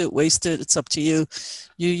 use it, waste it. It's up to you.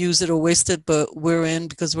 You use it or waste it, but we're in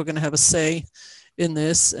because we're going to have a say in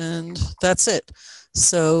this, and that's it.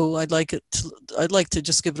 So I'd like to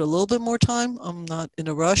just give it a little bit more time. I'm not in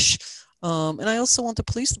a rush. And I also want the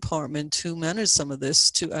police department to manage some of this,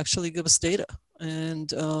 to actually give us data.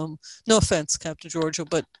 And no offense, Captain Giorgio,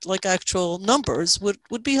 but like actual numbers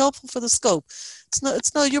would be helpful for the scope.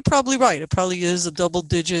 It's not, you're probably right. It probably is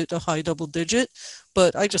a high double digit,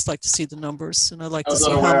 but I just like to see the numbers, and I'd like to see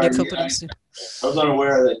how many companies. I was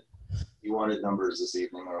unaware that you wanted numbers this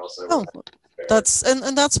evening, or else I would.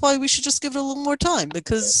 and that's why we should just give it a little more time,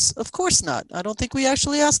 because of course not. I don't think we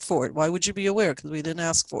actually asked for it. Why would you be aware? Because we didn't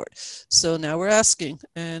ask for it. So now we're asking,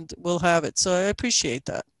 and we'll have it. So I appreciate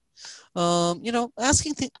that. You know,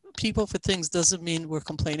 asking people for things doesn't mean we're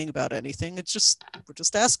complaining about anything. It's just, we're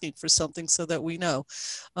just asking for something so that we know.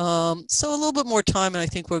 So a little bit more time, and I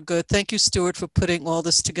think we're good. Thank you, Stuart, for putting all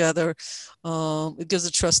this together. It gives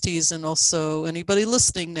the trustees and also anybody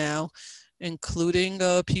listening now, including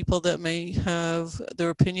people that may have their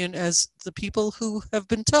opinion as the people who have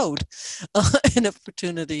been towed, an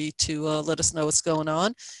opportunity to let us know what's going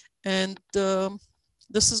on. And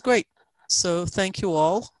this is great. So thank you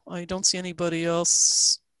all. I don't see anybody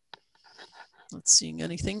else not seeing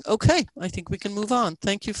anything. Okay, I think we can move on.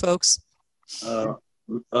 Thank you, folks.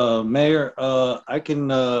 Mayor, I can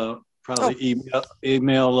probably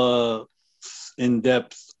email in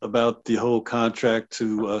depth about the whole contract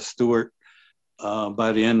to Stuart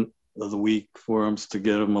by the end of the week for him to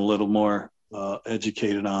get him a little more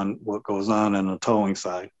educated on what goes on the towing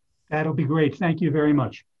side. That'll be great. Thank you very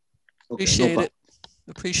much. Appreciate it.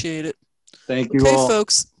 Appreciate it. Thank you all. Okay,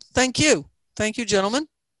 folks. Thank you. Thank you, gentlemen.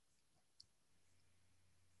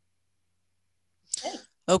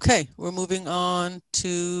 Okay, we're moving on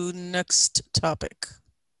to next topic.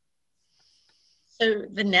 So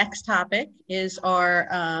the next topic is our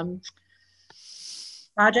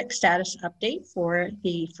project status update for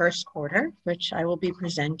the first quarter, which I will be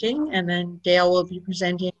presenting, and then Dale will be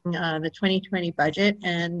presenting the 2020 budget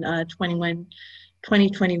and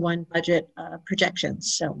 2021 budget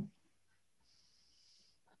projections. So,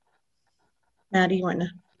 Maddi, you want to?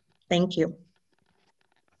 Thank you.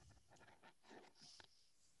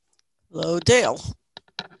 Hello, Dale.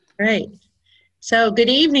 Great. So, good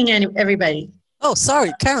evening, everybody. Oh,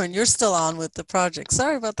 sorry, Karen, you're still on with the project.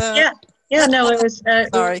 Sorry about that. Yeah, no, it was.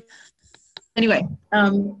 Sorry. Anyway,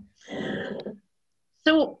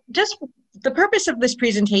 so just the purpose of this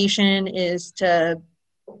presentation is to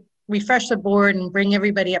refresh the board and bring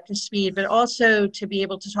everybody up to speed, but also to be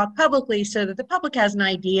able to talk publicly so that the public has an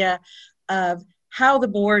idea of how the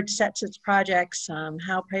board sets its projects,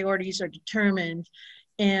 how priorities are determined,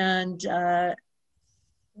 and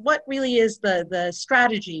what really is the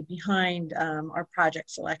strategy behind our project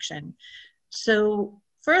selection. So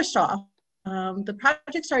first off, the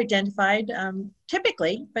projects are identified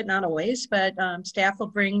typically, but not always, but staff will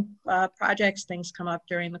bring projects, things come up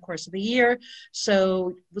during the course of the year.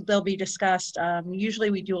 So they'll be discussed. Usually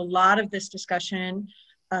we do a lot of this discussion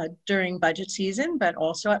during budget season, but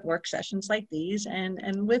also at work sessions like these.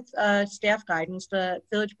 And with staff guidance, the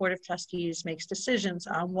Village Board of Trustees makes decisions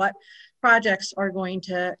on what projects are going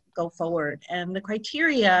to go forward. And the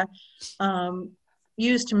criteria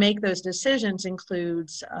used to make those decisions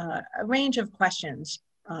includes a range of questions.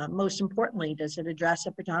 Most importantly, does it address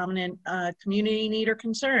a predominant community need or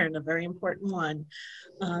concern, a very important one.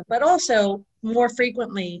 But also, more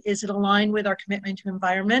frequently, is it aligned with our commitment to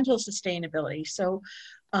environmental sustainability? So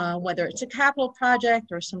whether it's a capital project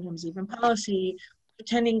or sometimes even policy,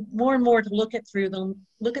 tending more and more to look at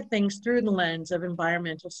things through the lens of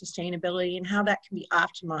environmental sustainability and how that can be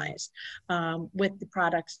optimized with the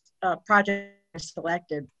projects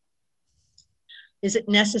selected. Is it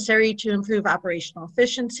necessary to improve operational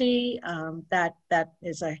efficiency? That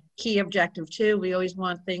is a key objective too. We always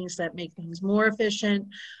want things that make things more efficient,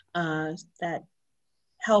 that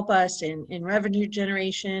help us in revenue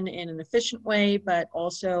generation in an efficient way, but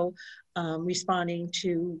also responding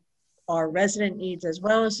to our resident needs as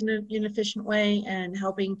well as in an efficient way and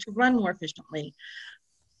helping to run more efficiently.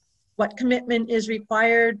 What commitment is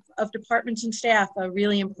required of departments and staff? A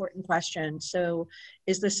really important question. So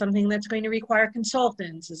is this something that's going to require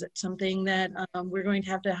consultants? Is it something that we're going to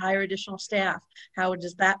have to hire additional staff? How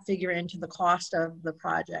does that figure into the cost of the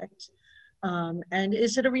project? And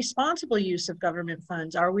is it a responsible use of government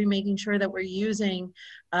funds? Are we making sure that we're using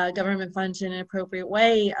government funds in an appropriate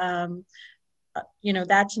way? You know,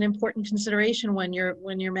 that's an important consideration when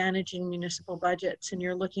you're managing municipal budgets and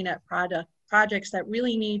you're looking at projects that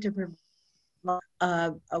really need to provide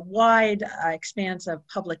a wide expanse of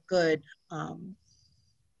public good.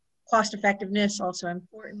 Cost effectiveness also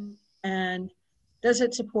important, and does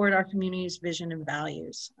it support our community's vision and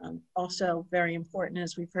values? Also very important,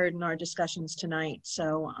 as we've heard in our discussions tonight.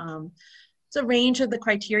 So it's a range of the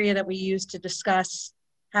criteria that we use to discuss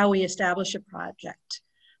how we establish a project.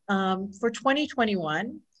 For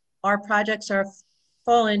 2021, our projects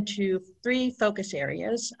fall into 3 focus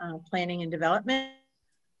areas: planning and development,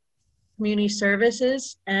 community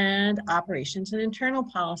services, and operations and internal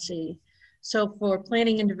policy. So for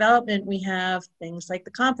planning and development, we have things like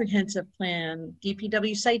the comprehensive plan,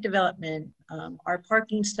 DPW site development, our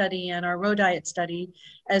parking study and our road diet study,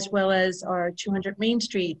 as well as our 200 Main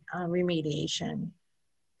Street remediation.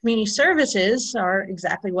 Community services are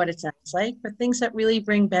exactly what it sounds like, but things that really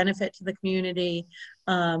bring benefit to the community.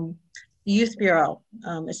 The Youth Bureau,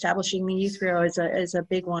 establishing the Youth Bureau is a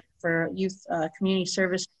big one for youth community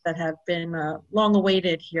services that have been long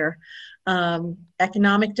awaited here.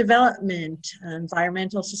 Economic development,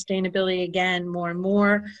 environmental sustainability, again, more and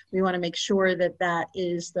more. We want to make sure that that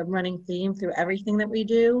is the running theme through everything that we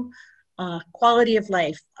do. Quality of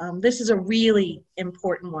life. This is a really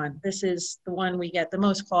important one. This is the one we get the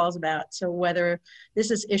most calls about. So whether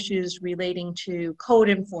this is issues relating to code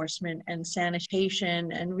enforcement and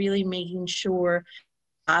sanitation and really making sure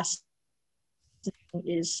us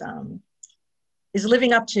is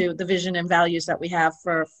living up to the vision and values that we have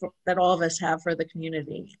that all of us have for the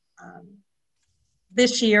community.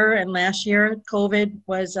 This year and last year, COVID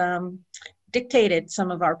was dictated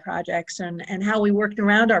some of our projects and how we worked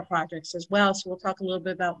around our projects as well. So we'll talk a little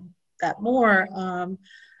bit about that more.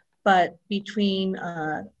 But between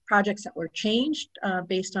projects that were changed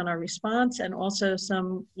based on our response and also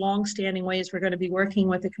some long-standing ways we're going to be working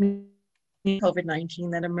with the community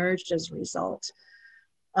COVID-19 that emerged as a result.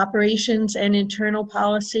 Operations and internal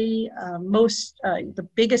policy. The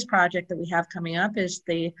biggest project that we have coming up is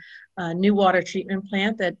the new water treatment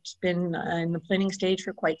plant that's been in the planning stage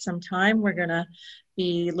for quite some time. We're going to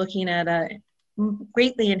be looking at a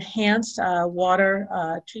greatly enhanced water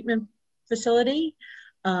treatment facility.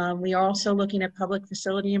 We are also looking at public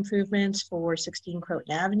facility improvements for 16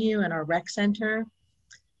 Croton Avenue and our rec center.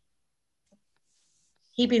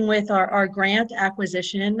 Keeping with our grant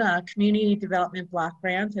acquisition, community development block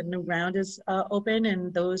grant, a new round is open,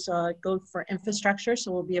 and those go for infrastructure,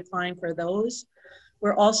 so we'll be applying for those.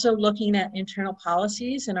 We're also looking at internal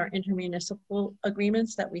policies and our intermunicipal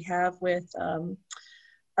agreements that we have with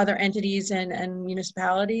other entities and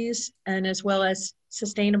municipalities, and as well as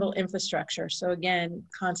sustainable infrastructure. So again,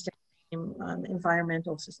 constant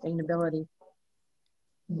environmental sustainability.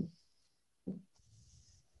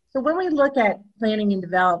 So when we look at planning and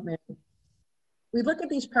development, we look at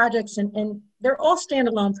these projects and they're all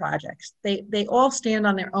standalone projects. They all stand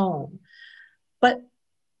on their own, but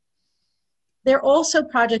they're also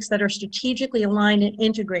projects that are strategically aligned and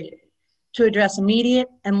integrated to address immediate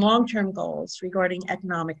and long-term goals regarding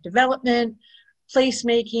economic development,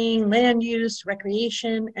 placemaking, land use,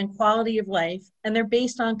 recreation, and quality of life, and they're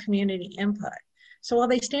based on community input. So while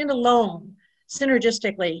they stand alone,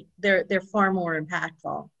 synergistically, they're far more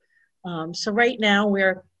impactful. So right now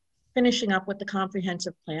we're finishing up with the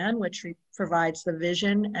comprehensive plan, which provides the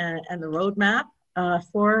vision and the roadmap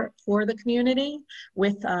for the community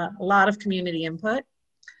with a lot of community input.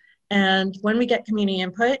 And when we get community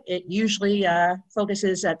input, it usually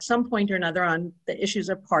focuses at some point or another on the issues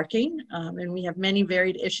of parking. And we have many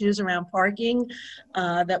varied issues around parking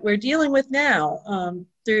that we're dealing with now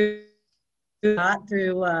through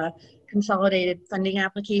consolidated funding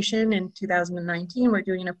application in 2019. We're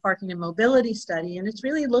doing a parking and mobility study, and it's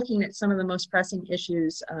really looking at some of the most pressing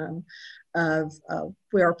issues of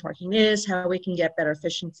where our parking is, how we can get better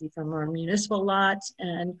efficiency from our municipal lots,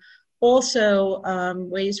 and also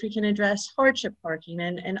ways we can address hardship parking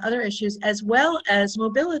and other issues, as well as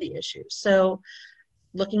mobility issues. So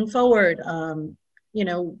looking forward, you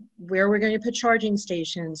know, where we're going to put charging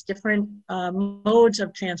stations, different modes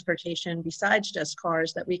of transportation besides just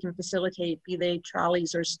cars that we can facilitate, be they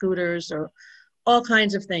trolleys or scooters or all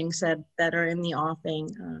kinds of things that are in the offing.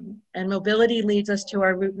 And mobility leads us to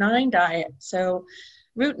our Route 9 diet. So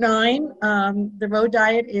Route 9, the road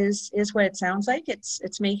diet is what it sounds like.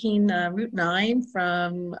 It's making Route 9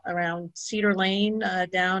 from around Cedar Lane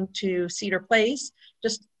down to Cedar Place,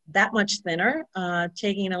 just that much thinner,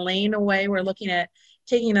 taking a lane away. We're looking at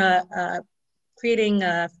taking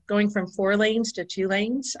going from 4 lanes to 2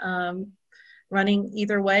 lanes, running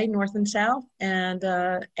either way, north and south, and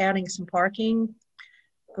adding some parking,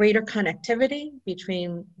 greater connectivity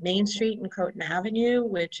between Main Street and Croton Avenue,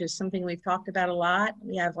 which is something we've talked about a lot.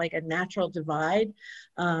 We have like a natural divide.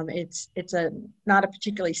 It's not a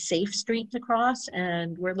particularly safe street to cross,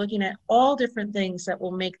 and we're looking at all different things that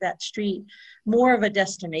will make that street more of a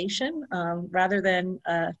destination rather than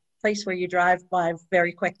a place where you drive by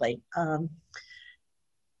very quickly.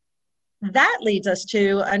 That leads us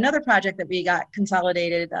to another project that we got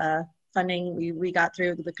consolidated funding. We got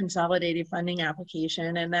through the consolidated funding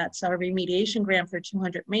application, and that's our remediation grant for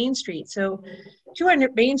 200 Main Street. So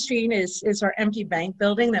 200 Main Street is our empty bank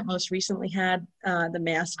building that most recently had the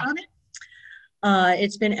mask on it.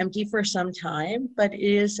 It's been empty for some time, but it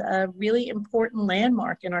is a really important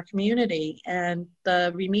landmark in our community, and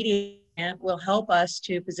the remediation will help us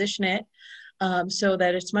to position it so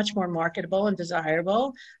that it's much more marketable and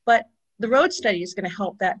desirable. But the road study is going to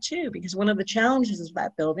help that too, because one of the challenges of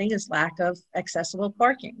that building is lack of accessible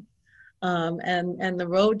parking. And the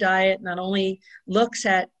road diet not only looks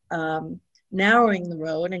at narrowing the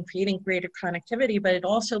road and creating greater connectivity, but it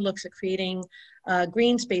also looks at creating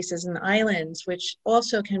green spaces and islands, which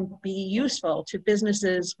also can be useful to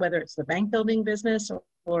businesses, whether it's the bank building business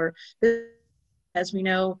or as we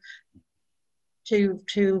know,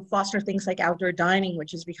 to foster things like outdoor dining,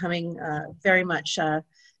 which is becoming very much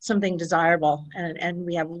something desirable, and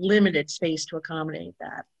we have limited space to accommodate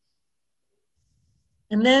that.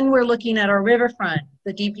 And then we're looking at our riverfront,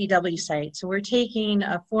 the DPW site. So we're taking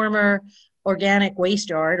a former organic waste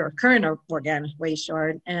yard or current organic waste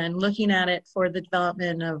yard and looking at it for the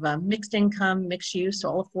development of a mixed income, mixed use,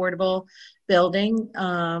 all affordable building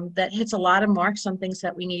that hits a lot of marks on things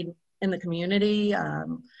that we need in the community,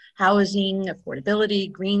 housing,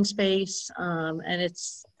 affordability, green space, and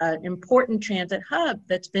it's an important transit hub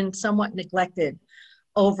that's been somewhat neglected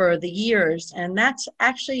over the years. And that's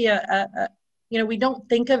actually you know, we don't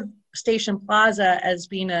think of Station Plaza as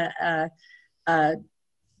being a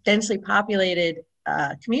densely populated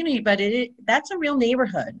community, but that's a real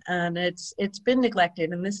neighborhood, and it's been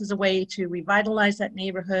neglected. And this is a way to revitalize that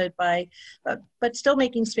neighborhood by, but still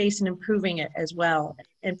making space and improving it as well,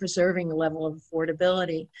 and preserving the level of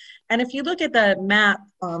affordability. And if you look at the map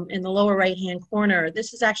in the lower right-hand corner,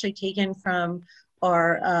 this is actually taken from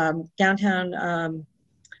our downtown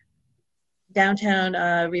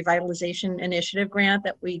revitalization initiative grant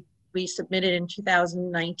that we submitted in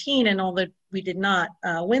 2019, and although we did not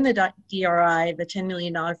win the DRI, the $10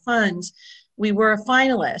 million funds, we were a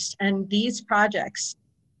finalist, and these projects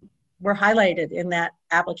were highlighted in that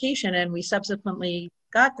application, and we subsequently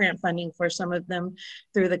got grant funding for some of them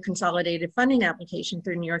through the consolidated funding application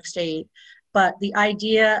through New York State. But the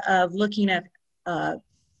idea of looking at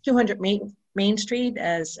 200 Main Street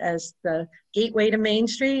as the gateway to Main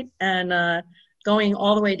Street, and going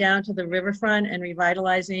all the way down to the riverfront and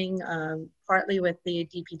revitalizing partly with the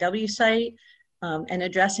DPW site, and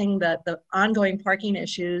addressing the ongoing parking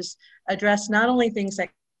issues, address not only things that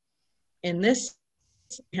in this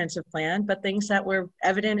comprehensive plan, but things that were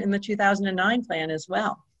evident in the 2009 plan as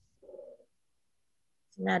well.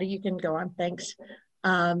 So Maddi, you can go on, thanks.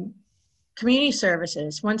 Community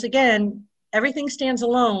services, once again, everything stands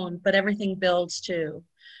alone, but everything builds too.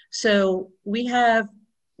 So we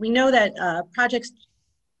know that projects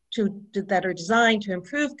that are designed to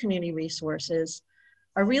improve community resources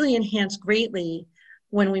are really enhanced greatly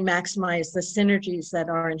when we maximize the synergies that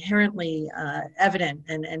are inherently evident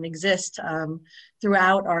and exist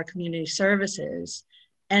throughout our community services.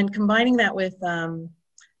 And combining that with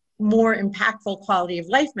more impactful quality of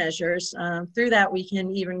life measures, through that we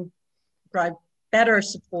can even drive better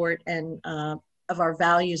support and of our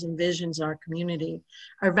values and visions in our community,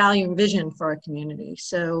 our value and vision for our community.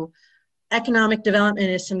 So economic development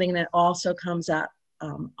is something that also comes up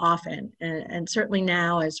often, and certainly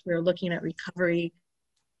now as we're looking at recovery,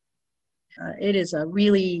 it is a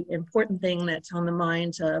really important thing that's on the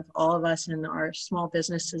minds of all of us in our small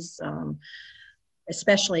businesses,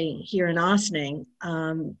 especially here in AWNING.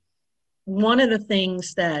 One of the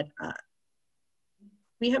things that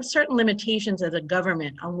we have certain limitations as a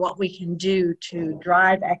government on what we can do to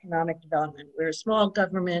drive economic development. We're a small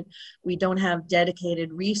government. We don't have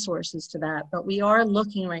dedicated resources to that, but we are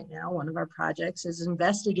looking right now, one of our projects is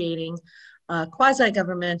investigating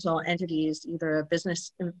quasi-governmental entities, either a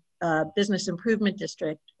business improvement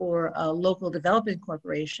district or a local development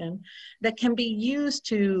corporation that can be used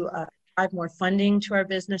to drive more funding to our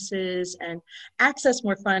businesses and access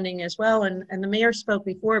more funding as well. And the mayor spoke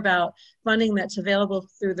before about funding that's available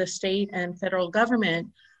through the state and federal government.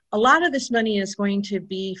 A lot of this money is going to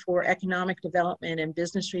be for economic development and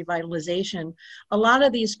business revitalization. A lot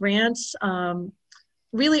of these grants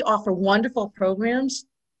really offer wonderful programs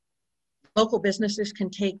local businesses can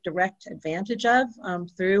take direct advantage of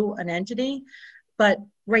through an entity. But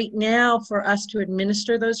right now, for us to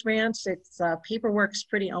administer those grants, it's paperwork's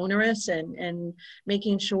pretty onerous, and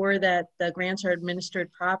making sure that the grants are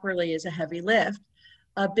administered properly is a heavy lift.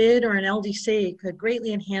 A bid or an LDC could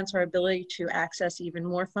greatly enhance our ability to access even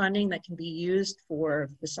more funding that can be used for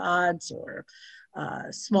facades or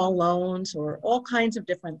small loans or all kinds of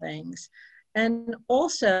different things. And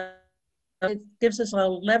also, it gives us a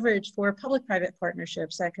leverage for public-private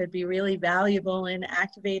partnerships that could be really valuable in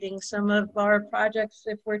activating some of our projects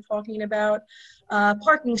if we're talking about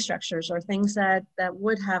parking structures or things that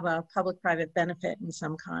would have a public-private benefit in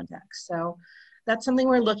some context. So that's something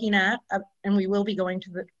we're looking at, and we will be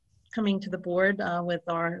coming to the board with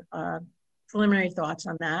our preliminary thoughts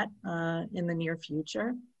on that in the near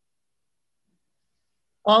future.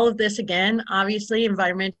 All of this, again, obviously,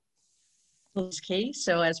 environmental case.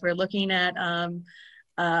 So as we're looking at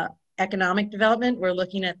economic development, we're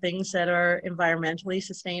looking at things that are environmentally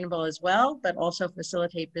sustainable as well, but also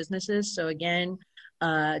facilitate businesses. So again,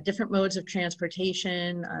 different modes of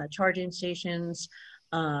transportation, charging stations,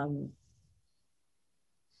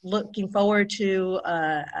 looking forward to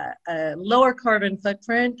a lower carbon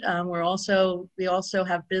footprint. We also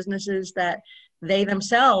have businesses that they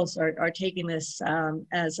themselves are taking this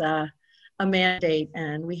as a mandate,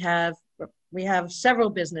 and we have several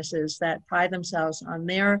businesses that pride themselves on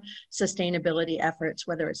their sustainability efforts,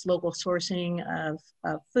 whether it's local sourcing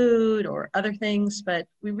of food or other things. But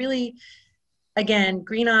we really, again,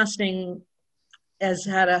 green Austin has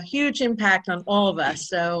had a huge impact on all of us.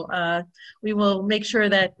 So we will make sure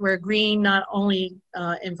that we're green, not only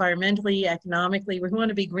environmentally, economically. We want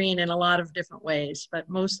to be green in a lot of different ways, but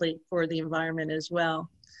mostly for the environment as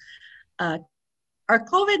well. Our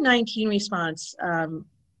COVID-19 response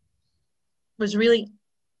was really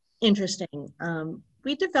interesting.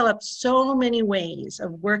 We developed so many ways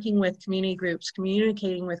of working with community groups,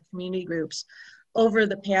 communicating with community groups over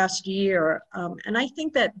the past year. And I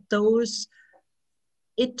think that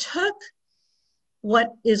it took what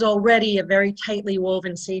is already a very tightly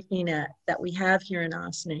woven safety net that we have here in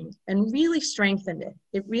Austin and really strengthened it.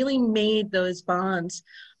 It really made those bonds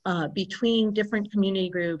between different community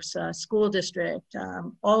groups, school district,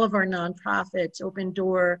 all of our nonprofits, Open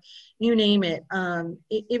Door, you name it.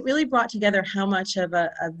 It really brought together how much of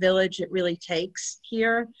a village it really takes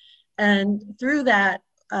here. And through that,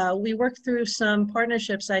 we worked through some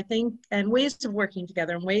partnerships, I think, and ways of working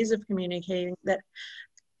together and ways of communicating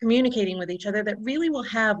with each other that really will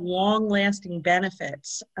have long-lasting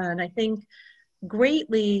benefits. And I think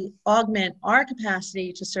greatly augment our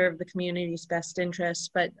capacity to serve the community's best interests,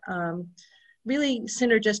 but really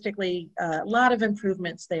synergistically, a lot of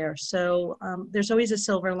improvements there. So there's always a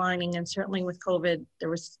silver lining, and certainly with COVID, there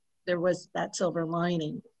was that silver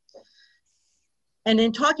lining. And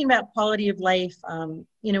in talking about quality of life,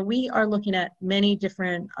 we are looking at many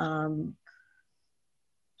different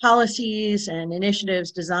policies and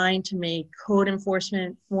initiatives designed to make code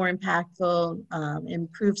enforcement more impactful,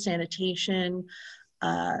 improve sanitation,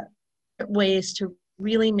 ways to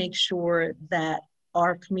really make sure that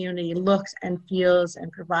our community looks and feels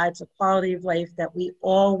and provides a quality of life that we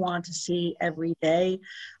all want to see every day.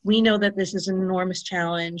 We know that this is an enormous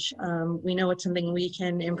challenge. We know it's something we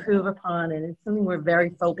can improve upon, and it's something we're very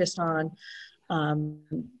focused on.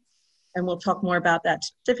 And we'll talk more about that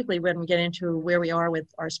specifically when we get into where we are with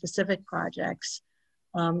our specific projects.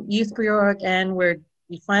 Youth Bureau, again,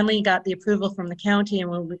 we finally got the approval from the county,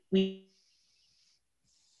 and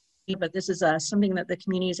but this is something that the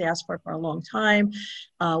community has asked for a long time.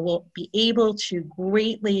 We'll be able to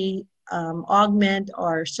greatly augment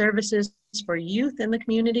our services for youth in the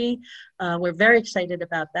community. We're very excited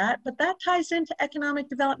about that, but that ties into economic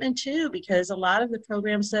development too, because a lot of the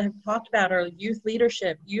programs that I've talked about are youth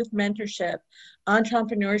leadership, youth mentorship,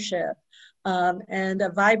 entrepreneurship, and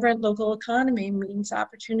a vibrant local economy means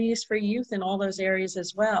opportunities for youth in all those areas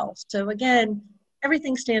as well. So again,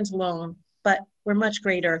 everything stands alone, but we're much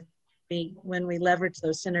greater when we leverage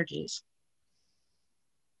those synergies.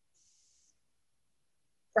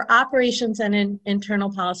 For operations and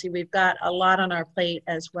internal policy, we've got a lot on our plate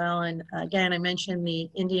as well. And again, I mentioned the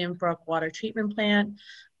Indian Brook Water Treatment Plant,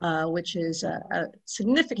 which is a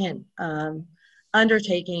significant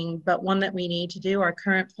undertaking, but one that we need to do. Our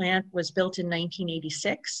current plant was built in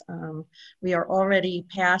 1986. We are already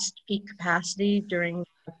past peak capacity during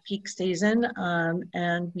peak season,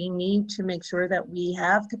 and we need to make sure that we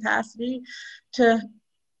have capacity to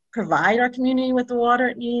provide our community with the water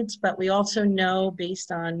it needs, but we also know,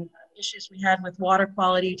 based on issues we had with water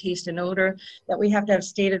quality, taste, and odor, that we have to have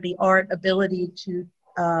state-of-the-art ability to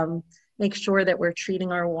make sure that we're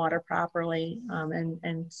treating our water properly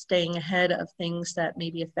and staying ahead of things that may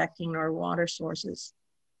be affecting our water sources.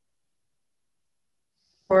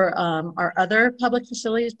 For our other public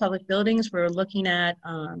facilities, public buildings, we're looking at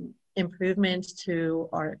improvements to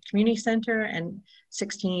our community center and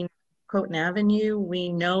 16 Croton Avenue.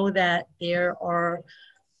 We know that there are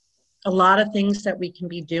a lot of things that we can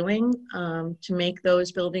be doing to make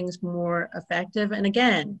those buildings more effective. And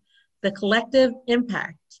again, the collective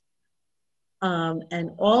impact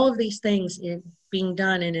And all of these things being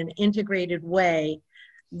done in an integrated way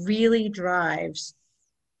really drives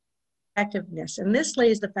effectiveness. And this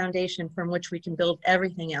lays the foundation from which we can build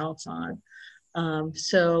everything else on.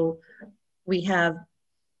 So we have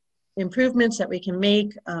improvements that we can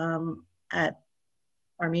make at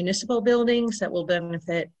our municipal buildings that will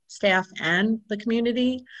benefit staff and the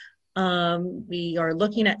community. We are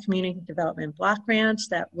looking at community development block grants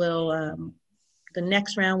that will, the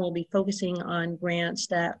next round will be focusing on grants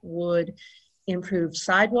that would improve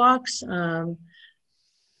sidewalks,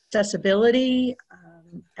 accessibility,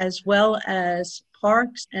 as well as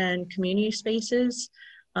parks and community spaces.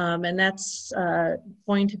 And that's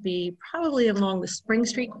going to be probably along the Spring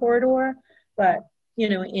Street corridor, but you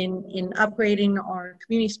know, in upgrading our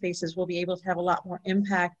community spaces, we'll be able to have a lot more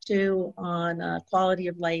impact too on quality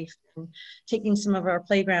of life, and taking some of our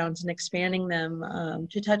playgrounds and expanding them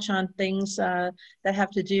to touch on things that have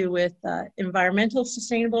to do with environmental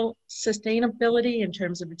sustainability in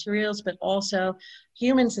terms of materials, but also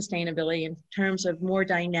human sustainability in terms of more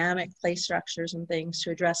dynamic play structures and things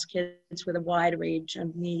to address kids with a wide range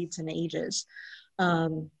of needs and ages.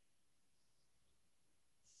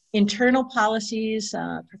 Internal policies,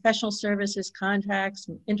 professional services, contracts,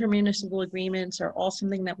 and intermunicipal agreements are all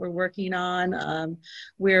something that we're working on.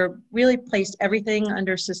 We're really placed everything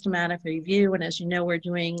under systematic review. And as you know, we're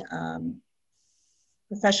doing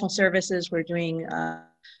professional services, we're doing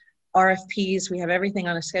RFPs. We have everything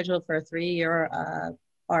on a schedule for a 3-year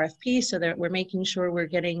RFP, so that we're making sure we're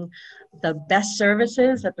getting the best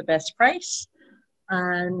services at the best price.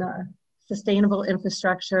 And sustainable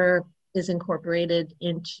infrastructure is incorporated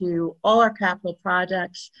into all our capital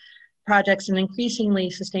projects, and increasingly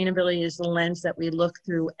sustainability is the lens that we look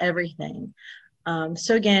through everything.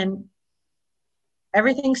 So again,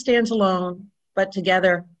 everything stands alone, but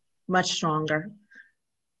together, much stronger.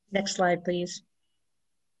 Next slide, please.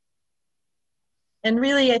 And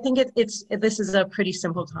really, I think this is a pretty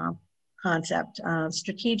simple concept.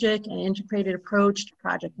 Strategic and integrated approach to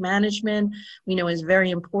project management, we know is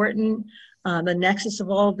very important. The nexus of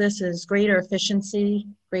all of this is greater efficiency,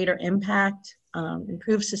 greater impact,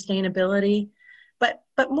 improved sustainability. But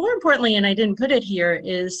more importantly, and I didn't put it here,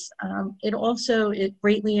 is it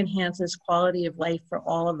greatly enhances quality of life for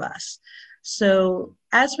all of us. So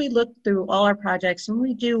as we look through all our projects, and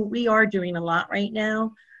we are doing a lot right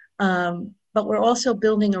now, but we're also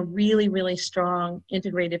building a really, really strong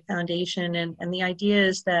integrated foundation. And the idea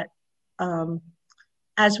is that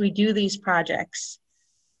as we do these projects,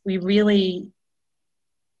 we really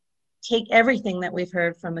take everything that we've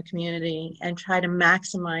heard from the community and try to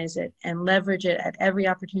maximize it and leverage it at every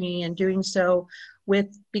opportunity, and doing so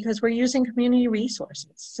because we're using community resources.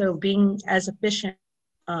 So being as efficient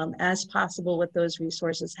as possible with those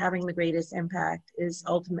resources, having the greatest impact, is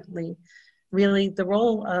ultimately really the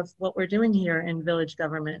role of what we're doing here in village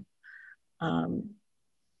government.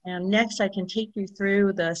 And next, I can take you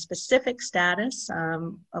through the specific status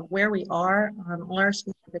of where we are on all our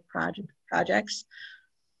specific projects.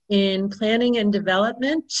 In planning and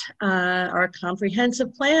development, our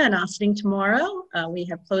comprehensive plan, sitting tomorrow, we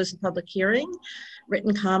have closed the public hearing.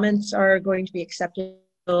 Written comments are going to be accepted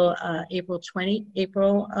until April 20th,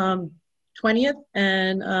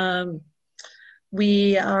 and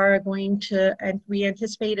we are going to, and we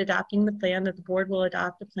anticipate adopting the plan, that the board will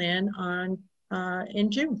adopt a plan in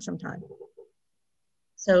June sometime.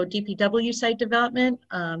 So DPW site development,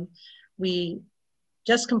 we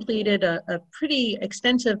just completed a pretty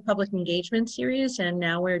extensive public engagement series, and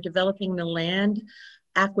now we're developing the land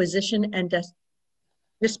acquisition and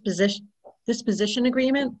disposition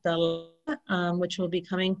agreement, which will be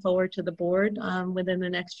coming forward to the board within the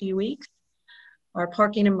next few weeks. Our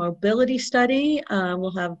parking and mobility study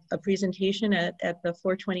will have a presentation at the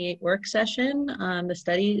 428 work session. The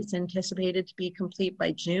study is anticipated to be complete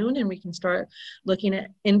by June, and we can start looking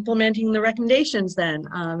at implementing the recommendations then,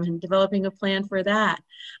 and developing a plan for that.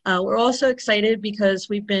 We're also excited because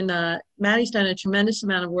Maddi's done a tremendous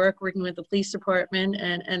amount of work working with the police department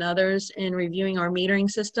and others in reviewing our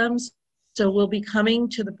metering systems. So we'll be coming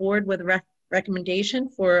to the board with a recommendation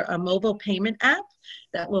for a mobile payment app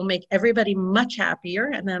that will make everybody much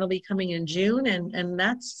happier, and that'll be coming in June, and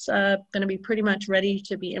that's going to be pretty much ready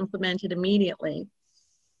to be implemented immediately.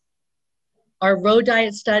 Our road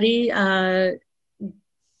diet study,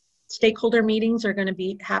 stakeholder meetings are going to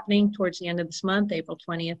be happening towards the end of this month, April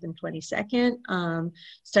 20th and 22nd.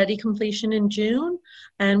 Study completion in June,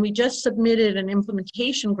 and we just submitted an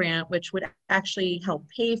implementation grant, which would actually help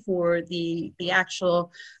pay for the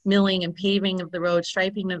actual milling and paving of the road,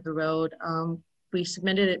 striping of the road. we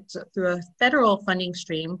submitted it through a federal funding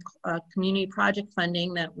stream, community project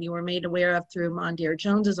funding that we were made aware of through Mondier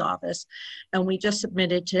Jones's office. And we just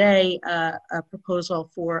submitted today a proposal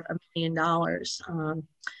for $1 million.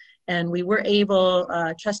 And we were able,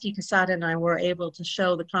 Trustee Casada and I were able to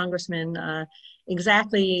show the congressman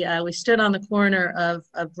exactly, we stood on the corner of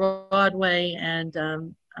Broadway and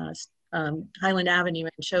Highland Avenue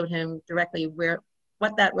and showed him directly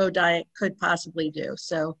what that road diet could possibly do.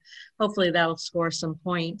 So hopefully that'll score some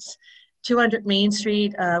points. 200 Main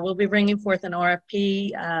Street, we'll be bringing forth an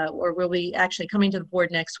RFP, or we'll be actually coming to the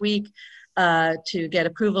board next week to get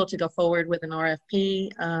approval to go forward with an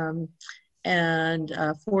RFP and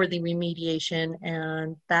for the remediation,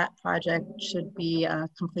 and that project should be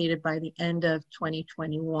completed by the end of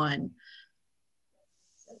 2021.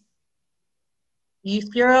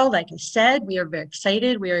 Youth Bureau, like I said, we are very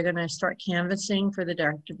excited. We are going to start canvassing for the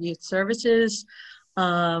Director of Youth Services.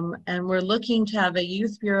 And we're looking to have a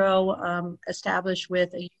Youth Bureau established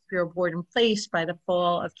with a Youth Bureau board in place by the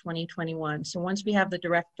fall of 2021. So once we have the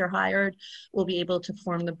director hired, we'll be able to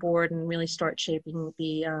form the board and really start shaping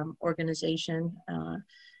the organization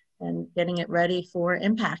and getting it ready for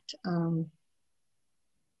impact.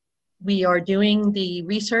 We are doing the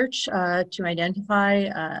research to identify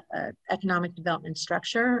economic development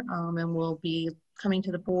structure, and we'll be coming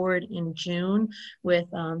to the board in June with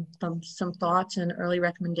some thoughts and early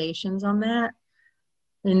recommendations on that.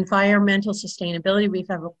 Environmental sustainability, we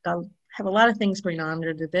have a lot of things going on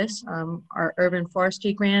under this. Our urban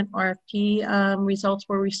forestry grant RFP results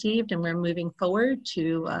were received, and we're moving forward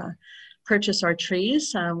to purchase our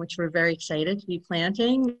trees, which we're very excited to be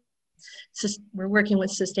planting. We're working with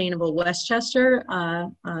Sustainable Westchester.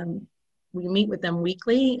 We meet with them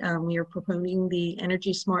weekly. We are promoting the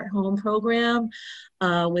Energy Smart Home program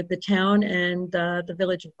with the town and the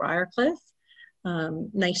village of Briarcliff.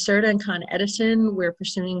 NYSERDA and Con Edison, we're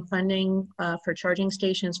pursuing funding for charging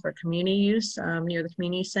stations for community use near the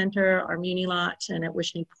community center, our muni lots, and at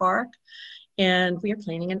Wishney Park. And we are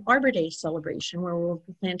planning an Arbor Day celebration where we'll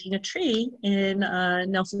be planting a tree in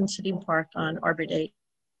Nelson City Park on Arbor Day.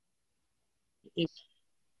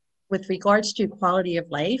 With regards to quality of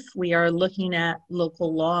life, we are looking at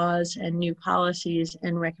local laws and new policies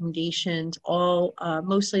and recommendations, all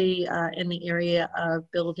mostly in the area of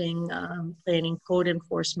building, planning, code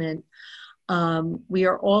enforcement. We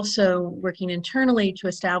are also working internally to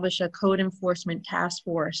establish a code enforcement task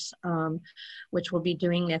force, which we'll be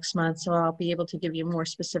doing next month. So I'll be able to give you more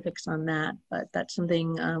specifics on that, but that's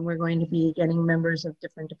something we're going to be getting members of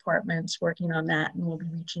different departments working on that. And we'll be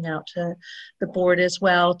reaching out to the board as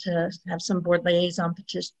well to have some board liaison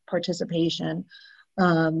participation.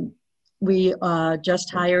 We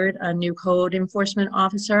just hired a new code enforcement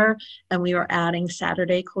officer, and we are adding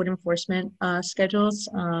Saturday code enforcement schedules.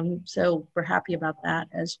 So we're happy about that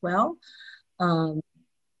as well. And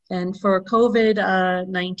for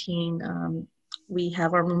COVID-19, we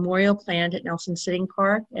have our memorial planned at Nelson City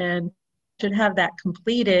Park and should have that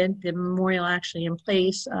completed, the memorial actually in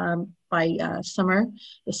place by the summer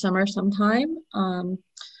sometime.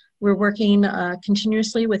 We're working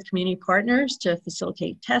continuously with community partners to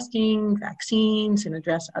facilitate testing, vaccines, and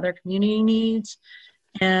address other community needs.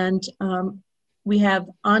 And we have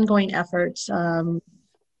ongoing efforts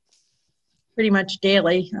pretty much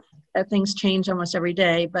daily. Things change almost every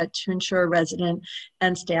day, but to ensure resident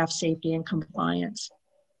and staff safety and compliance.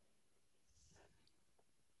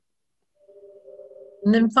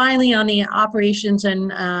 And then finally, on the operations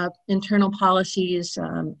and internal policies,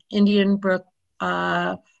 Indian Brook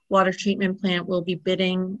water treatment plant will be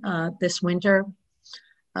bidding this winter.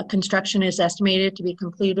 Construction is estimated to be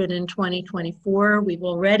completed in 2024. We've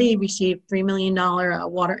already received $3 million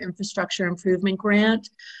water infrastructure improvement grant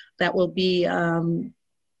that will be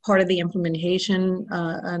part of the implementation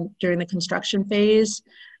during the construction phase.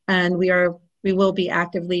 And we will be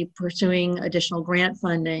actively pursuing additional grant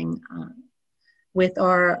funding. With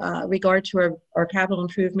our regard to our capital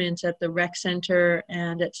improvements at the rec center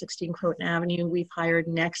and at 16 Croton Avenue, we've hired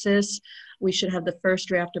Nexus. We should have the first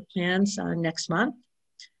draft of plans next month.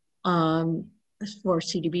 For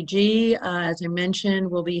CDBG, as I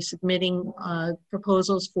mentioned, we'll be submitting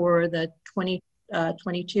proposals for the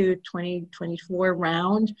 2022-2024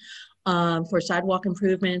 round for sidewalk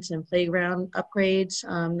improvements and playground upgrades.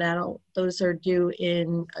 Those are due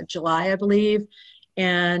in July, I believe.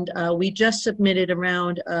 And we just submitted a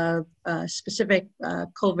round of specific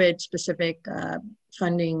COVID-specific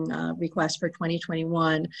funding requests for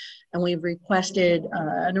 2021. And we've requested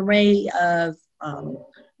an array of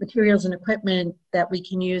materials and equipment that we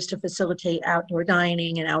can use to facilitate outdoor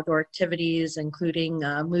dining and outdoor activities, including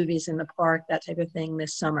movies in the park, that type of thing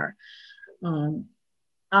this summer.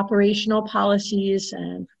 operational policies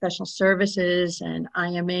and professional services and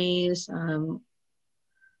IMAs.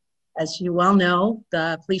 As you well know,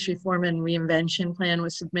 the Police Reform and Reinvention Plan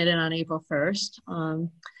was submitted on April 1st.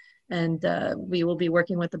 And we will be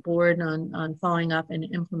working with the board on following up and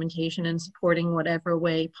implementation and supporting whatever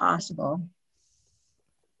way possible.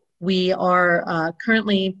 We are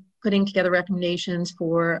currently putting together recommendations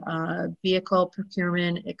for vehicle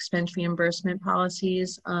procurement, expense reimbursement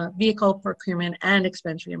policies, vehicle procurement and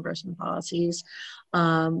expense reimbursement policies.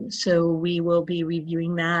 So we will be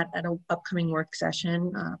reviewing that at an upcoming work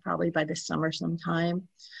session, probably by this summer sometime.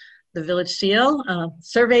 The Village Seal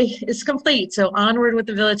survey is complete, so onward with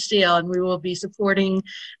the Village Seal, and we will be supporting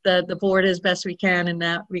the board as best we can in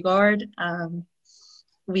that regard.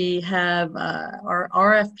 We have our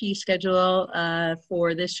RFP schedule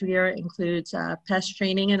for this year includes pest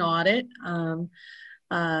training and audit,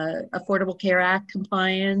 Affordable Care Act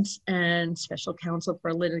compliance, and special counsel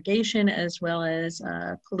for litigation, as well as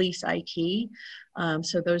police IT.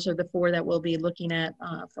 So those are the 4 that we'll be looking at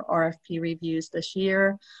for RFP reviews this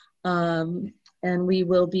year. And we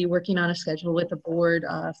will be working on a schedule with the board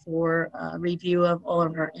for review of all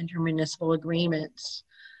of our intermunicipal agreements.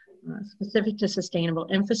 Specific to sustainable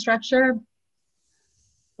infrastructure.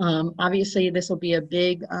 Obviously, this will be a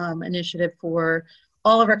big initiative for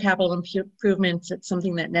all of our capital improvements. It's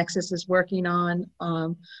something that Nexus is working on.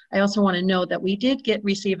 I also want to note that we did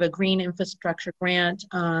receive a green infrastructure grant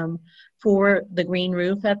for the green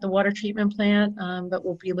roof at the water treatment plant, but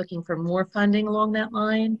we'll be looking for more funding along that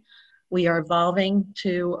line. We are evolving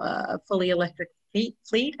to a fully electric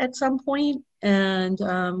fleet at some point, and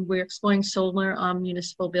we're exploring solar on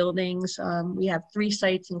municipal buildings. We have 3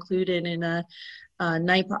 sites included in a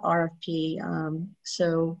NYPA RFP,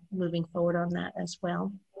 so moving forward on that as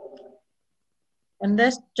well. And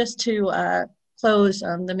this, just to close,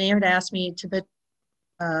 the mayor had asked me to put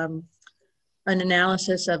an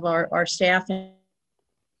analysis of our staffing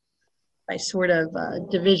by sort of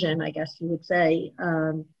division, I guess you would say,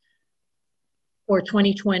 for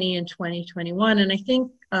 2020 and 2021. And I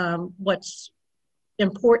think what's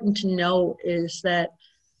important to know is that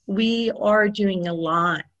we are doing a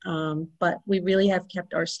lot, but we really have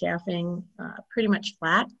kept our staffing pretty much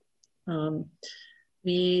flat.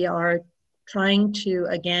 We are trying to,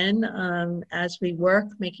 again, as we work,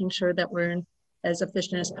 making sure that we're as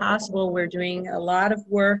efficient as possible. We're doing a lot of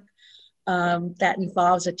work that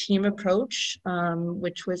involves a team approach,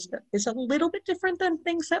 which is a little bit different than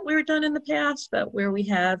things that we were done in the past, but where we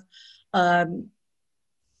have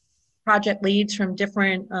project leads from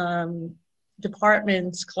different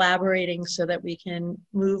departments collaborating so that we can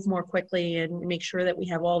move more quickly and make sure that we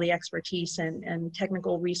have all the expertise and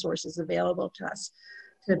technical resources available to us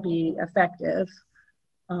to be effective.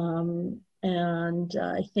 And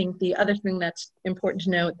I think the other thing that's important to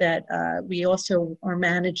note that we also are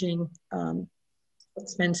managing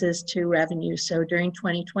expenses to revenue. So during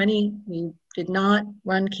 2020, we did not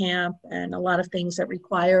run camp, and a lot of things that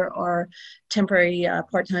require our temporary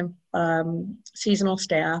part-time seasonal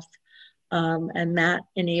staff. And that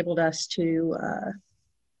enabled us to,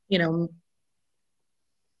 you know,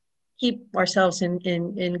 keep ourselves in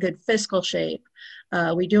good fiscal shape.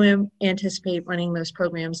 We do anticipate running those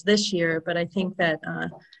programs this year, but I think that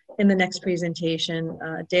in the next presentation,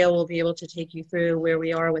 Dale will be able to take you through where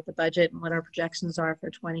we are with the budget and what our projections are for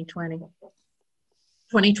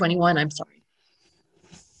 2021, I'm sorry.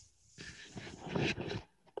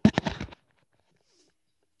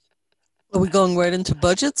 Are we going right into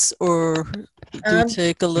budgets, or do we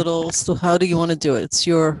take a little, so how do you want to do it? It's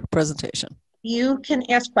your presentation. You can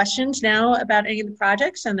ask questions now about any of the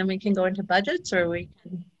projects, and then we can go into budgets, or we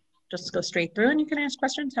can just go straight through and you can ask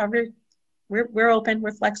questions. However, we're open,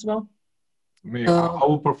 we're flexible. I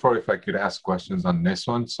would prefer if I could ask questions on this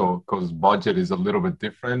one. So, because budget is a little bit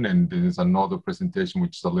different, and there's another presentation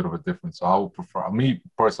which is a little bit different. So I would prefer, me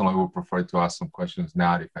personally would prefer to ask some questions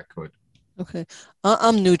now if I could. Okay,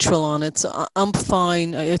 I'm neutral on it, so I'm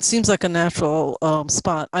fine. It seems like a natural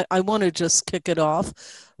spot. I want to just kick it off.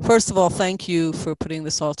 First of all, thank you for putting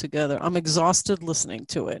this all together. I'm exhausted listening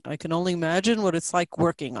to it. I can only imagine what it's like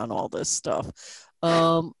working on all this stuff.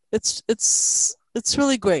 It's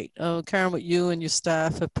really great, Karen, what you and your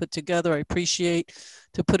staff have put together. I appreciate.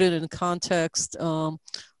 To put it in context,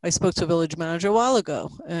 I spoke to a village manager a while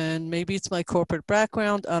ago, and maybe it's my corporate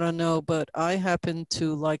background, I don't know, but I happen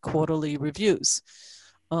to like quarterly reviews.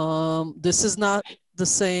 This is not the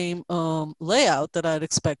same layout that I'd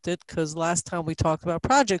expected, because last time we talked about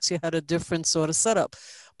projects, you had a different sort of setup.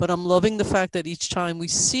 But I'm loving the fact that each time we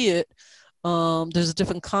see it, There's a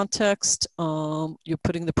different context. You're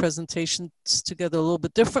putting the presentations together a little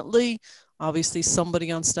bit differently. Obviously,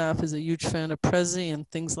 somebody on staff is a huge fan of Prezi and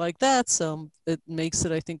things like that, so it makes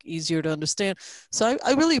it, I think, easier to understand. So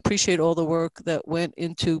I really appreciate all the work that went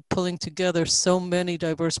into pulling together so many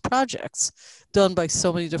diverse projects done by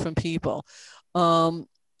so many different people. And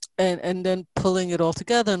then pulling it all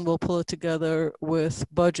together, and we'll pull it together with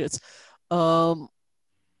budgets.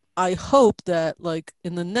 I hope that, like,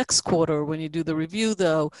 in the next quarter, when you do the review,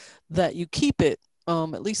 though, that you keep it,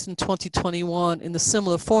 at least in 2021, in the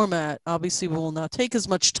similar format. Obviously, we will not take as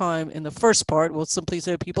much time in the first part. We'll simply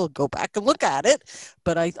say people go back and look at it.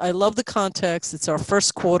 But I love the context. It's our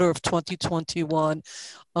first quarter of 2021.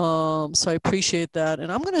 So I appreciate that.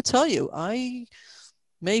 And I'm going to tell you, I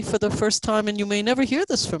may, for the first time, and you may never hear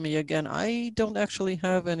this from me again, I don't actually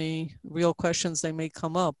have any real questions. They may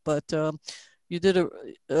come up, but you did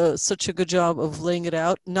such a good job of laying it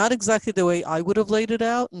out. Not exactly the way I would have laid it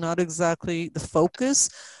out, not exactly the focus,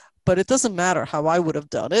 but it doesn't matter how I would have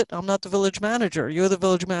done it. I'm not the village manager. You're the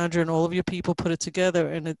village manager, and all of your people put it together,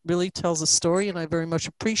 and it really tells a story, and I very much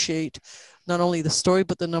appreciate not only the story,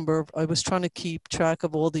 but the number of, I was trying to keep track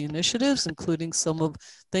of all the initiatives, including some of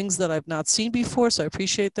things that I've not seen before, so I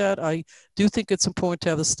appreciate that. I do think it's important to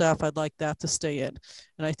have the staff. I'd like that to stay in.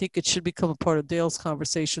 And I think it should become a part of Dale's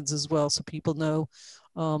conversations as well, so people know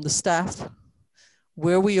the staff,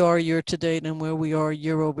 where we are year to date and where we are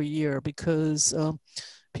year over year, because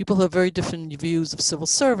people have very different views of civil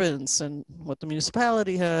servants and what the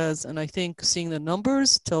municipality has. And I think seeing the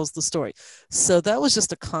numbers tells the story. So that was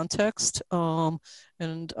just a context.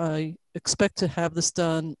 And I expect to have this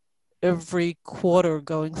done every quarter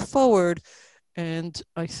going forward. And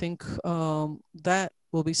I think that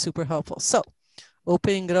will be super helpful. So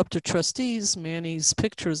opening it up to trustees, Manny's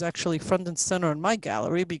picture is actually front and center in my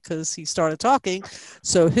gallery because he started talking.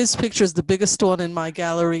 So his picture is the biggest one in my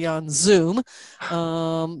gallery on Zoom.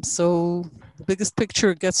 So the biggest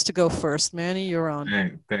picture gets to go first. Manny, you're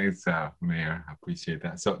on. Thanks, Mayor. I appreciate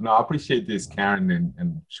that. So, no, I appreciate this, Karen,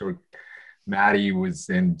 and sure Maddi was,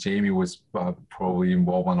 and Jamie was probably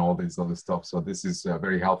involved on all this other stuff. So this is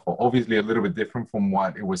very helpful. Obviously, a little bit different from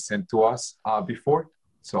what it was sent to us before.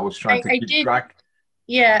 So I was trying to keep track.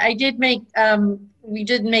 Yeah, I did make, we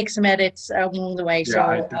did make some edits along the way.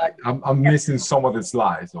 Yeah, so I'm missing some of the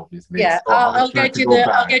slides, obviously. Yeah, so I'll get you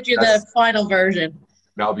the final version.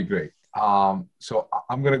 That'll be great. So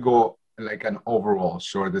I'm gonna go like an overall.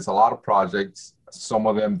 Sure, there's a lot of projects. Some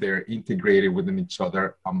of them they're integrated within each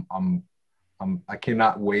other. I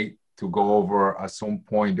cannot wait to go over at some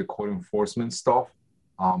point the code enforcement stuff.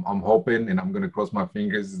 I'm hoping, and I'm gonna cross my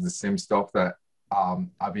fingers, it's the same stuff that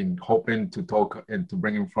I've been hoping to talk and to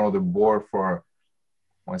bring in front of the board for,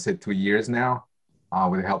 I want to say 2 years now,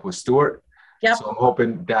 with the help of Stuart. Yep. So I'm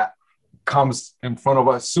hoping that comes in front of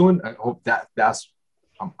us soon. I hope that's,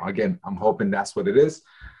 again, I'm hoping that's what it is.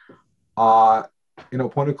 You know,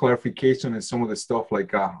 point of clarification and some of the stuff,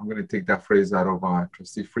 like I'm going to take that phrase out of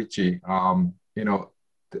Trustee Fricci. You know,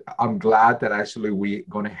 I'm glad that actually we're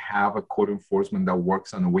going to have a code enforcement that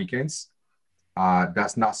works on the weekends.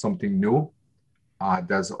 That's not something new.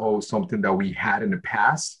 That's all something that we had in the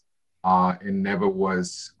past and never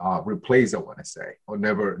was replaced, I want to say, or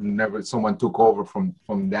never someone took over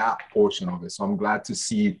from that portion of it. So I'm glad to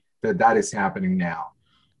see that that is happening now.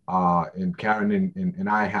 And Karen and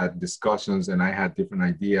I had discussions, and I had different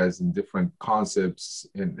ideas and different concepts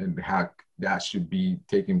and how that should be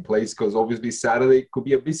taking place, because obviously Saturday could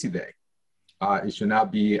be a busy day. It should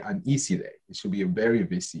not be an easy day. It should be a very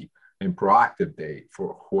busy and proactive day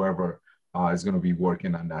for whoever is going to be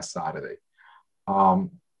working on that Saturday. And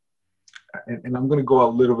I'm going to go a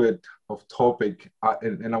little bit off topic,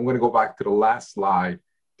 and I'm going to go back to the last slide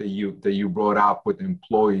that you brought up with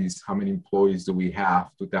employees. How many employees do we have,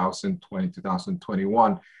 2020,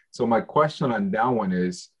 2021? So my question on that one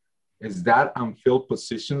is that unfilled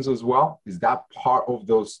positions as well? Is that part of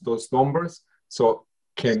those numbers? So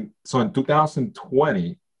in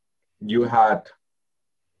 2020, you had,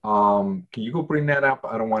 can you go bring that up?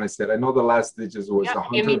 I don't want to say it. I know the last digits was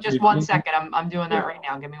 100. Give me just 1 second. I'm doing that right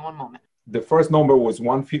now. Give me 1 moment. The first number was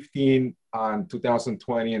 115 in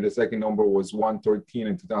 2020, and the second number was 113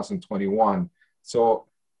 in 2021. So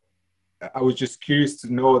I was just curious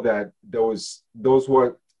to know that those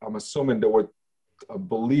were, I'm assuming there were, I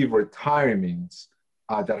believe, retirements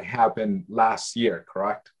that happened last year,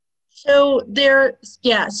 correct? So there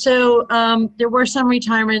were some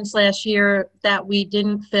retirements last year that we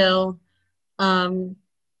didn't fill,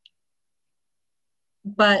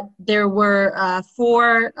 but there were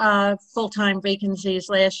 4 full-time vacancies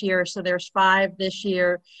last year. So there's 5 this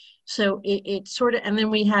year, So it sort of, and then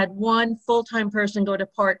we had one full-time person go to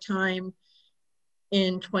part-time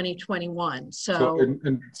in 2021. So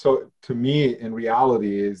to me, in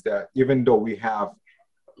reality, is that even though we have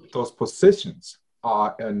those positions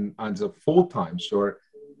and as a full-time, sure,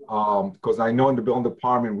 because I know in the building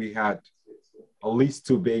department we had at least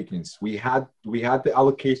 2 vacancies. We had the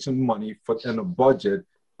allocation money for in a budget,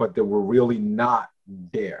 but they were really not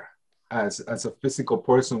there. As a physical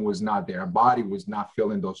person was not there. Our body was not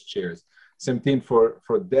filling those chairs. Same thing for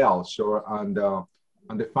Dell, sure. On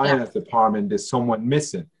the finance department, there's someone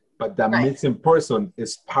missing, but that missing person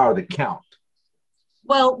is part of the count.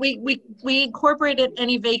 Well, we incorporated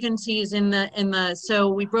any vacancies in the so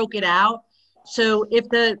we broke it out. So if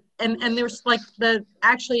and there's like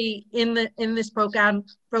actually in this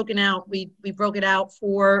broken out, we broke it out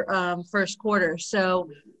for first quarter. So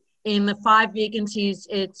in the 5 vacancies,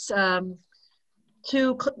 it's 2,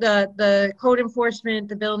 the code enforcement,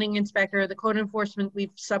 the building inspector, the code enforcement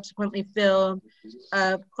we've subsequently filled,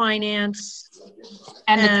 finance,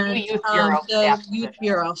 and the 2 youth bureau staff. Youth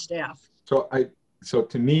bureau staff. So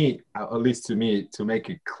to me, at least to me, to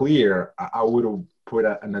make it clear, I would have put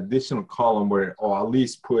an additional column where, or at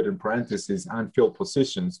least put in parentheses, unfilled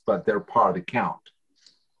positions, but they're part of the count.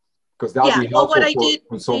 Because that would be helpful what I did,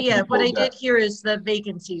 what I did here is the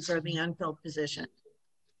vacancies are the unfilled position.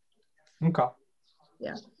 Okay.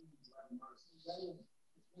 Yeah.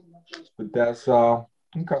 But that's okay.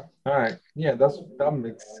 All right. Yeah, that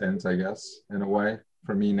makes sense, I guess, in a way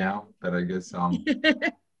for me now. That I guess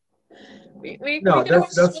no,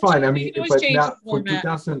 that's fine. I mean, but now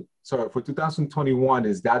for 2021,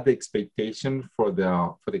 is that the expectation for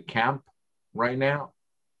the camp right now?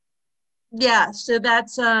 Yeah, so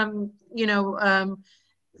that's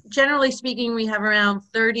generally speaking, we have around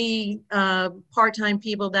 30 part-time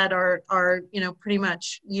people that are pretty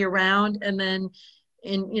much year round, and then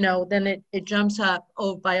then it jumps up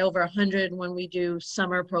by over 100 when we do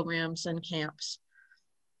summer programs and camps.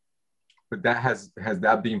 But that has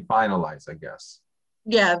that been finalized, I guess?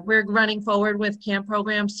 Yeah, we're running forward with camp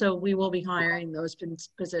programs, so we will be hiring those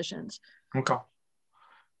positions. Okay.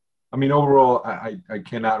 I mean, overall, I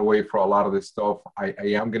cannot wait for a lot of this stuff. I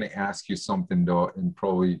am going to ask you something, though, and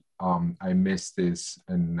probably I missed this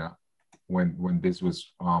and when this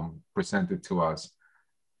was presented to us.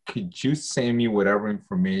 Could you send me whatever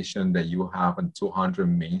information that you have on 200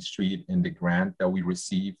 Main Street in the grant that we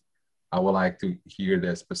received? I would like to hear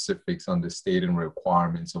the specifics on the state and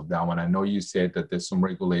requirements of that one. I know you said that there's some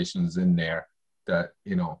regulations in there that,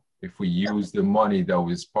 if we use the money that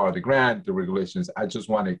was part of the grant, the regulations, I just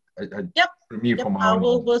want to, for me, from my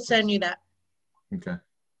own. We'll send you that. Okay.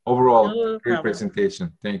 Overall, No great problem.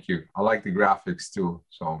 presentation. Thank you. I like the graphics too.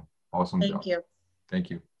 So awesome job. Thank you. Thank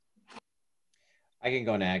you. I can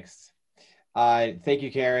go next. Thank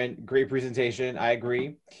you, Karen. Great presentation. I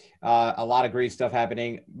agree. A lot of great stuff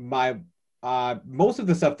happening. Most of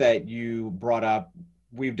the stuff that you brought up,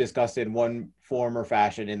 we've discussed in one form or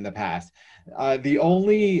fashion in the past. The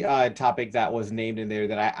only topic that was named in there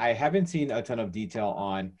that I haven't seen a ton of detail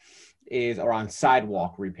on is around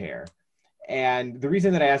sidewalk repair. And the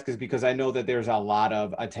reason that I ask is because I know that there's a lot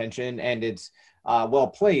of attention, and it's well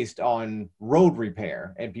placed on road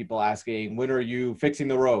repair and people asking, when are you fixing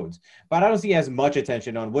the roads? But I don't see as much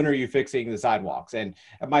attention on when are you fixing the sidewalks. And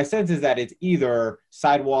my sense is that it's either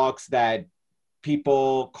sidewalks that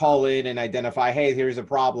people call in and identify, hey, here's a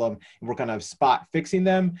problem, and we're kind of spot fixing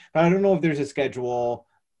them. But I don't know if there's a schedule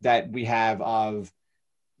that we have of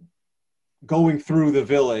going through the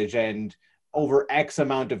village and over X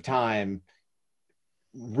amount of time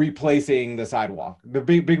replacing the sidewalk. The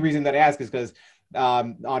big reason that I ask is because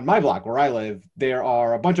on my block where I live, there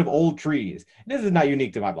are a bunch of old trees. This is not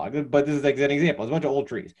unique to my block, but this is like an example. It's a bunch of old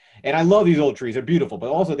trees. And I love these old trees. They're beautiful, but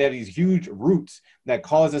also they have these huge roots that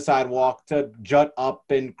cause the sidewalk to jut up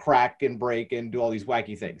and crack and break and do all these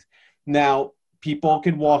wacky things. Now, people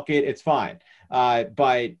can walk it, it's fine.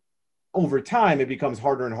 But over time, it becomes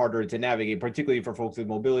harder and harder to navigate, particularly for folks with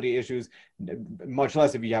mobility issues, much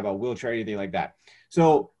less if you have a wheelchair or anything like that.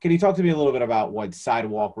 So can you talk to me a little bit about what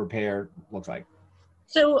sidewalk repair looks like?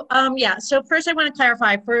 So, so first I want to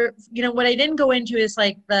clarify for, what I didn't go into is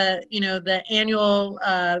like the, the annual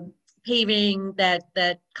paving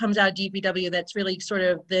that comes out of DPW. That's really sort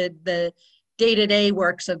of the day-to-day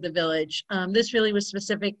works of the village. This really was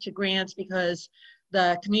specific to grants because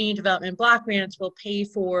the community development block grants will pay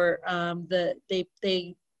for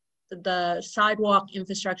the sidewalk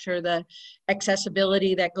infrastructure, the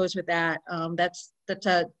accessibility that goes with that. That's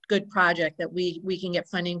a good project that we can get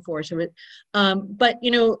funding for. So but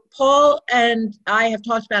you know, Paul and I have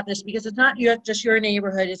talked about this because it's not just your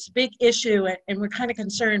neighborhood, it's a big issue, and we're kind of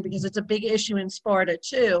concerned because it's a big issue in Sparta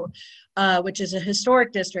too, which is a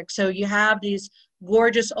historic district. So you have these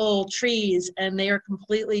gorgeous old trees and they are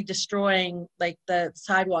completely destroying like the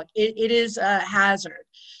sidewalk. It is a hazard.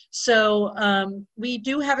 So we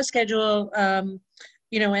do have a schedule,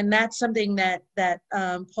 you know, and that's something that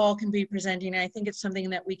Paul can be presenting. And I think it's something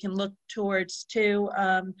that we can look towards too,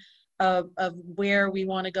 of where we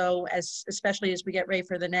want to go, especially as we get ready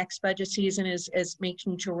for the next budget season, is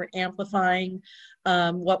making sure we're amplifying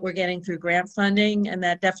what we're getting through grant funding, and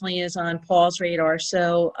that definitely is on Paul's radar.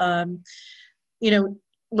 So, you know,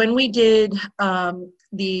 when we did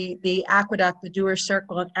the aqueduct, the Dewar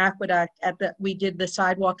Circle and aqueduct, we did the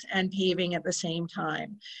sidewalks and paving at the same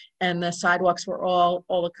time, and the sidewalks were all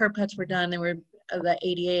the curb cuts were done. The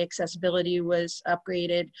ADA accessibility was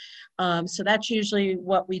upgraded. So that's usually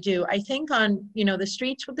what we do. I think on, you know, the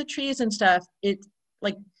streets with the trees and stuff, it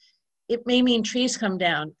may mean trees come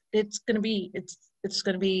down. It's going to be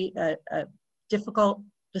a difficult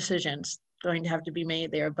decisions going to have to be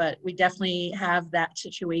made there, but we definitely have that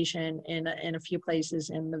situation in a few places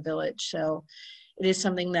in the village. So it is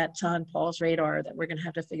something that's on Paul's radar that we're going to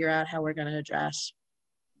have to figure out how we're going to address.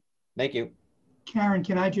 Thank you. Karen,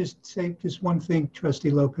 can I just say just one thing, Trustee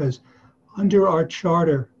Lopez? Under our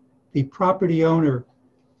charter, the property owner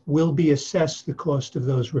will be assessed the cost of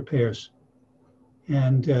those repairs.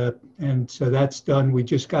 And so that's done. We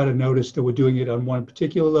just got a notice that we're doing it on one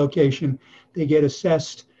particular location. They get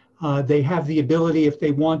assessed. They have the ability, if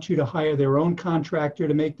they want you, to hire their own contractor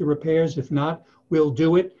to make the repairs. If not, we'll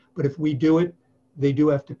do it. But if we do it, they do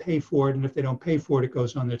have to pay for it. And if they don't pay for it, it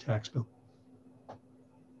goes on their tax bill.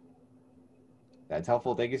 That's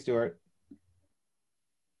helpful. Thank you, Stuart.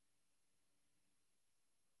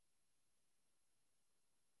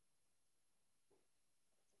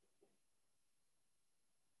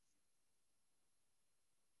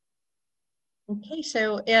 Okay,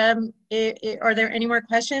 so are there any more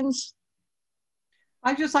questions?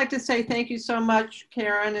 I'd just like to say thank you so much,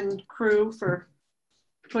 Karen and crew, for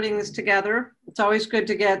putting this together. It's always good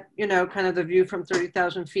to get, you know, kind of the view from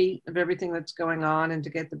 30,000 feet of everything that's going on and to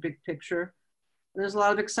get the big picture. There's a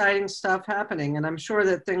lot of exciting stuff happening, and I'm sure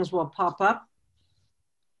that things will pop up.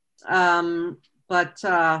 I don't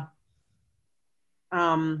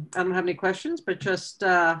have any questions, but just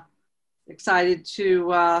excited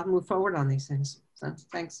to move forward on these things. So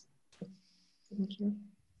thanks. Thank you.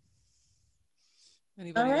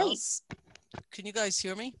 Anybody else? Can you guys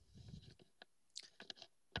hear me?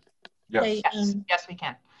 Yes. Yes, we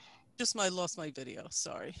can. Just lost my video,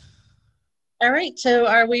 sorry. All right, so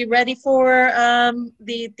are we ready for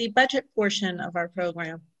the budget portion of our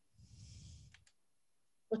program?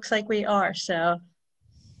 Looks like we are, so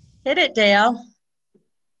hit it, Dale.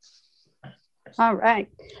 All right.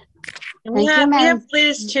 And we have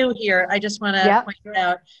Liz too here. I just want to point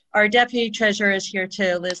out our deputy treasurer is here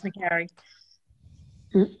too, Liz Naccari.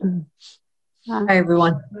 Hi,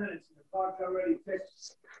 everyone.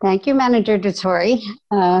 Thank you, Manager Dettori.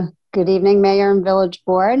 Good evening, Mayor and Village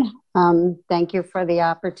Board. Thank you for the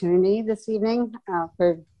opportunity this evening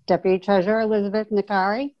for Deputy Treasurer Elizabeth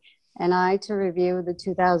Naccari and I to review the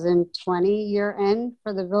 2020 year end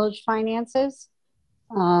for the village finances.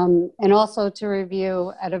 And also to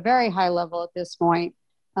review at a very high level at this point,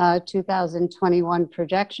 2021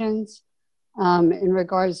 projections. In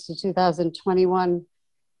regards to 2021,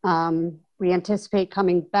 we anticipate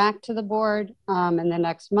coming back to the board in the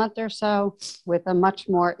next month or so with a much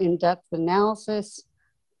more in-depth analysis,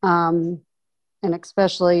 and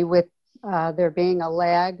especially with there being a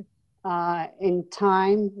lag in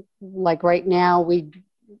time. Like right now, we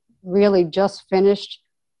really just finished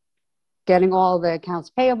getting all the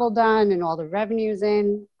accounts payable done and all the revenues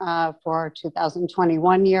in for our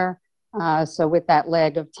 2021 year. So with that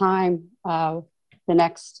lag of time, the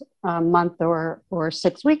next month or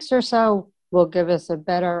 6 weeks or so will give us a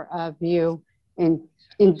better view in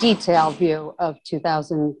detail view of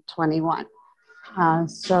 2021.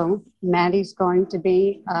 So Maddie's going to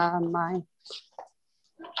be my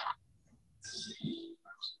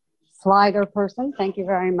slider person. Thank you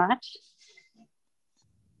very much.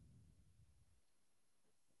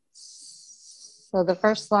 So the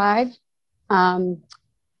first slide, I'm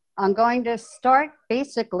going to start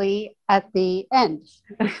basically at the end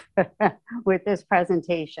with this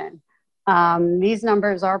presentation. These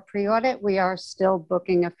numbers are pre-audit. We are still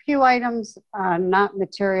booking a few items, not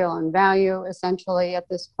material in value essentially at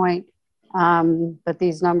this point, but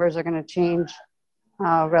these numbers are going to change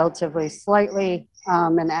relatively slightly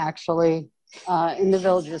and actually in the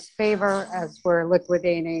village's favor as we're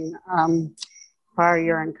liquidating prior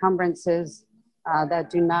year encumbrances that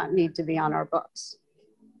do not need to be on our books.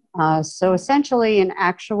 So essentially in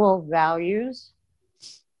actual values,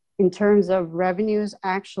 in terms of revenues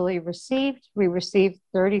actually received, we received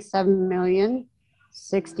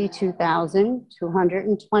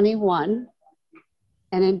 37,062,221.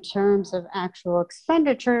 And in terms of actual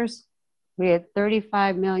expenditures, we had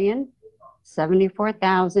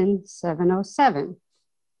 35,074,707.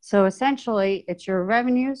 So essentially, it's your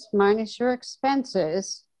revenues minus your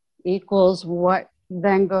expenses equals what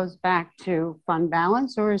then goes back to fund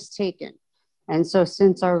balance or is taken. And so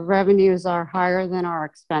since our revenues are higher than our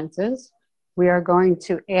expenses, we are going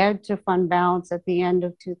to add to fund balance at the end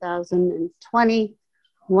of 2020,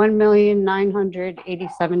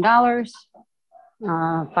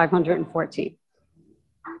 $1,987,514.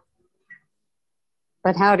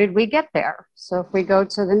 But how did we get there? So if we go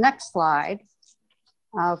to the next slide,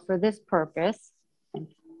 for this purpose,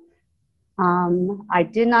 I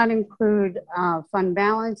did not include fund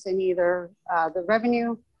balance in either the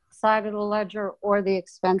revenue side of the ledger or the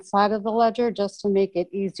expense side of the ledger, just to make it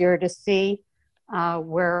easier to see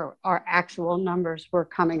where our actual numbers were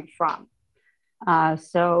coming from.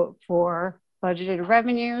 So for budgeted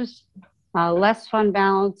revenues, less fund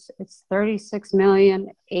balance, it's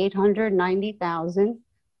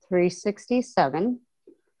 36,890,367.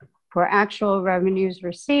 For actual revenues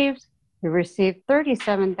received, we received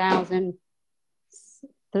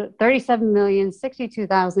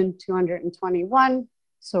 37,062,221.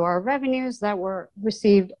 So our revenues that were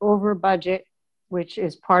received over budget, which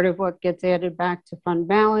is part of what gets added back to fund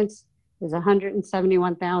balance, is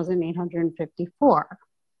 171,854.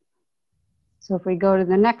 So if we go to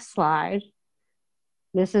the next slide,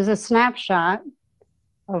 this is a snapshot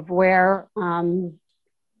of where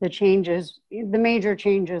the changes, the major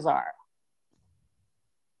changes are.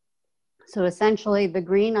 So essentially the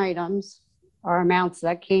green items are amounts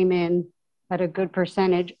that came in at a good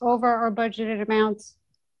percentage over our budgeted amounts,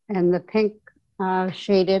 and the pink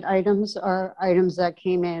shaded items are items that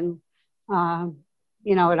came in,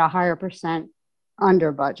 you know, at a higher percent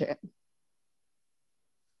under budget.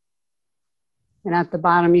 And at the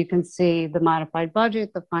bottom, you can see the modified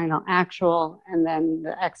budget, the final actual, and then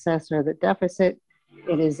the excess or the deficit.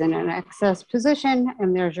 It is in an excess position,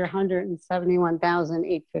 and there's your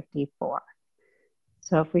 171,854.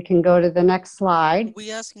 So if we can go to the next slide. Are we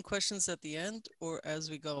asking questions at the end or as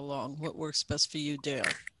we go along? What works best for you, Dale?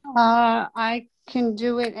 I can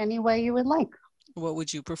do it any way you would like. What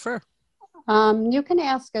would you prefer? You can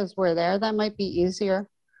ask as we're there. That might be easier.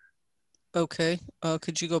 Okay.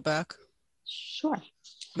 Could you go back? Sure.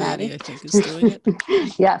 Maddi, I think, is doing it.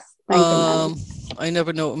 Yes. Thank you, Maddi. I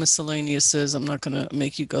never know what miscellaneous is. I'm not going to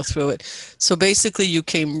make you go through it. So basically, you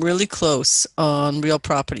came really close on real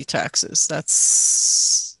property taxes.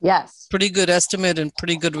 That's yes, pretty good estimate and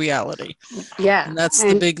pretty good reality. Yeah. And that's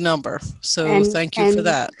the big number. So thank you for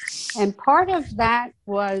that. And part of that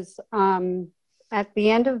was at the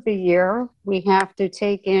end of the year, we have to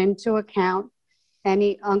take into account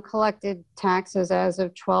any uncollected taxes as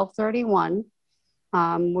of 12/31.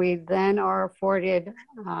 We then are afforded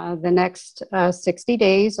the next 60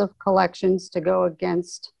 days of collections to go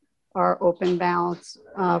against our open balance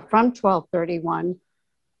from 12/31.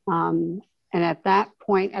 And at that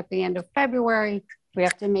point, at the end of February, we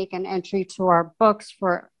have to make an entry to our books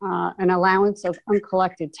for an allowance of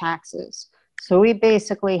uncollected taxes. So we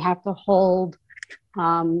basically have to hold,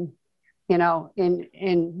 you know,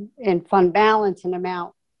 in fund balance an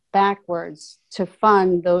amount backwards to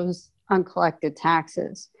fund those uncollected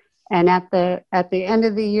taxes. And at the end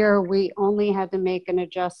of the year, we only had to make an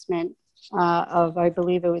adjustment of, I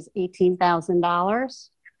believe it was $18,000,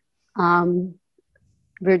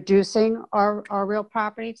 reducing our real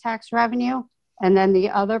property tax revenue. And then the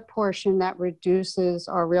other portion that reduces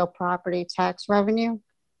our real property tax revenue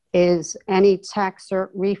is any tax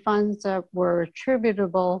refunds that were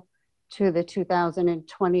attributable to the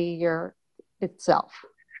 2020 year itself.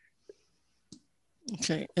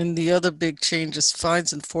 Okay, and the other big change is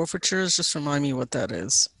fines and forfeitures. Just remind me what that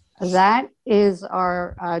is. That is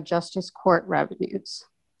our justice court revenues.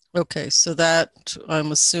 Okay, so that,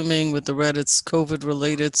 I'm assuming with the red, it's COVID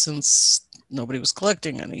related since nobody was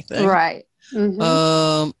collecting anything. Right.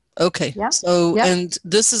 Mm-hmm. Okay, Yep. so, Yep. and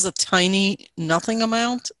this is a tiny nothing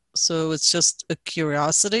amount, so it's just a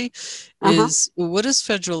curiosity. Is what is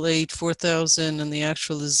federal aid, 4,000, and the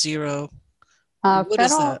actual is zero? What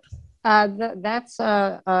is that? That's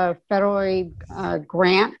a federal aid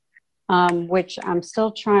grant, which I'm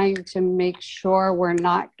still trying to make sure we're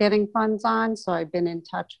not getting funds on. So I've been in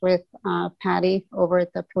touch with Patty over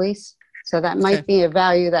at the police So that might be a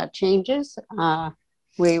value that changes.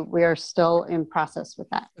 We are still in process with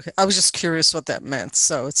that. Okay. I was just curious what that meant.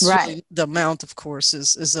 So it's really, the amount, of course,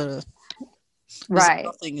 is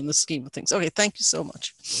nothing in the scheme of things. Okay, thank you so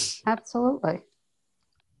much. Absolutely.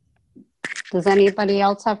 Does anybody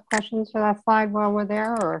else have questions for that slide while we're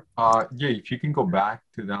there, or? Yeah, if you can go back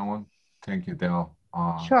to that one. Thank you, Dale.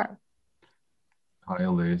 Sure. Hi,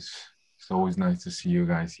 Liz. It's always nice to see you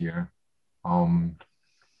guys here.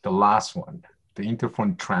 The last one, the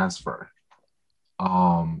interfund transfer.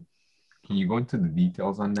 Can you go into the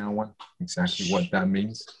details on that one? Exactly what that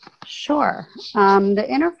means? Sure. The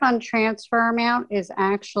interfund transfer amount is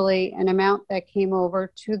actually an amount that came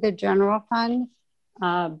over to the general fund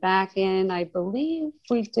back in, I believe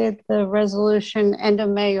we did the resolution end of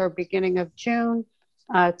May or beginning of June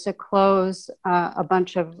to close a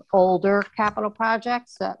bunch of older capital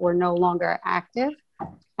projects that were no longer active.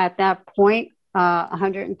 At that point,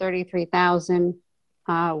 133,000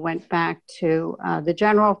 went back to the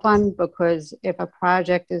general fund, because if a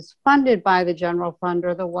project is funded by the general fund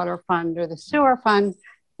or the water fund or the sewer fund,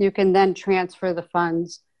 you can then transfer the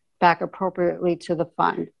funds back appropriately to the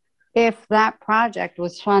fund. If that project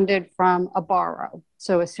was funded from a borrow,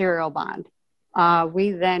 so a serial bond,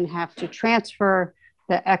 we then have to transfer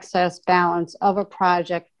the excess balance of a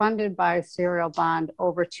project funded by a serial bond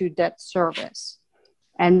over to debt service.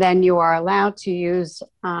 And then you are allowed to use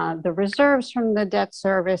the reserves from the debt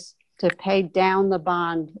service to pay down the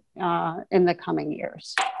bond in the coming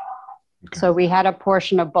years. Okay. So we had a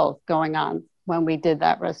portion of both going on when we did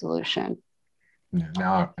that resolution.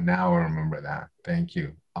 Now I remember that. Thank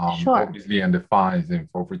you. Sure. Obviously, on the fines and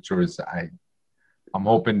forfeitures, I'm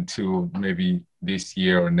hoping to maybe this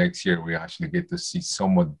year or next year we actually get to see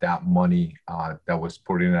some of that money that was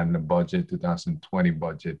put in the budget, 2020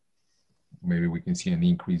 budget. Maybe we can see an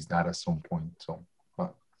increase that at some point. So,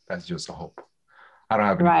 but that's just a hope. I don't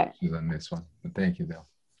have any questions on this one, but thank you, Dale.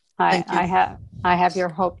 I have your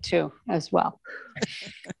hope too, as well.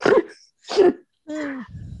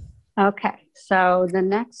 Okay, so the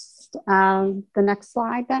next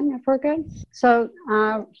slide then, if we're good. So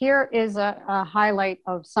here is a highlight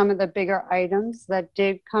of some of the bigger items that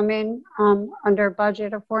did come in under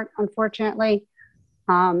budget, unfortunately.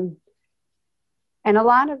 And a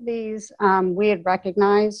lot of these we had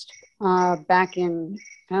recognized back in,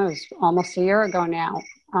 it was almost a year ago now,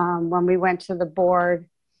 when we went to the board,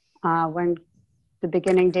 when the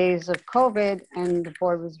beginning days of COVID, and the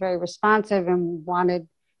board was very responsive and wanted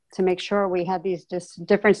to make sure we had these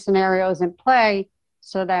different scenarios in play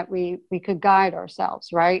so that we could guide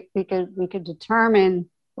ourselves, right? We could determine,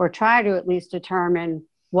 or try to at least determine,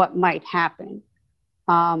 what might happen.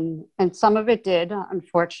 And some of it did,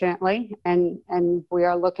 unfortunately, and we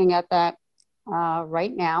are looking at that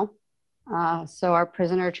right now. So our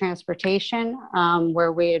prisoner transportation,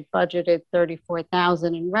 where we had budgeted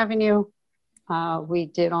 34,000 in revenue, we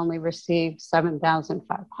did only receive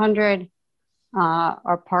 7,500.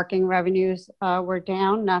 Our parking revenues were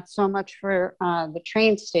down, not so much for the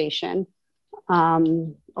train station,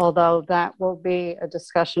 although that will be a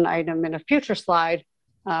discussion item in a future slide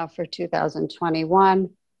for 2021.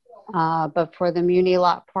 But for the muni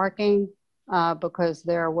lot parking, because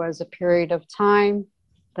there was a period of time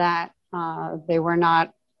that they were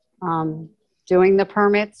not doing the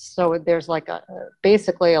permits. So there's like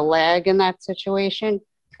basically a lag in that situation,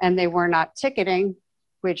 and they were not ticketing,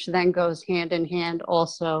 which then goes hand in hand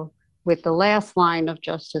also with the last line of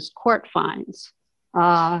justice court fines.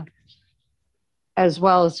 As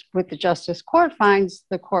well as with the justice court fines,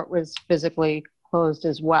 the court was physically closed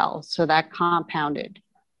as well. So that compounded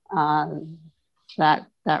that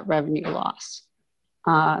revenue loss.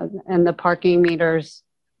 And the parking meters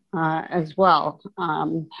as well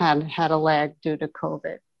had a lag due to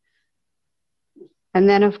COVID. And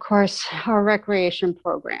then of course, our recreation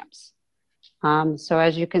programs. So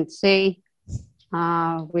as you can see,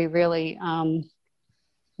 we really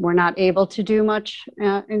were not able to do much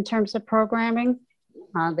in terms of programming.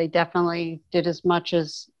 They definitely did as much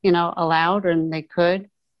as, allowed, and they could.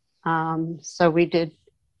 So we did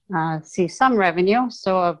see some revenue.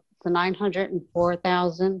 So of the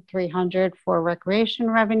 904,300 for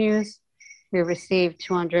recreation revenues, we received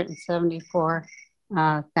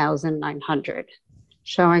 274,900,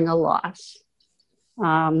 showing a loss.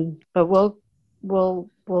 But we'll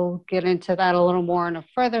get into that a little more in a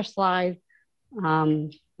further slide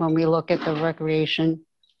when we look at the recreation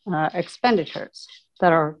expenditures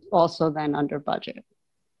that are also then under budget.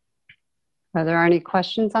 Are there any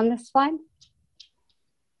questions on this slide?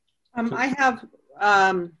 I have,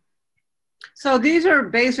 so these are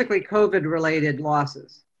basically COVID related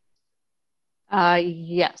losses.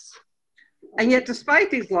 Yes. And yet,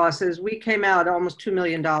 despite these losses, we came out almost $2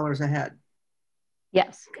 million ahead.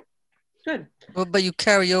 Yes. Good. Well, but you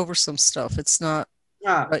carry over some stuff. It's not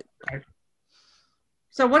right.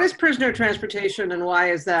 So what is prisoner transportation, and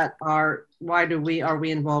why is that are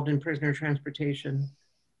we involved in prisoner transportation?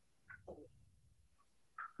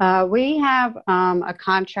 We have a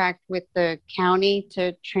contract with the county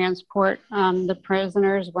to transport the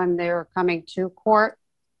prisoners when they're coming to court.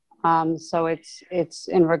 So it's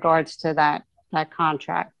in regards to that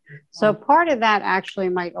contract. So part of that actually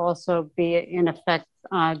might also be in effect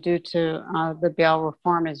due to the bail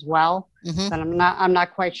reform as well. Mm-hmm. But I'm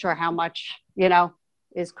not quite sure how much,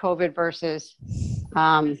 is COVID versus,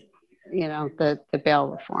 the bail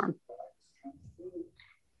reform.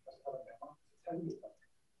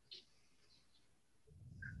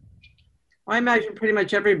 I imagine pretty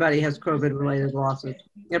much everybody has COVID-related losses.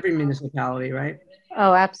 Every municipality, right?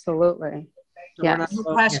 Oh, absolutely. So yes. No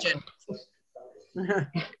question.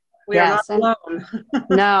 We are not alone.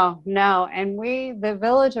 No. And the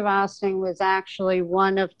Village of Austin was actually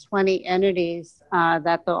one of 20 entities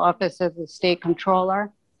that the Office of the State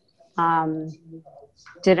Comptroller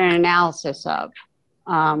did an analysis of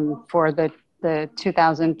for the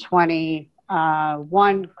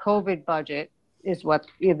 2021 COVID budget, is what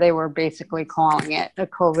they were basically calling it, a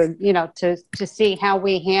COVID, to see how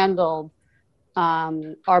we handled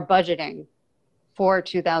our budgeting for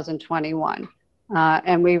 2021.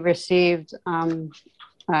 And we received,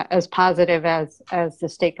 as positive as the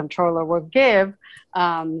state comptroller would give,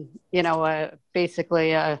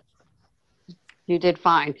 basically you did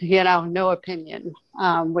fine, no opinion,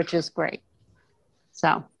 which is great.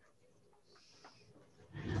 So.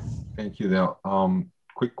 Thank you, Dale.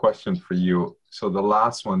 Quick question for you. So the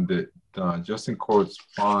last one, that Justin Court's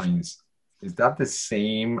fines, is that the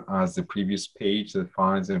same as the previous page, the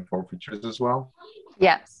fines and forfeitures as well?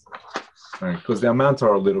 Yes. Right, because the amounts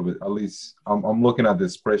are a little bit, at least I'm looking at the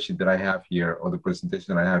spreadsheet that I have here, or the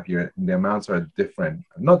presentation that I have here, and the amounts are different.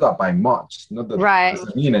 Not that by much, not that right. It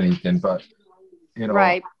doesn't mean anything, but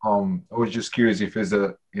right. I was just curious if there's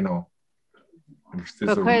a, if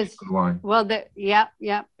there's a reason why. Well,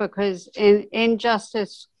 because in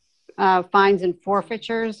justice fines and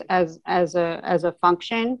forfeitures as a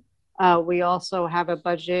function, we also have a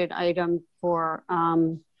budget item for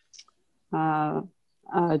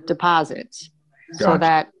deposits. Gotcha. So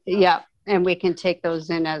that, and we can take those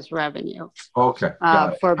in as revenue. Okay.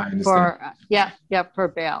 For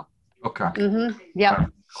bail. Okay. Mm-hmm. Yeah. Right.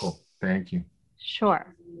 Cool. Thank you. Sure.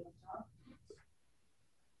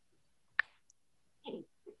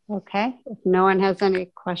 Okay. If no one has any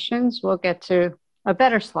questions, we'll get to a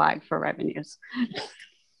better slide for revenues.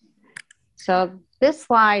 So this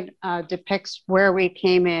slide depicts where we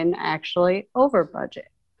came in actually over budget.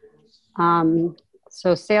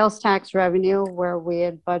 So sales tax revenue, where we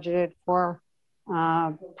had budgeted for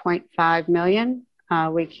 0.5 million,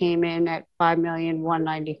 we came in at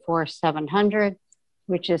 5,194,700,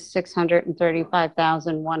 which is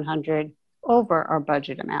 635,100 over our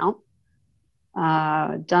budget amount.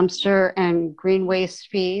 Dumpster and green waste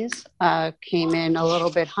fees came in a little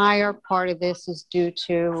bit higher. Part of this is due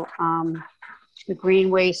to the green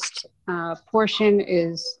waste portion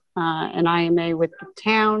is an IMA with the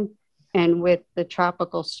town. And with the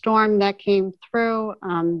tropical storm that came through,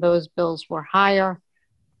 those bills were higher.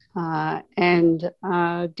 And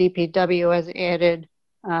DPW has added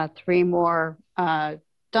 3 more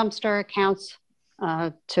dumpster accounts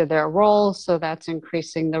to their roll. So that's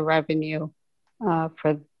increasing the revenue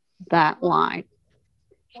for that line.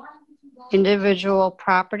 Individual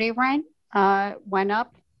property rent went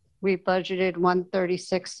up. We budgeted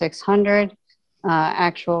 $136,600.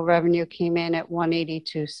 Actual revenue came in at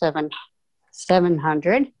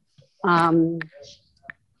 $182,700.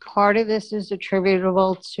 Part of this is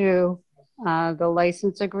attributable to the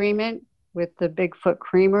license agreement with the Bigfoot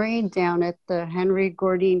Creamery down at the Henry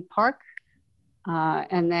Gordine Park,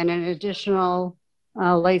 and then an additional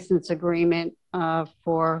license agreement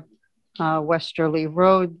for Westerly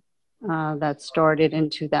Road that started in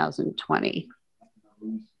 2020.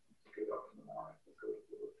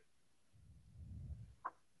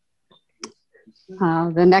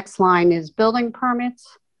 The next line is building permits,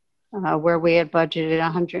 where we had budgeted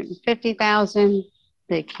 150,000.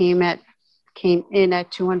 They came in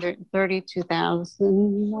at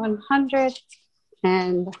 232,100,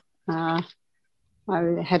 and I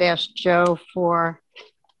had asked Joe for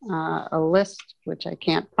a list, which I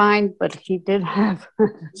can't find, but he did have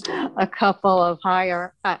a couple of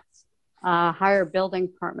higher building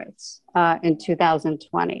permits in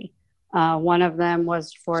 2020. One of them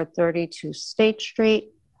was for 32 State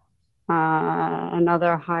Street.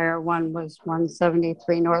 Another higher one was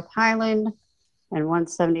 173 North Highland and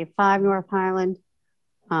 175 North Highland,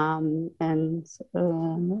 and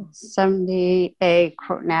 70A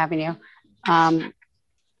Croton Avenue. And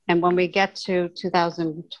when we get to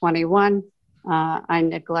 2021, I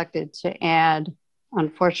neglected to add,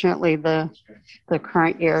 unfortunately, the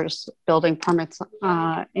current year's building permits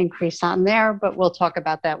increase on there, but we'll talk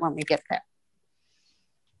about that when we get there.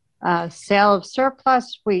 Sale of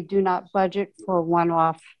surplus, we do not budget for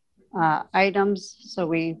one-off items, so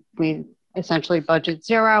we essentially budget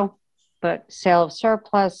zero, but sale of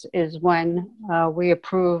surplus is when we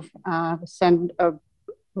approve, send a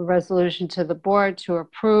resolution to the board to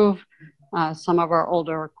approve some of our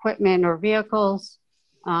older equipment or vehicles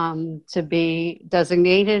to be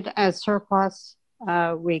designated as surplus.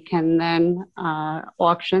 We can then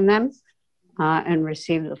auction them and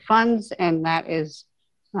receive the funds, and that is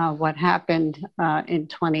what happened in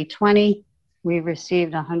 2020. We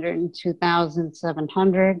received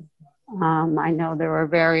 102,700. I know there were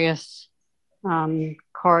various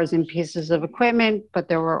cars and pieces of equipment, but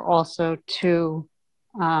there were also two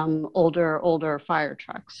older fire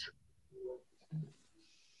trucks.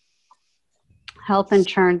 Health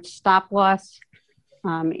insurance stop loss,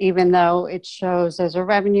 even though it shows as a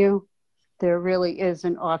revenue, there really is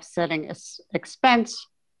an offsetting expense,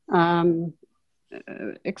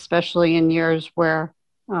 especially in years where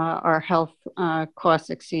our health costs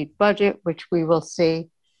exceed budget, which we will see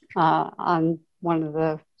on one of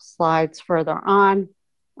the slides further on.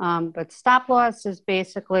 But stop loss is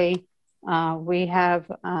basically, we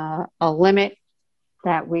have a limit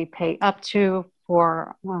that we pay up to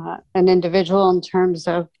for an individual in terms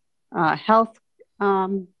of health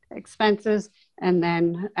expenses. And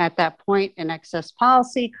then at that point, an excess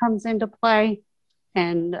policy comes into play.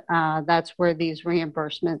 And that's where these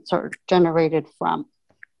reimbursements are generated from.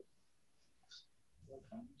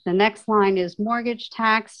 The next line is mortgage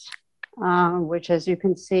tax, which, as you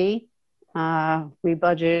can see, we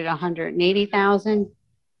budgeted 180,000.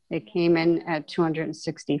 It came in at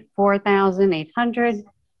 264,800,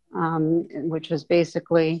 which was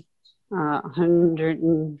basically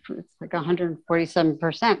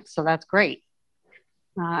 147%. So that's great.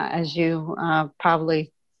 As you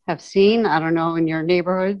probably have seen, I don't know, in your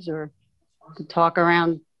neighborhoods or to talk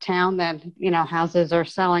around town, that, you know, houses are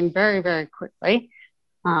selling very, very quickly.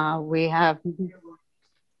 We have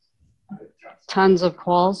tons of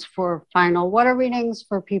calls for final water readings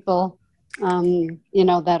for people, you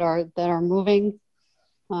know, that are moving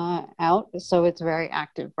out. So it's very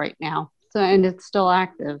active right now. So, and it's still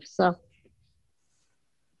active. So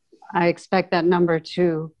I expect that number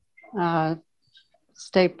to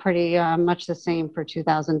stay pretty much the same for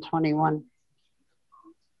 2021.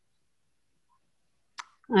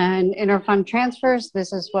 And interfund transfers,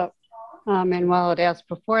 this is what Manuel had asked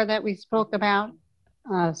before that we spoke about.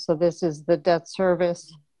 So this is the debt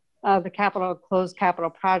service, the capital, closed capital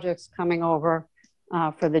projects coming over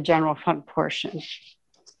for the general fund portion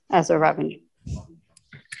as a revenue.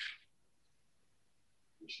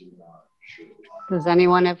 Does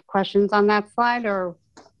anyone have questions on that slide, or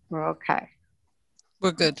we're okay?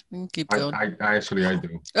 We're good. We can keep going. I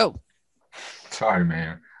do. Oh. Sorry,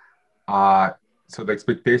 Mayor. So the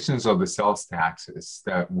expectations of the sales taxes,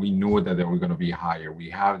 that we knew that they were going to be higher. We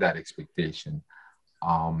have that expectation.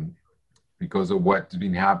 Because of what's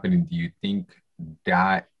been happening, do you think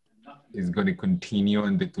that is going to continue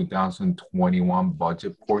in the 2021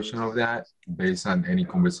 budget portion of that, based on any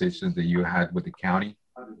conversations that you had with the county?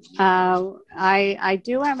 I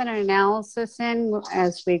do have an analysis in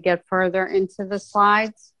as we get further into the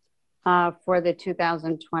slides for the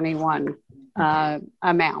 2021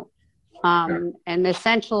 amount. And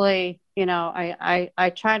essentially, you know,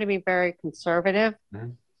 I try to be very conservative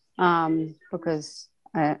because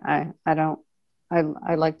I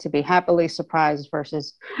like to be happily surprised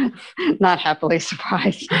versus not happily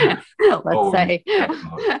surprised.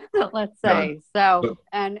 Let's say. So,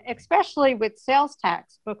 and especially with sales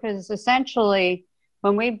tax, because essentially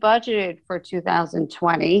when we budgeted for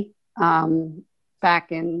 2020,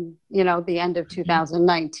 back in, you know, the end of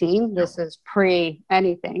 2019, this is pre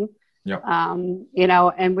anything, you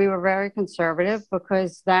know, and we were very conservative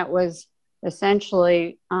because that was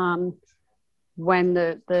essentially when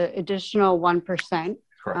the additional 1%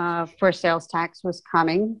 for sales tax was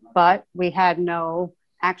coming, but we had no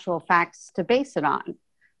actual facts to base it on.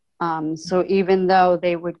 So even though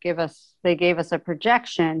they gave us a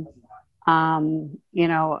projection, you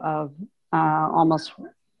know, of almost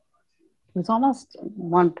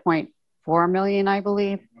 1.4 million, I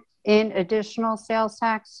believe, in additional sales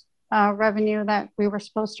tax revenue that we were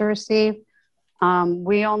supposed to receive.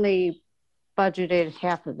 We only budgeted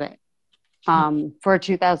half of it for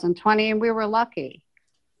 2020, and we were lucky,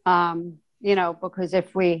 you know, because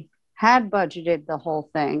if we had budgeted the whole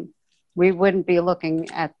thing, we wouldn't be looking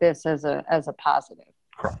at this as a positive.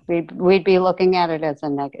 Correct. We'd be looking at it as a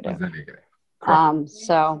negative. As a negative. Correct.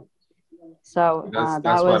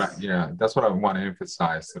 That's what I want to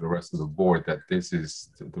emphasize to the rest of the board, that this is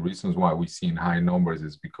the reasons why we've seen high numbers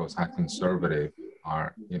is because how conservative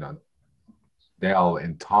are, you know, Dale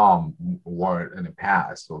and Tom were in the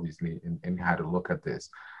past, obviously, and how to look at this.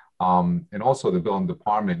 And also the building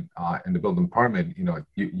department and the building permit, you know,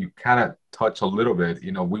 you kind of touch a little bit,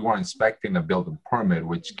 you know, we were inspecting a building permit,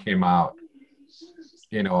 which came out,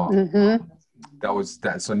 you know, that was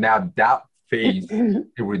that. So now that phase,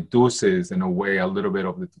 it reduces in a way a little bit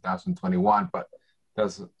of the 2021, but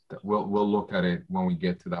we'll look at it when we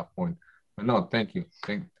get to that point. But no, thank you.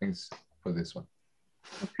 Thanks for this one.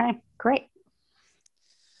 Okay, great.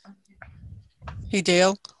 Hey,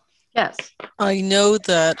 Dale. Yes. I know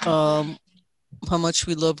that how much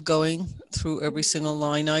we love going through every single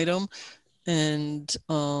line item, and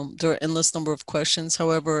there are endless number of questions.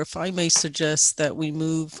 However, if I may suggest that we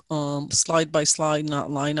move slide by slide,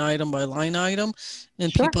 not line item by line item,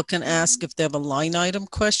 and Sure. people can ask if they have a line item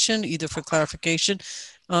question, either for clarification.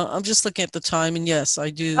 I'm just looking at the time, and yes, I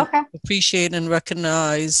do appreciate and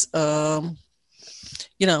recognize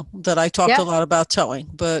you know, that I talked a lot about towing,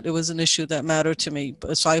 but it was an issue that mattered to me.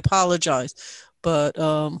 So I apologize, but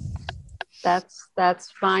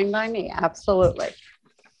that's fine by me. Absolutely.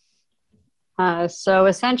 So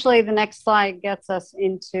essentially the next slide gets us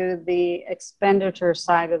into the expenditure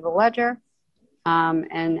side of the ledger.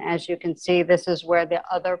 And as you can see, this is where the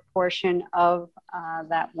other portion of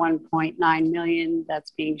that 1.9 million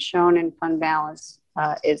that's being shown in fund balance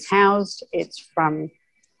is housed. It's from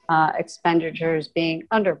expenditures being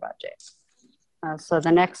under budget. So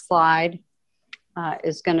the next slide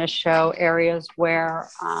is going to show areas where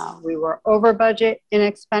we were over budget in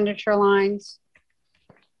expenditure lines,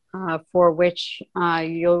 for which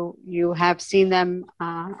you have seen them,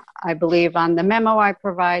 I believe, on the memo I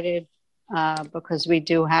provided, because we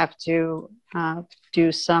do have to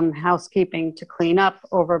do some housekeeping to clean up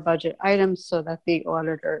over budget items so that the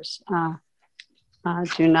auditors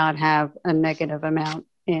do not have a negative amount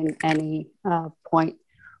in any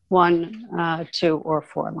 0.1, 2, or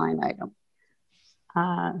 4 line item.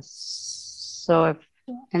 So if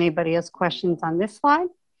anybody has questions on this slide.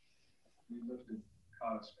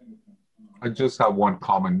 I just have one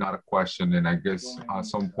comment, not a question, and I guess at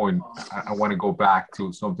some point I want to go back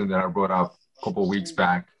to something that I brought up a couple of weeks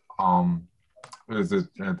back. Is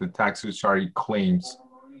the tax discharge claims.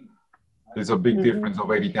 There's a big difference of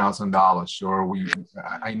 $80,000. Sure,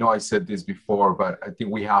 I know I said this before, but I think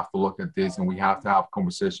we have to look at this, and we have to have a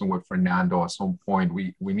conversation with Fernando at some point.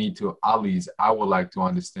 We need to, at least I would like to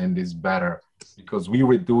understand this better, because we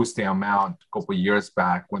reduced the amount a couple of years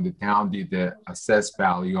back when the town did the assessed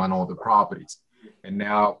value on all the properties, and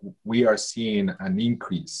now we are seeing an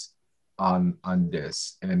increase on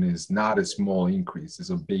this, and it's not a small increase,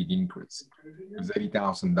 it's a big increase. It's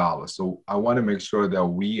 $80,000. So I want to make sure that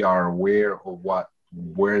we are aware of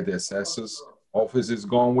where the assessor's office is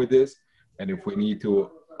going with this, and if we need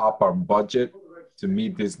to up our budget to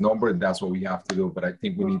meet this number, that's what we have to do. But I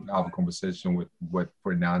think we need to have a conversation with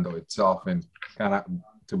Fernando itself and kind of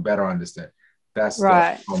to better understand. That's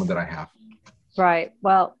the moment that I have. Right.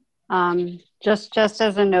 Well, just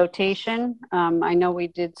as a notation, I know we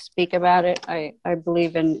did speak about it, I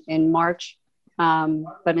believe in March,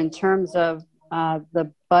 but in terms of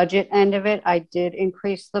the budget end of it, I did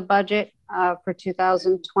increase the budget for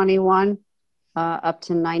 2021 up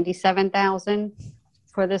to 97,000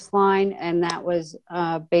 for this line, and that was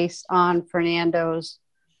based on Fernando's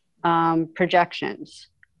projections.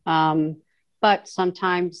 But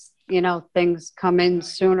sometimes, you know, things come in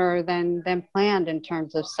sooner than planned in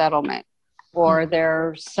terms of settlement, or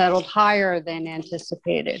they're settled higher than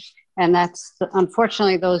anticipated. And that's,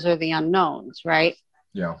 unfortunately, those are the unknowns, right?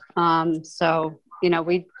 Yeah. So, you know,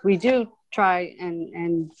 we do try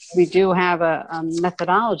and we do have a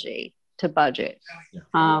methodology to budget. Yeah.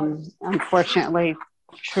 Unfortunately,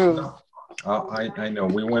 true. I know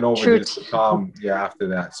we went over this after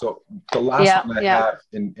that. So the last one I have,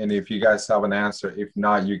 and if you guys have an answer, if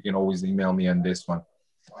not, you can always email me on this one.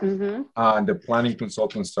 The planning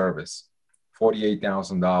consultant service,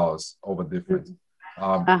 $48,000 over difference.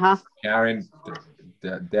 Karen,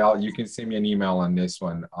 Dale, you can send me an email on this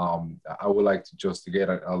one. I would like to just to get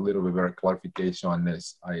a little bit better clarification on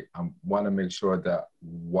this. I want to make sure that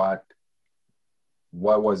what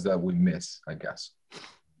was that we missed, I guess.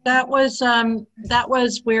 That was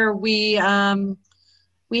where we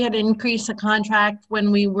we had increased the contract when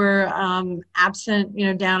we were absent,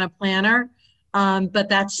 down a planner. But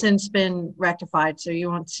that's since been rectified, so you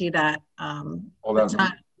won't see that. It's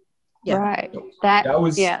not, yeah. Right. That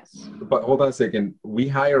was, yes. But hold on a second. We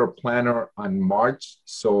hire a planner on March.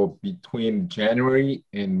 So between January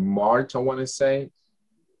and March, I want to say,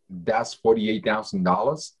 that's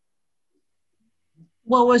 $48,000.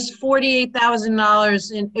 Well, it was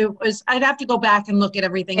 $48,000, and it was. I'd have to go back and look at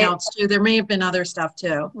everything else too. There may have been other stuff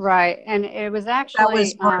too. Right, and it was actually that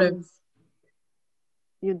was part of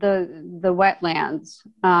the wetlands.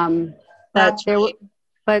 That's right.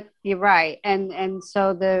 But you're right, and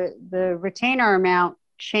so the retainer amount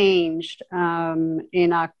changed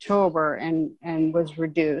in October and was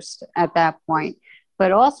reduced at that point.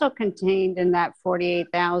 But also contained in that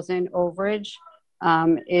 48,000 overage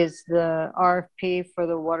is the RFP for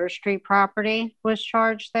the Water Street property was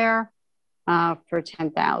charged there for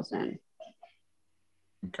 10,000.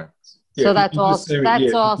 Okay. Yeah, so that's also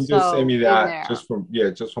just send me that just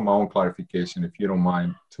for my own clarification, if you don't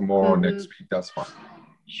mind. Tomorrow, next week, that's fine.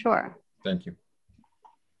 Sure. Thank you.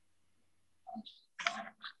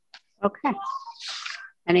 Okay.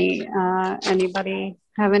 Anybody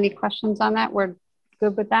have any questions on that? We're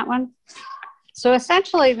good with that one. So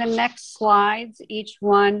essentially, the next slides, each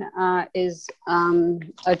one is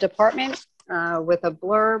a department with a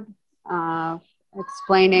blurb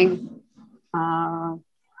explaining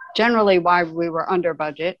generally why we were under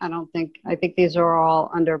budget. I think these are all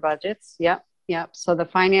under budgets. Yep. So the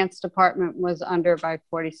finance department was under by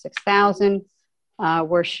 46,000.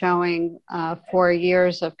 We're showing 4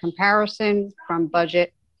 years of comparison from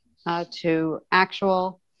budget to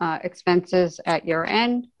actual expenses at year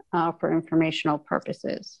end for informational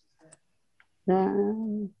purposes.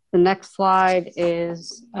 The next slide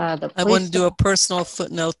is the police. I want to do a personal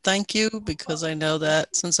footnote. Thank you, because I know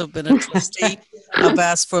that since I've been a trustee, I've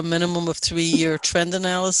asked for a minimum of 3-year trend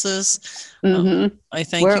analysis. I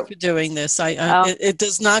thank you for doing this. It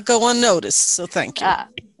does not go unnoticed, so thank you.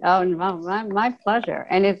 My pleasure.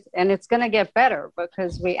 And it's going to get better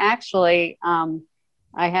because we actually,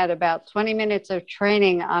 I had about 20 minutes of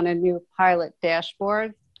training on a new pilot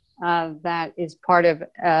dashboard that is part of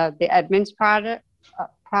the admin's product,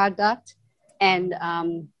 and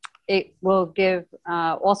it will give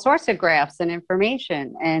all sorts of graphs and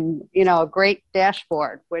information, and a great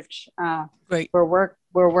dashboard, which we're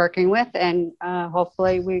working with, and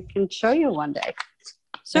hopefully we can show you one day.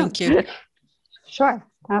 Thank you. Sure,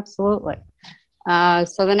 absolutely.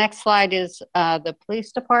 So the next slide is the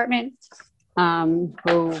police department,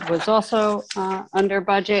 who was also under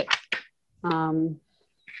budget.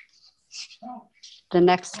 The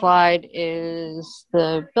next slide is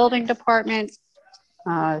the building department,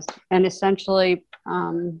 and essentially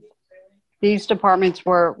these departments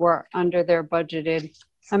were under their budgeted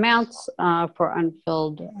amounts for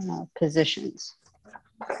unfilled positions.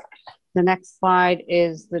 The next slide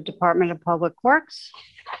is the Department of Public Works,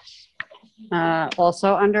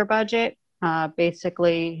 also under budget.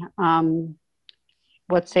 Basically,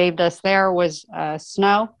 what saved us there was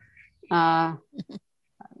snow.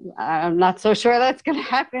 I'm not so sure that's going to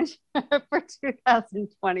happen for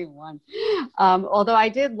 2021. Although I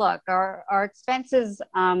did look, our expenses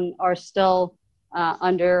are still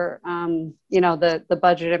under, the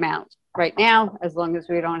budget amount right now, as long as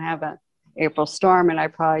we don't have an April storm, and I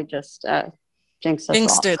probably just jinxed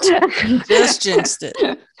it. Just jinxed it.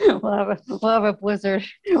 We'll have a blizzard.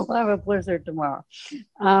 We'll have a blizzard tomorrow.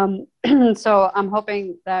 So I'm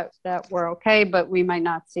hoping that we're okay, but we might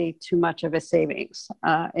not see too much of a savings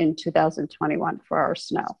in 2021 for our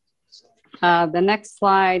snow. The next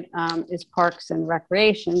slide is Parks and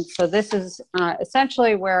Recreation. So this is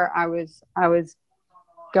essentially where I was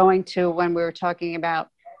going to when we were talking about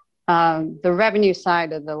the revenue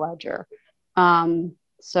side of the ledger.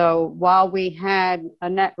 So while we had a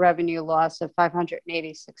net revenue loss of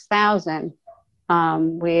 586,000,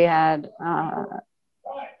 we had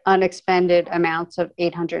unexpended amounts of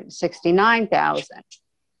 869,000.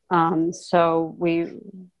 So we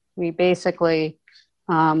basically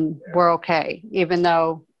were okay, even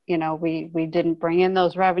though we didn't bring in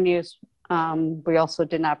those revenues. We also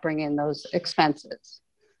did not bring in those expenses.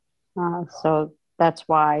 So that's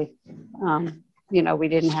why we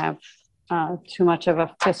didn't have too much of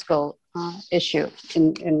a fiscal issue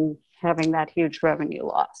in having that huge revenue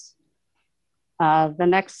loss. The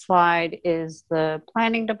next slide is the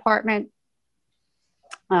planning department.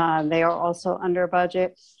 They are also under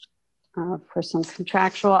budget for some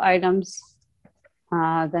contractual items.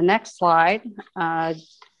 The next slide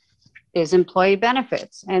is employee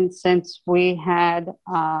benefits. And since we had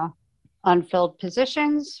unfilled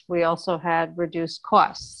positions. We also had reduced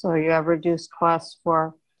costs. So you have reduced costs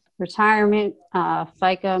for retirement,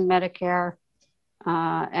 FICA, Medicare,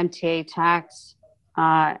 MTA tax,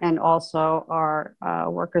 and also our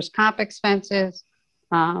workers' comp expenses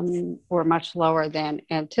were much lower than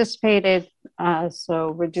anticipated.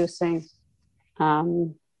 So reducing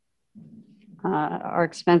our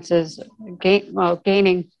expenses,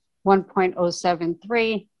 gaining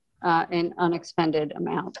 1.073 in unexpended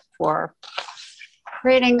amount for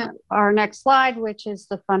creating our next slide, which is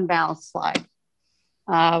the fund balance slide.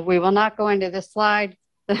 We will not go into this slide.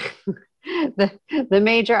 The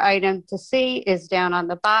major item to see is down on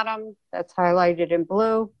the bottom, that's highlighted in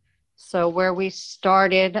blue. So where we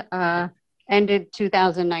started, ended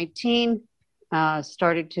 2019,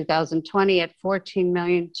 started 2020 at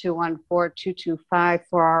 14,214,225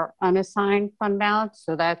 for our unassigned fund balance.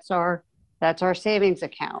 So that's our savings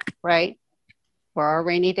account, right? For our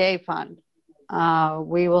rainy day fund.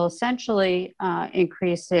 We will essentially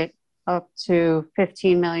increase it up to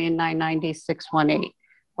 15,990,618.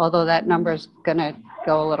 Although that number is going to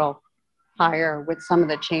go a little higher with some of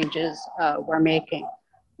the changes we're making.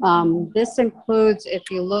 This includes, if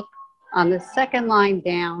you look on the second line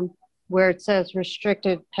down where it says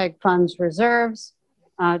restricted PEG funds reserves,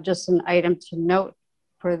 just an item to note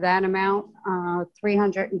for that amount,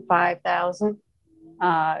 305,000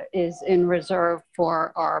 is in reserve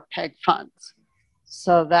for our PEG funds.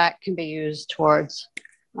 So that can be used towards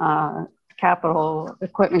capital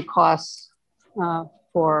equipment costs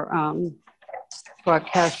for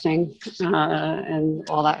broadcasting and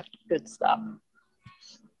all that good stuff.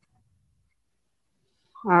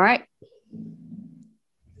 All right.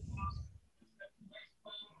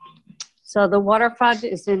 So the water fund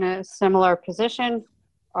is in a similar position.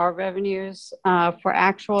 Our revenues for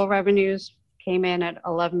actual revenues came in at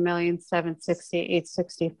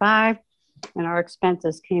 11,760,865, and our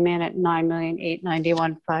expenses came in at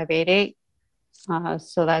 9,891,588.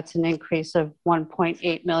 So that's an increase of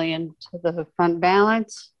 1.8 million to the fund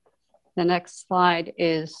balance. The next slide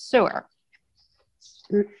is sewer.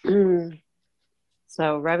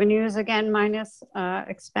 So revenues again minus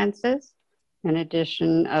expenses, an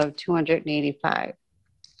addition of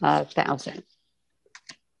 285,000.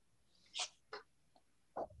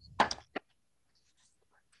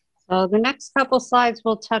 So the next couple slides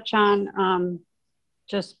we'll touch on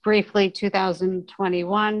just briefly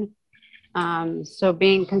 2021. So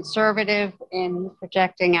being conservative in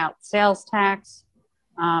projecting out sales tax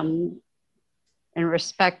in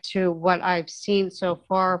respect to what I've seen so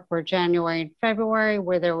far for January and February,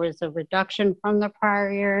 where there was a reduction from the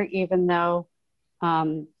prior year, even though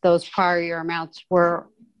those prior year amounts were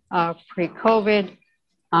pre-COVID,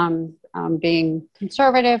 being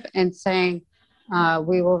conservative and saying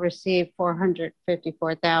we will receive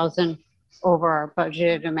 454,000 over our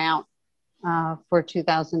budgeted amount for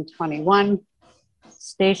 2021.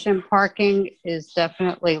 Station parking is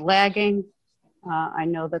definitely lagging. I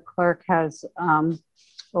know the clerk has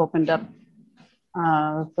opened up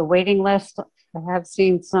the waiting list. I have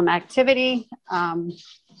seen some activity,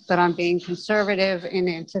 but I'm being conservative in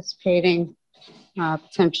anticipating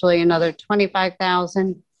potentially another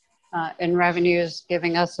 25,000 in revenues,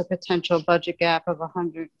 giving us a potential budget gap of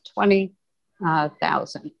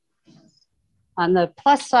 120,000. On the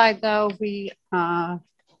plus side, though, we have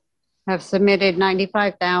submitted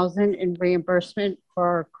 95,000 in reimbursement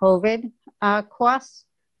for COVID costs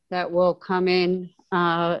that will come in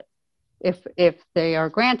if they are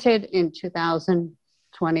granted in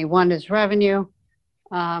 2021 as revenue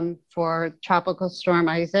for Tropical Storm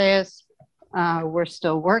Isaias. We're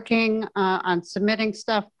still working on submitting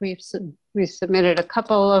stuff. We've submitted a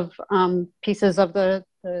couple of pieces of the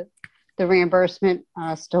reimbursement,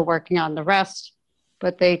 still working on the rest,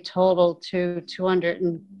 but they total to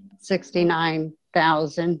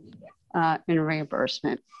 269,000 in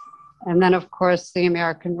reimbursement. And then of course the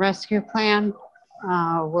American Rescue Plan,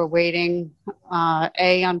 we're waiting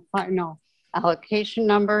on final allocation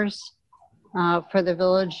numbers for the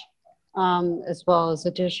village, as well as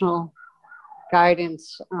additional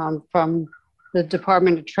guidance from the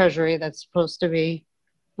Department of Treasury that's supposed to be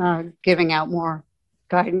giving out more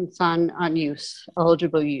guidance on use,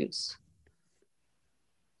 eligible use.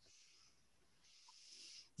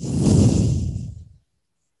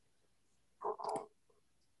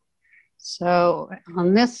 So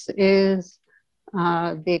on this is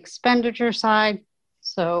the expenditure side.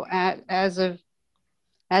 So as of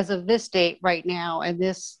this date right now, and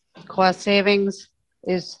this cost savings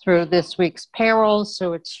is through this week's payroll.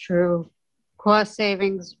 So it's true cost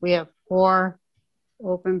savings. We have 4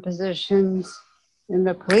 open positions in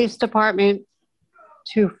the police department,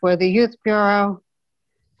 2 for the Youth Bureau,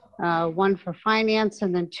 1 for finance,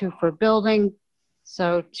 and then 2 for building.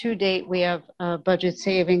 So to date, we have a budget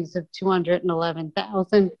savings of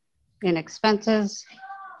 $211,000 in expenses.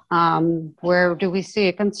 Where do we see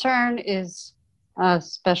a concern is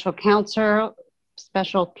special counsel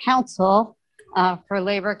for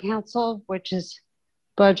Labor Council, which is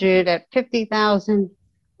budgeted at $50,000,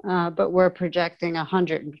 but we're projecting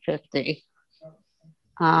 $150,000.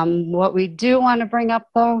 What we do want to bring up,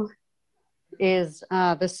 though, is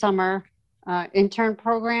the summer intern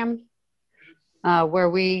program, where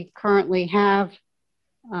we currently have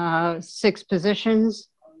 6 positions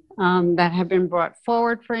that have been brought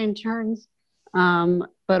forward for interns,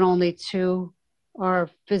 but only 2 are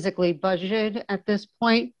physically budgeted at this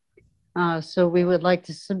point. So we would like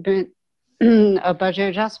to submit a budget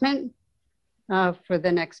adjustment for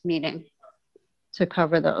the next meeting to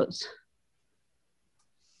cover those.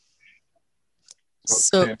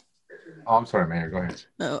 So, oh, I'm sorry, Mayor, go ahead.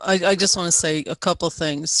 no, I just want to say a couple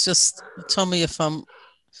things. Just tell me if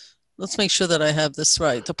let's make sure that I have this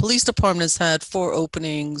right. The police department has had 4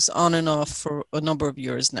 openings on and off for a number of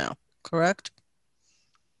years now, correct?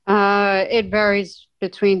 It varies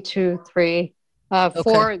between 2, 3, 4.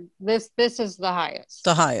 Okay. This is the highest.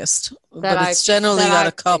 The highest, but That it's generally that got a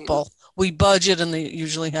I've seen. couple. We budget and they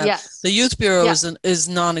usually have. Yes. The Youth Bureau Yeah. is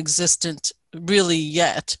non-existent really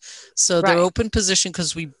yet. So they're Right. open position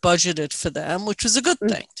because we budgeted for them, which was a good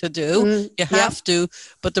thing to do. Mm, You yeah. have to,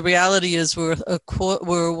 but the reality is we're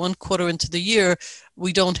 1 quarter into the year.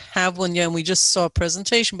 We don't have one yet. And we just saw a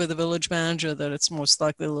presentation by the village manager that it's most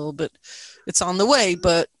likely a little bit, it's on the way,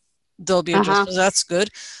 but there'll be adjustments. That's good.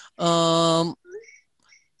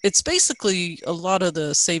 It's basically a lot of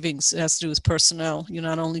the savings has to do with personnel. You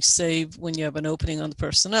not only save when you have an opening on the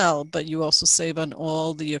personnel, but you also save on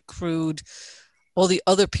all the accrued, all the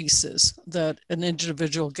other pieces that an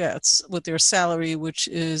individual gets with their salary, which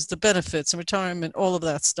is the benefits and retirement, all of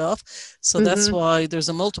that stuff. So that's why there's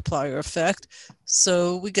a multiplier effect.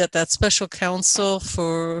 So we get that special counsel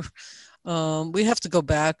for, we have to go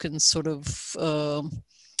back and sort of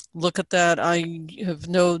look at that. I have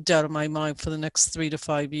no doubt in my mind for the next 3 to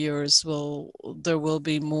 5 years, there will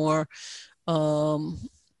be more, you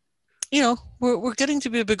know, we're getting to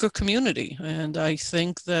be a bigger community. And I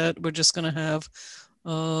think that we're just going to have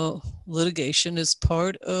litigation as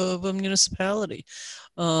part of a municipality.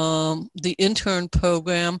 The intern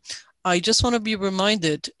program, I just want to be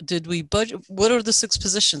reminded, did we budget, what are the 6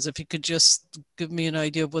 positions? If you could just give me an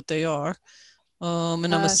idea of what they are.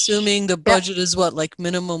 And I'm assuming the budget is what, like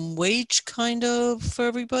minimum wage kind of for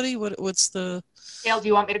everybody? What's the? Gail, do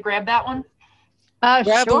you want me to grab that one?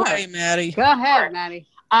 Grab Sure. away, Maddie. Go ahead, Maddie.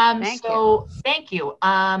 Thank you.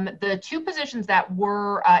 The 2 positions that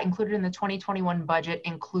were included in the 2021 budget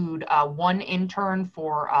include 1 intern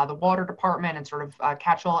for the water department and sort of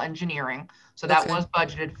catch-all engineering. So that was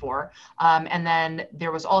budgeted for. And then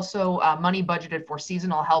there was also money budgeted for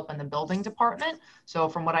seasonal help in the building department. So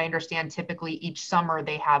from what I understand, typically each summer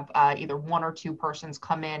they have either 1 or 2 persons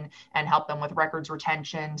come in and help them with records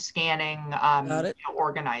retention, scanning,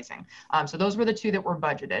 organizing. So those were the 2 that were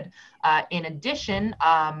budgeted. In addition,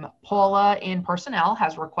 Paula in personnel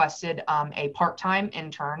has requested a part-time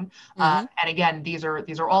intern. And again, these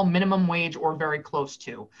are all minimum wage or very close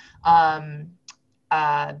to.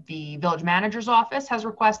 The village manager's office has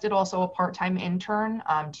requested also a part-time intern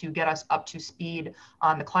to get us up to speed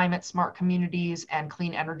on the climate smart communities and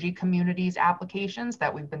clean energy communities applications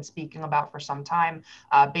that we've been speaking about for some time,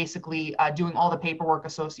 basically doing all the paperwork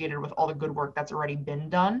associated with all the good work that's already been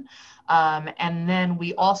done. And then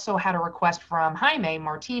we also had a request from Jaime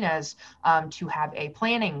Martinez to have a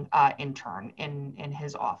planning intern in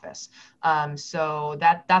his office. So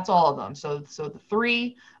that's all of them. So the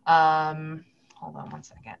 3, hold on one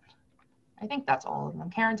second. I think that's all of them.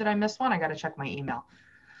 Karen, did I miss one? I got to check my email.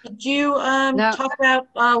 Did you talk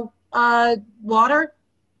about water?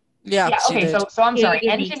 Yeah. Okay. So I'm sorry.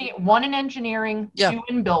 1 in engineering, 2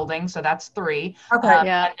 in building. So that's 3. Okay.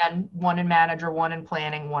 And then 1 in manager, 1 in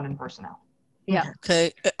planning, 1 in personnel. Yeah.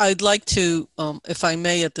 Okay. I'd like to, if I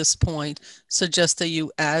may at this point, suggest that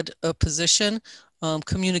you add a position.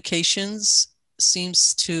 Communications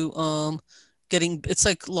seems to it's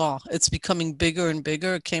like law. It's becoming bigger and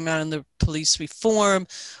bigger. It came out in the police reform,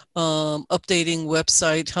 updating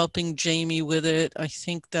website, helping Jamie with it. I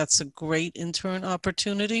think that's a great intern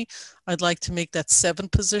opportunity. I'd like to make that 7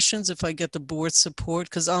 positions if I get the board support,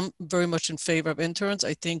 because I'm very much in favor of interns.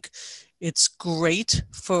 I think it's great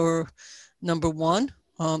for, number 1,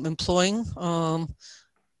 employing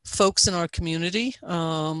folks in our community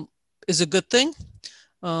is a good thing.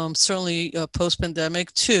 Certainly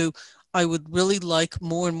post-pandemic. 2, I would really like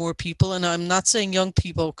more and more people, and I'm not saying young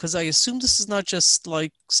people, because I assume this is not just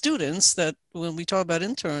like students, that when we talk about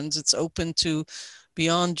interns, it's open to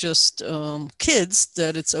beyond just kids,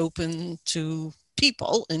 that it's open to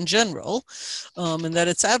people in general, and that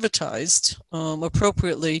it's advertised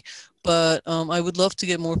appropriately. But I would love to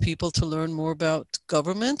get more people to learn more about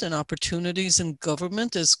government and opportunities in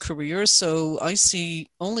government as careers. So I see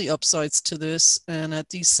only upsides to this, and at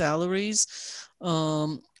these salaries,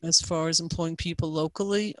 as far as employing people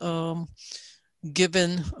locally,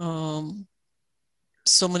 given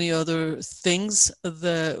so many other things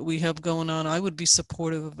that we have going on, I would be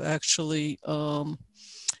supportive of actually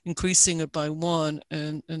increasing it by one,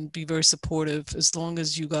 and be very supportive, as long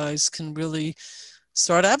as you guys can really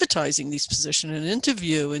start advertising these positions and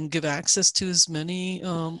interview and give access to as many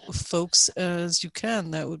folks as you can.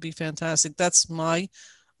 That would be fantastic. That's my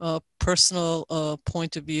personal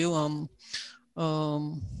point of view.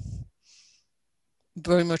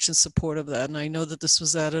 Very much in support of that. And I know that this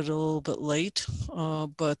was added a little bit late,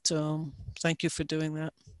 but thank you for doing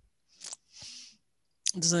that.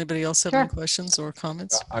 Does anybody else have any questions or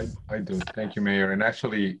comments? I do. Thank you, Mayor. And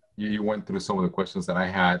actually, you went through some of the questions that I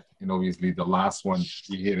had, and obviously the last one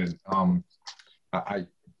you hit it. I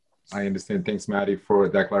understand. Thanks, Maddi, for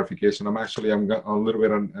that clarification. I'm a little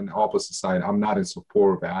bit on the opposite side. I'm not in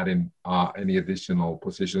support of adding any additional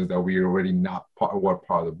positions that we already not part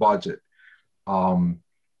of the budget.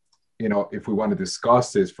 You know, if we want to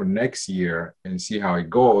discuss this for next year and see how it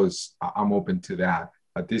goes, I'm open to that.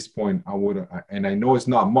 At this point, I wouldn't, and I know it's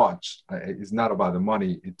not much. It's not about the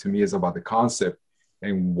money. To me, it's about the concept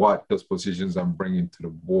and what those positions I'm bringing to the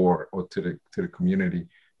board or to the community.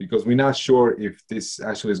 Because we're not sure if this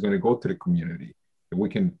actually is going to go to the community. We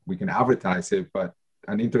can advertise it, but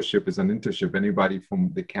an internship is an internship. Anybody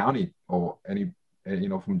from the county or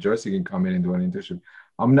from Jersey can come in and do an internship.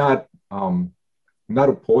 I'm not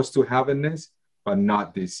opposed to having this, but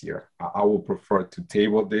not this year. I will prefer to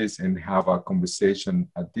table this and have a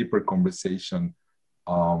deeper conversation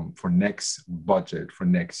for next budget for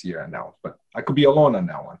next year now. But I could be alone on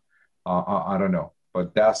that one. I don't know,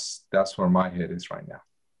 but that's where my head is right now.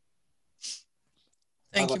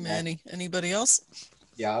 Thank you, Manny. Anybody else?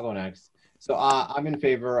 Yeah, I'll go next. So I'm in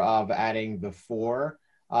favor of adding the 4.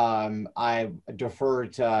 I defer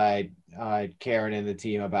to Karen and the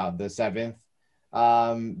team about the 7th.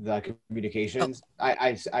 The communications.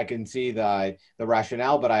 I can see the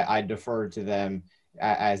rationale, but I defer to them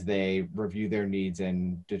as they review their needs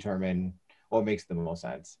and determine what makes the most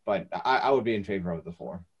sense. But I would be in favor of the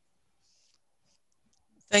 4.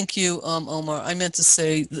 Thank you, Omar. I meant to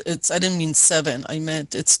say I didn't mean 7. I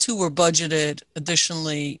meant it's 2 were budgeted.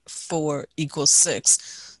 Additionally, 4 equals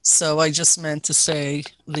 6. So I just meant to say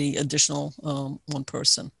the additional 1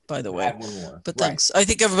 person, by the way. Add 1 more. But thanks. Right. I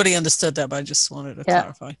think everybody understood that, but I just wanted to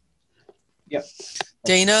clarify. Yep.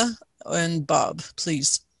 Dana and Bob,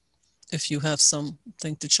 please, if you have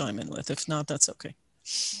something to chime in with. If not, that's okay.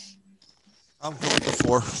 I'm going with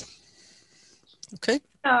 4. Okay.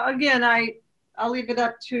 Again, I'll leave it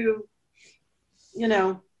up to,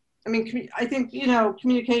 I think,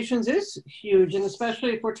 communications is huge, and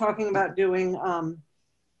especially if we're talking about doing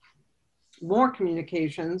more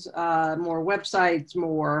communications, more websites,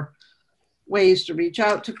 more ways to reach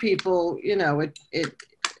out to people,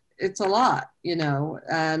 it's a lot,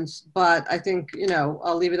 but I think,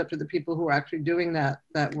 I'll leave it up to the people who are actually doing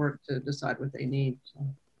that work to decide what they need. So.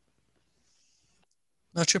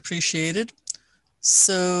 Much appreciated.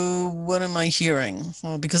 So what am I hearing?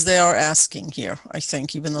 Well, because they are asking here, I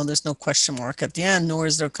think, even though there's no question mark at the end, nor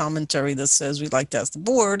is there commentary that says we'd like to ask the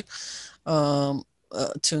board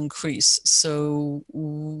to increase. So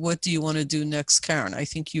what do you want to do next, Karen? I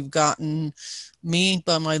think you've gotten me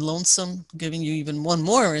by my lonesome, giving you even 1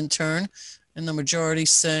 more intern, and the majority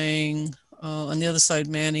saying, on the other side,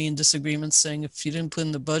 Manny in disagreement saying, if you didn't put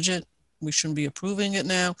in the budget, we shouldn't be approving it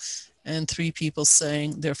now. And 3 people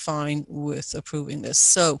saying they're fine with approving this.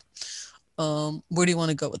 So where do you want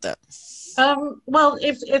to go with that? Well,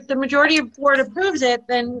 if the majority of board approves it,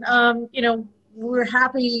 then, we're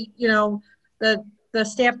happy, the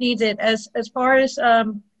staff needs it. As far as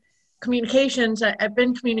communications, I've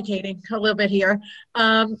been communicating a little bit here.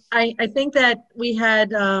 I think that we had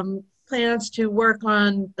plans to work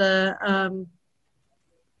on the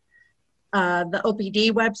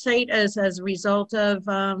OPD website as a result of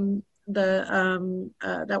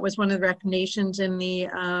that was one of the recommendations in the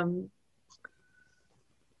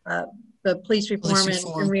police reform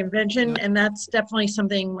and reinvention, and that's definitely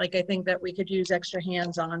something like I think that we could use extra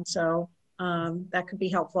hands on. So that could be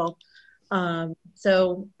helpful.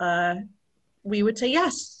 So we would say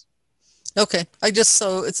yes. Okay,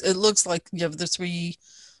 so it looks like you have the three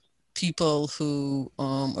people who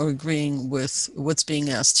are agreeing with what's being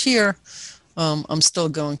asked here. I'm still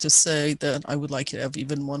going to say that I would like to have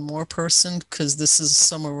even one more person, because this is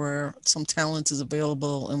somewhere where some talent is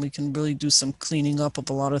available and we can really do some cleaning up of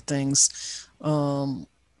a lot of things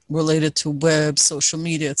related to web, social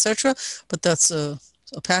media, etc. But that's a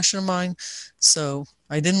passion of mine. So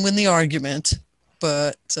I didn't win the argument,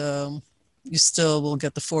 but you still will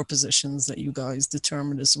get the 4 positions that you guys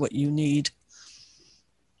determined is what you need.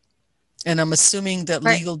 And I'm assuming that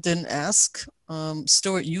Right. legal didn't ask.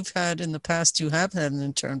 Stuart, you have had an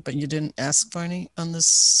intern, but you didn't ask for any on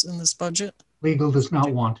this in this budget? Legal does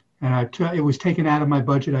not want, and it was taken out of my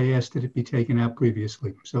budget. I asked that it be taken out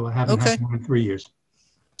previously, so I haven't Okay. had one in 3 years.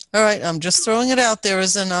 All right, I'm just throwing it out there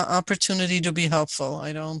as an opportunity to be helpful.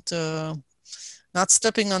 I don't, not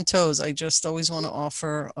stepping on toes. I just always want to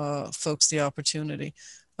offer folks the opportunity.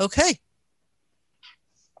 Okay.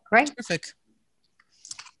 Great. Terrific.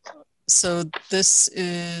 So this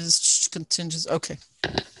is contingent. Okay.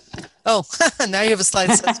 Oh, now you have a slide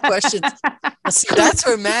that says questions. Well, see, that's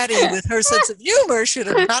where Maddi, with her sense of humor, should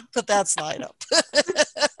have not put that slide up.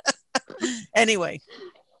 Anyway,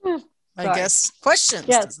 I Sorry. guess questions.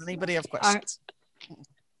 Yes. Does anybody have questions?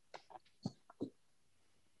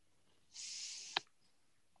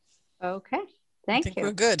 Okay, I thank think you.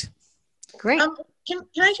 we're good. Great. Can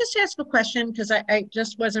I just ask a question, because I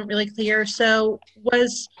just wasn't really clear? So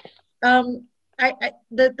was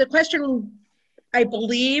the question, I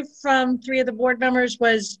believe, from 3 of the board members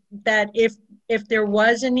was that if there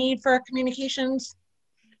was a need for a communications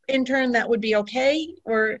intern, that would be okay?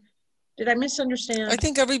 Or did I misunderstand? I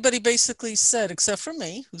think everybody basically said, except for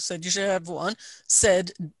me, who said you should have one,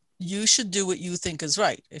 said you should do what you think is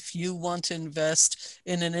right. If you want to invest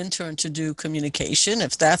in an intern to do communication,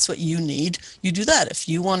 if that's what you need, you do that. If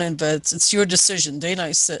you want to invest, it's your decision. Dana,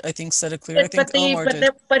 I think said it clear. I think Omar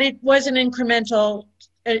did. But it was an incremental,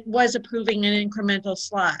 it was approving an incremental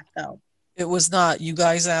slot, though. It was not. You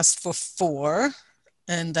guys asked for 4,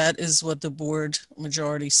 and that is what the board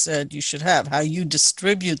majority said you should have. How you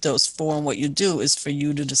distribute those 4 and what you do is for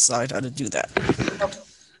you to decide how to do that. Okay.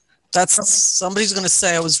 Somebody's going to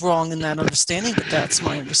say I was wrong in that understanding, but that's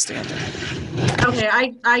my understanding. Okay,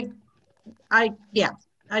 yeah,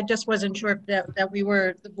 I just wasn't sure if that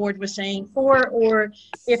the board was saying 4, or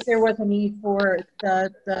if there was a need for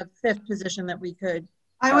the 5th position that we could.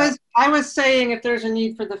 I was saying if there's a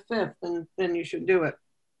need for the 5th, then you should do it.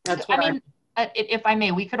 That's what I mean. If I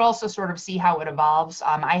may, we could also sort of see how it evolves.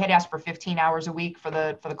 I had asked for 15 hours a week for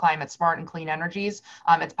the climate smart and clean energies.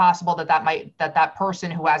 It's possible that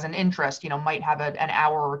person who has an interest, might have an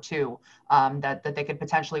hour or 2 that they could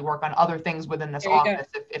potentially work on other things within this office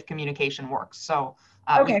if communication works. So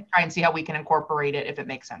we can try and see how we can incorporate it if it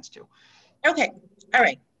makes sense to. Okay, all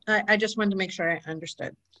right. I just wanted to make sure I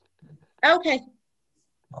understood. Okay.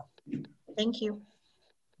 Thank you.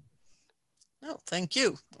 No, thank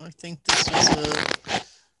you. I think this was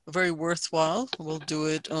a very worthwhile. We'll do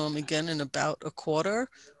it again in about a quarter.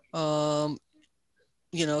 If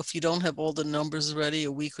you don't have all the numbers ready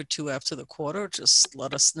a week or 2 after the quarter, just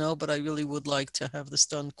let us know. But I really would like to have this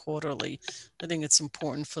done quarterly. I think it's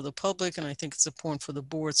important for the public, and I think it's important for the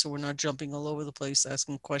board, so we're not jumping all over the place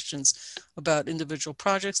asking questions about individual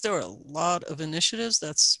projects. There are a lot of initiatives.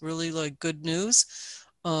 That's really like good news.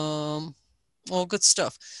 All good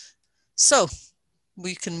stuff. So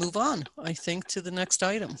we can move on, I think, to the next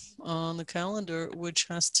item on the calendar, which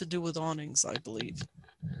has to do with awnings, I believe.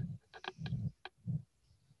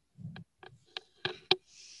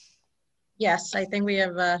 Yes, I think we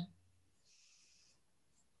have a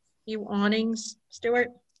few awnings. Stuart?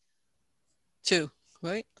 2,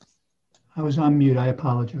 right? I was on mute. I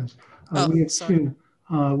apologize. We have sorry.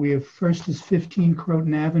 2. We have first is 15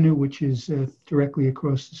 Croton Avenue, which is directly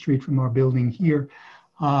across the street from our building here.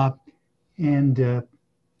 And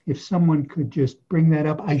if someone could just bring that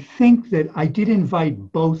up. I think that I did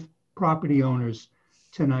invite both property owners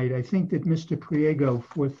tonight. I think that Mr. Priego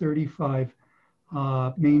for 35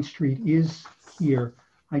 Main Street is here.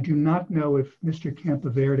 I do not know if Mr.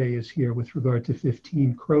 Campaverde is here with regard to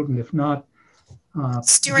 15 Croton. If not,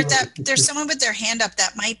 Stuart, there's someone with their hand up.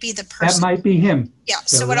 That might be the person. That might be him. Yeah.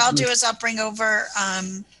 So what I'll do is I'll bring over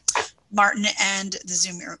Martin and the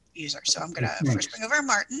Zoom user. So I'm going to first bring over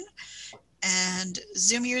Martin. And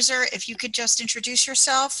Zoom user, if you could just introduce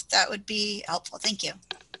yourself, that would be helpful. Thank you.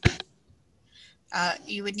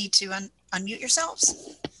 You would need to unmute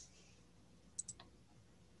yourselves.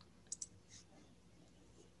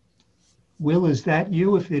 Will, is that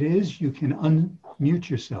you? If it is, you can unmute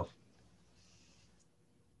yourself.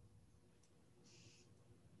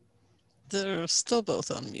 They're still both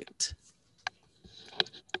on mute.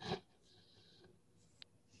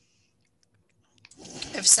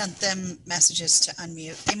 I've sent them messages to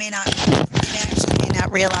unmute. They may not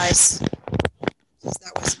realize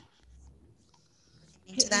that was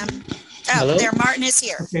to them. Oh, Hello? there, Martin is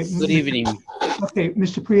here. Okay, Good evening. Okay,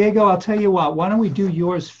 Mr. Priego, I'll tell you what, why don't we do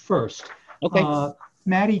yours first? Okay.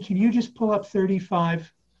 Maddie, can you just pull up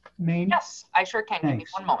 35 Main? Yes, I sure can. Give me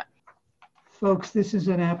Thanks. 1 moment. Folks, this is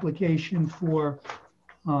an application for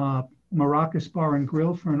Maraca Bar and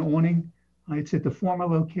Grill for an awning. It's at the former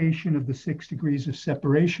location of the 6 degrees of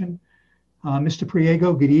separation. Mr.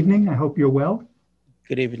 Priego, good evening. I hope you're well.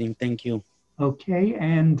 Good evening. Thank you. Okay,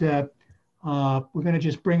 and we're going to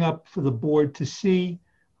just bring up for the board to see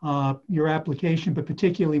your application, but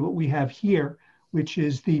particularly what we have here, which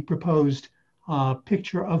is the proposed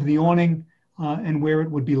picture of the awning and where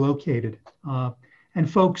it would be located.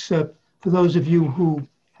 And folks, for those of you who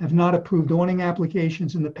have not approved awning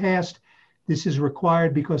applications in the past, this is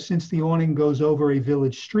required because since the awning goes over a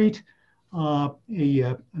village street, a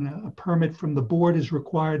permit from the board is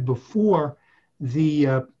required before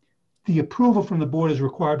the approval from the board is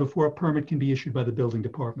required before a permit can be issued by the building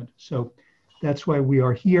department. So that's why we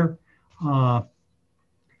are here. The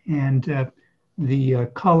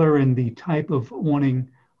color and the type of awning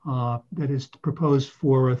that is proposed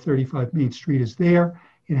for 35 Main Street is there.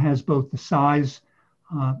 It has both the size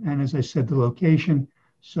and, as I said, the location.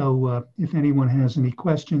 So if anyone has any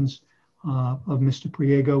questions of Mr.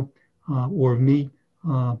 Priego or of me,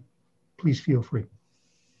 please feel free.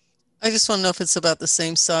 I just want to know if it's about the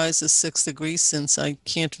same size as 6 degrees, since I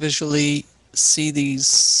can't visually see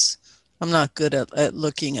these. I'm not good at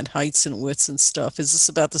looking at heights and widths and stuff. Is this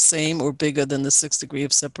about the same or bigger than the 6 degree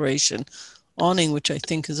of separation awning, which I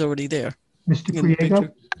think is already there? Mr.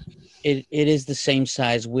 Priego? It is the same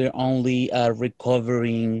size. We're only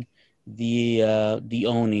recovering the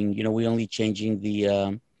awning. You know, we're only changing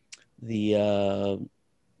we're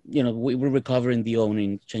recovering the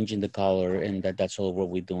awning, changing the color, and that's all what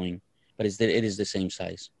we're doing. But it is the same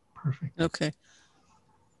size. Perfect. Okay.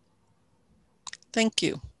 Thank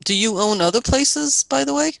you. Do you own other places, by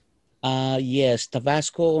the way? Yes,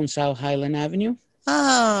 Tabasco on South Highland Avenue.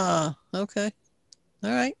 Ah, okay.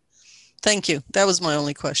 All right. Thank you. That was my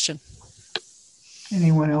only question.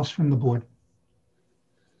 Anyone else from the board?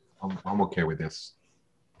 I'm okay with this.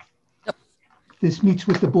 Yep. This meets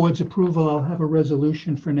with the board's approval. I'll have a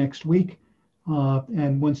resolution for next week.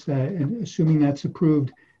 And once that, and assuming that's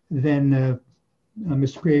approved, then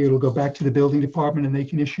Mr. Priego will go back to the building department and they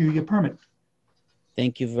can issue your permit.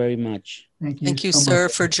 Thank you very much. Thank you. Thank you, so sir,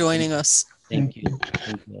 much. for joining us. Thank you.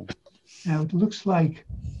 Thank you. Now it looks like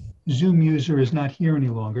Zoom user is not here any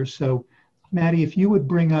longer. So Maddie, if you would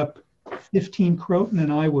bring up 15 Croton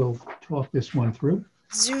and I will talk this one through.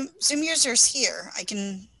 Zoom user's here. I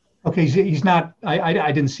can. Okay, he's not,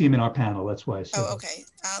 I didn't see him in our panel. That's why I said. Oh, okay.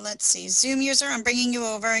 Let's see. Zoom user, I'm bringing you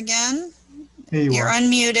over again. There you You're are.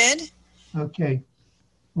 unmuted. Okay.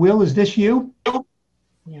 Will, is this you?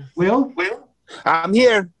 Yeah. Will? I'm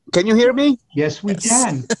here. Can you hear me? Yes, we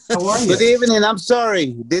can. How are you? Good evening. I'm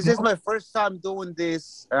sorry. This is my first time doing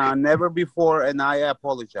this, never before, and I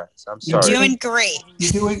apologize. I'm sorry. You're doing great.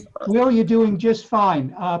 Will, you're doing just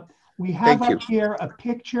fine. We have Thank you. up here a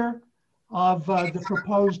picture of the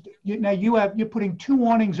proposed, now you're putting 2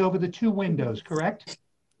 awnings over the 2 windows, correct?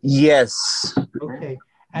 Yes. Okay.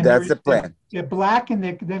 And That's the plan. They're black and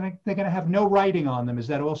they're going to have no writing on them. Is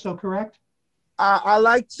that also correct? I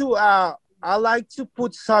like to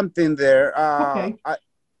put something there. Okay.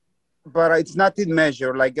 But it's not in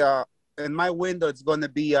measure. Like in my window, it's going to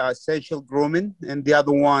be essential grooming, and the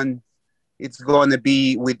other one, it's going to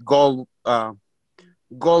be with gold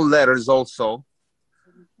letters also.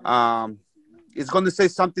 It's going to say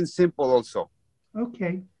something simple also.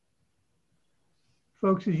 Okay.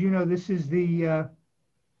 Folks, as you know, this is the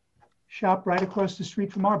shop right across the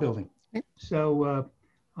street from our building. So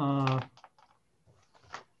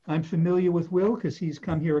I'm familiar with Will because he's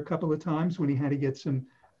come here a couple of times when he had to get some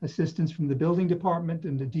assistance from the building department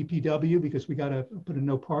and the DPW because we got to put a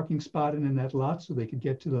no parking spot in that lot so they could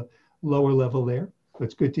get to the lower level there. So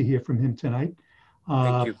it's good to hear from him tonight.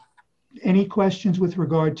 Thank you. Any questions with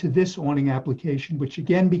regard to this awning application, which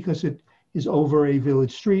again, because it is over a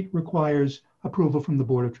village street, requires approval from the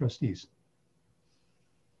Board of Trustees?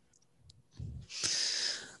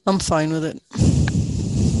 I'm fine with it.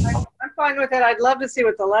 I'm fine with it. I'd love to see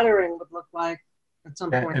what the lettering would look like at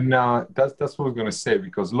some point. And that's what we're going to say,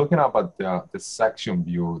 because looking up at the section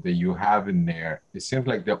view that you have in there, it seems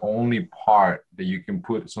like the only part that you can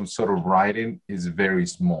put some sort of writing is very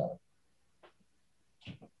small.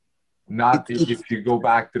 Not if you go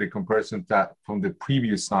back to the comparison that from the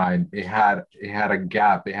previous sign, it had a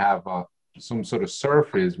gap. They have some sort of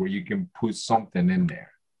surface where you can put something in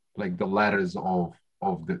there, like the letters of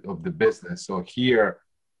the business. So here,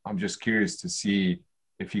 I'm just curious to see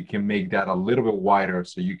if you can make that a little bit wider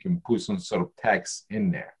so you can put some sort of text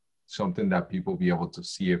in there, something that people be able to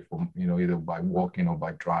see it from, either by walking or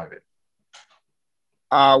by driving.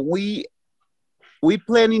 We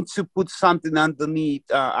planning to put something underneath.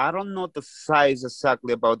 I don't know the size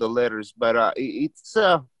exactly about the letters, but it's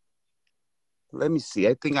let me see.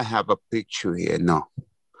 I think I have a picture here. No.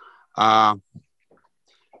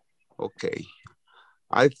 Okay.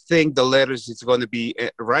 I think the letters is going to be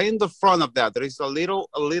right in the front of that. There is a little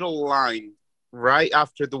line right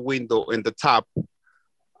after the window in the top.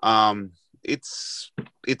 It's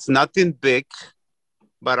nothing big,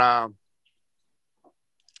 but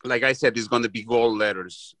like I said, it's going to be gold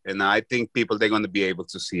letters, and I think they're going to be able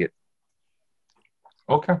to see it.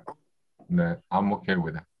 Okay. I'm okay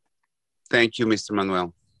with it. Thank you, Mr.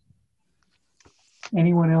 Manuel.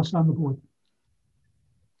 Anyone else on the board?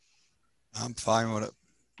 I'm fine with it.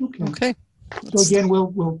 Okay. So again,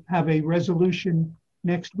 we'll have a resolution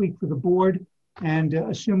next week for the board, and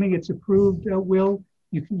assuming it's approved,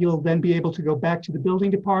 you'll then be able to go back to the building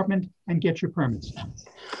department and get your permits.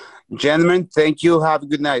 Gentlemen, thank you. Have a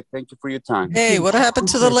good night. Thank you for your time. Hey, what happened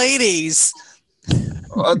to the ladies?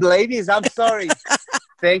 Oh, the ladies, I'm sorry.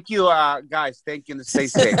 Thank you, guys. Thank you, and stay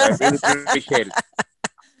safe. I really appreciate it.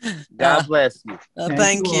 God bless you.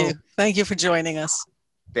 Thank you. Thank you for joining us.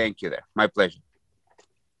 Thank you there. My pleasure.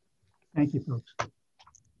 Thank you, folks.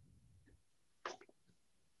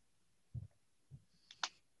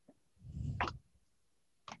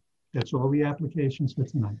 That's all the applications for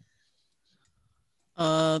tonight.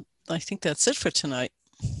 I think that's it for tonight.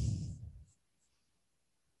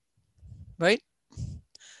 Right?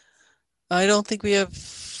 I don't think we have,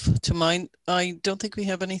 I don't think we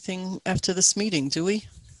have anything after this meeting, do we?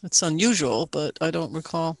 It's unusual, but I don't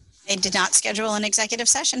recall. I did not schedule an executive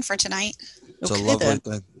session for tonight. It's a lovely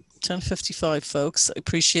thing. 10:55, folks. I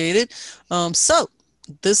appreciate it. So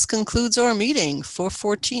this concludes our meeting for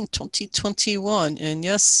 4/14/2021. And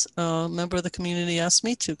yes, a member of the community asked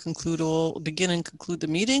me to begin and conclude the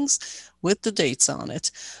meetings with the dates on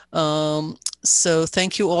it. So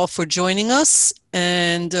thank you all for joining us.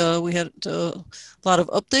 And we had a lot of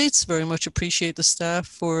updates. Very much appreciate the staff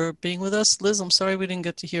for being with us. Liz, I'm sorry we didn't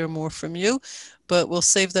get to hear more from you, but we'll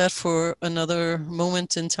save that for another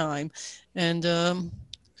moment in time. And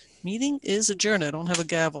meeting is adjourned. I don't have a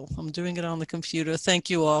gavel. I'm doing it on the computer.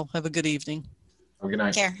 Thank you all. Have a good evening. Have a good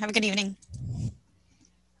night. Take care. Have a good evening.